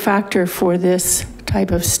guiding factor for this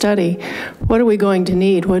type of study. What are we going to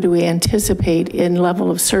need? What do we anticipate in level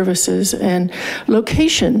of services and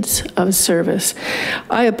locations of service?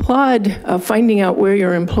 I applaud finding out where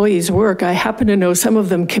your employees work. I happen to know some of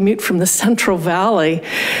them commute from the Central Valley.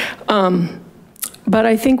 But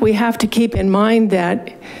I think we have to keep in mind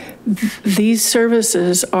that these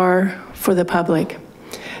services are for the public.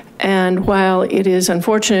 And while it is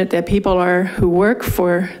unfortunate that people who work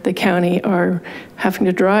for the county are having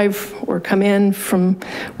to drive or come in from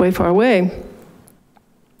way far away,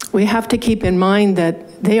 we have to keep in mind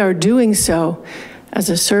that they are doing so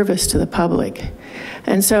as a service to the public.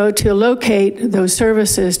 And so to locate those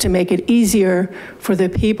services to make it easier for the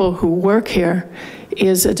people who work here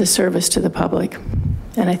is a disservice to the public.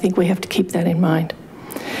 And I think we have to keep that in mind.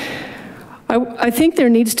 I think there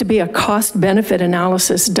needs to be a cost-benefit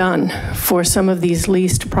analysis done for some of these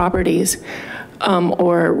leased properties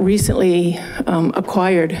or recently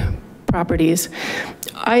acquired properties.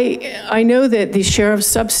 I know that the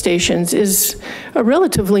sheriff's substations is a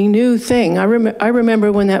relatively new thing. I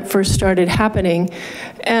remember when that first started happening,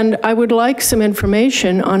 and I would like some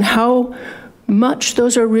information on how much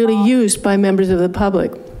those are really used by members of the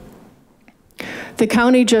public. The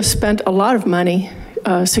county just spent a lot of money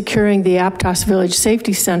securing the Aptos Village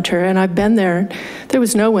Safety Center, and I've been there. There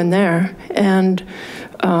was no one there, and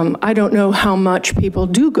I don't know how much people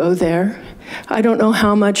do go there. I don't know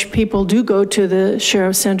how much people do go to the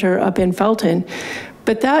Sheriff's Center up in Felton,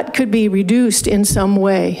 but that could be reduced in some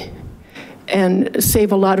way and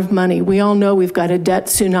save a lot of money. We all know we've got a debt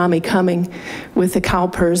tsunami coming with the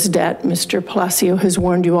CalPERS debt. Mr. Palacio has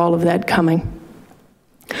warned you all of that coming.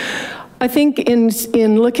 I think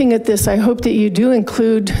in looking at this, I hope that you do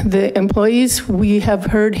include the employees. We have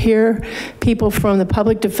heard here people from the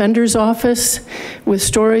Public Defender's Office with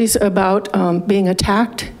stories about being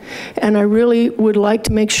attacked. And I really would like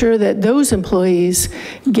to make sure that those employees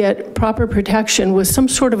get proper protection with some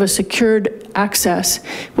sort of a secured access,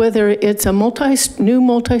 whether it's a new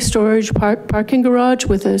multi-storage parking garage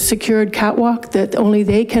with a secured catwalk that only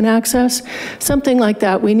they can access, something like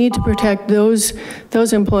that. We need to protect those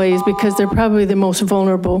employees because they're probably the most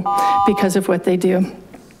vulnerable because of what they do.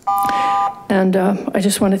 And I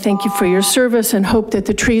just want to thank you for your service and hope that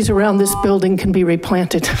the trees around this building can be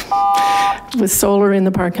replanted with solar in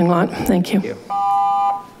the parking lot. Thank you.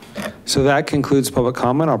 So that concludes public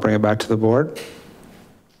comment. I'll bring it back to the board.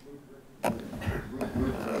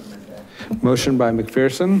 Motion by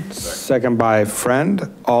McPherson, second by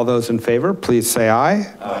Friend. All those in favor, please say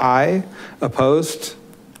aye. Aye. Opposed?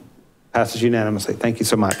 Passes unanimously. Thank you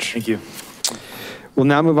so much. Thank you. We'll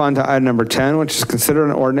now move on to item number 10, which is consider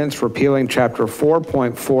an ordinance repealing chapter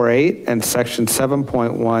 4.48 and section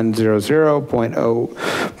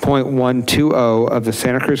 7.100.0.120 of the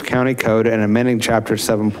Santa Cruz County Code and amending chapter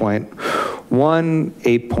 7.1,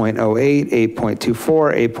 8.08,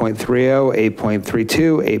 8.24, 8.30,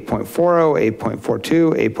 8.32, 8.40,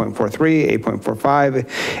 8.42, 8.43, 8.45,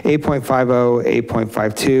 8.50,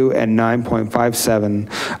 8.52, and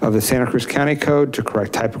 9.57 of the Santa Cruz County Code to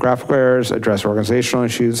correct typographical errors, address organizational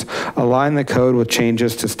issues, align the code with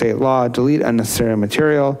changes to state law, delete unnecessary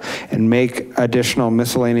material, and make additional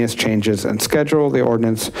miscellaneous changes, and schedule the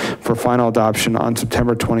ordinance for final adoption on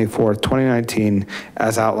September 24th, 2019,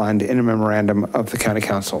 as outlined in a memorandum of the County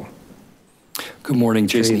Council. Good morning,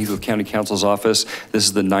 Jason Heath with County Council's office. This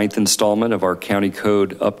is the 9th installment of our County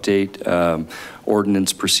Code update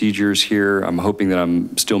ordinance procedures here. I'm hoping that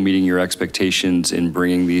I'm still meeting your expectations in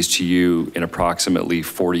bringing these to you in approximately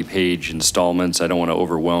 40-page installments. I don't want to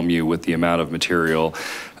overwhelm you with the amount of material.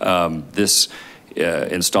 This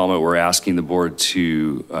installment, we're asking the board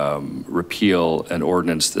to repeal an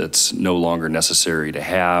ordinance that's no longer necessary to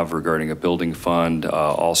have regarding a building fund,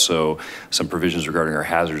 also some provisions regarding our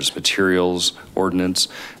hazardous materials ordinance,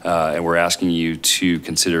 and we're asking you to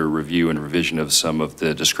consider review and revision of some of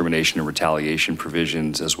the discrimination and retaliation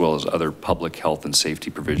provisions, as well as other public health and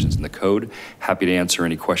safety provisions in the code. Happy to answer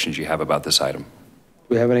any questions you have about this item. Do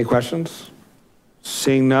we have any questions?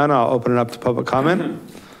 Seeing none, I'll open it up to public comment.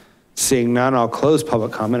 Seeing none, I'll close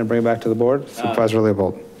public comment and bring it back to the board. Supervisor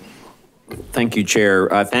Leopold. Thank you, Chair.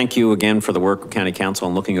 Thank you again for the work of County Council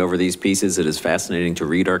on looking over these pieces. It is fascinating to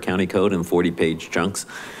read our county code in 40-page chunks.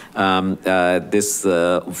 This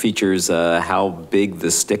features how big the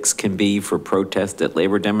sticks can be for protest at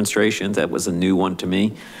labor demonstrations. That was a new one to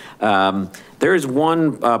me. There is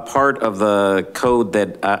one part of the code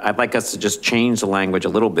that I'd like us to just change the language a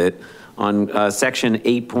little bit on section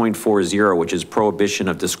 8.40, which is prohibition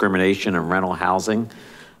of discrimination in rental housing.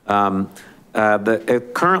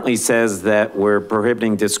 It currently says that we're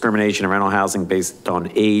prohibiting discrimination in rental housing based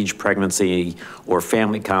on age, pregnancy, or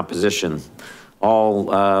family composition.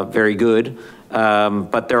 All very good,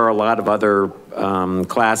 but there are a lot of other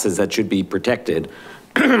classes that should be protected.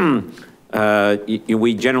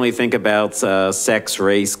 We generally think about sex,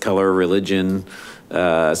 race, color, religion,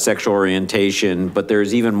 sexual orientation, but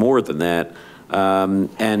there's even more than that.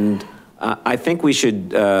 And I think we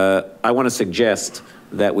should, I want to suggest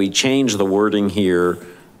that we change the wording here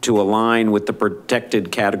to align with the protected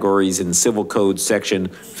categories in Civil Code section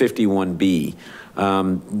 51B.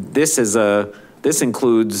 This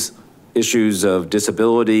includes issues of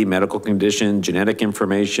disability, medical condition, genetic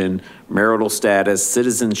information, marital status,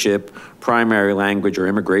 citizenship, primary language, or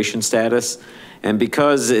immigration status. And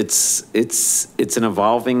because it's an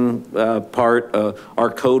evolving part, our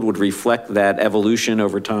code would reflect that evolution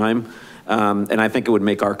over time. And I think it would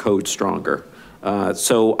make our code stronger.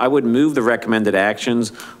 So I would move the recommended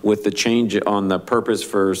actions with the change on the purpose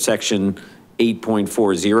for section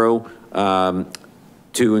 8.40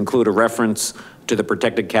 to include a reference to the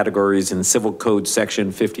protected categories in Civil Code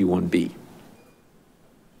section 51B.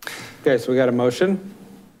 Okay, so we got a motion.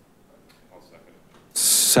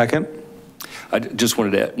 Second. I just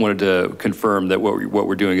wanted to confirm that what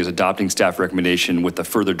we're doing is adopting staff recommendation with the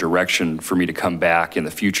further direction for me to come back in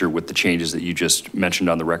the future with the changes that you just mentioned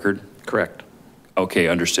on the record? Correct. Okay,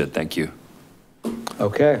 understood. Thank you.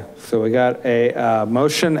 Okay, so we got a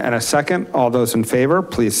motion and a second. All those in favor,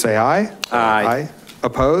 please say aye. Aye.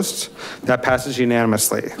 Opposed? That passes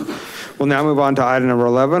unanimously. We'll now move on to item number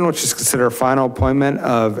 11, which is consider final appointment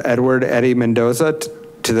of Edward Eddie Mendoza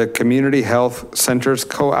to the Community Health Center's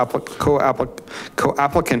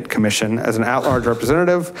co-applicant commission as an at-large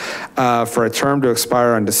representative for a term to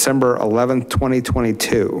expire on December 11th,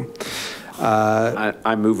 2022.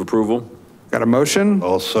 I move approval. Got a motion?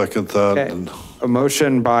 I'll second that. Okay. A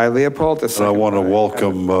motion by Leopold. And I want to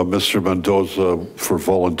welcome Mr. Mendoza for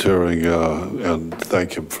volunteering and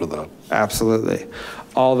thank him for that. Absolutely.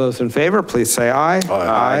 All those in favor, please say aye. Aye.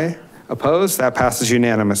 Aye. Opposed? That passes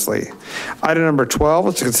unanimously. Item number 12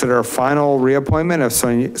 is to consider a final reappointment of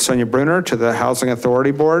Sonia Bruner to the Housing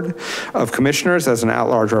Authority Board of Commissioners as an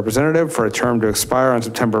at-large representative for a term to expire on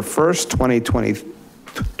September 1st,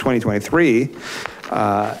 2023.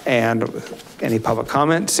 And any public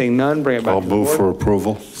comment? Seeing none, bring it back to the board. I'll move for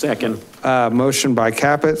approval. Second. Motion by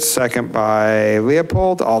Caput, second by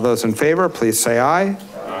Leopold. All those in favor, please say aye.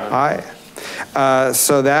 Aye.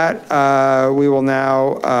 So that we will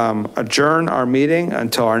now adjourn our meeting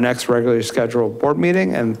until our next regularly scheduled board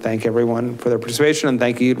meeting, and thank everyone for their participation, and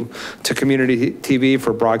thank you to Community TV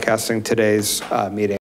for broadcasting today's meeting.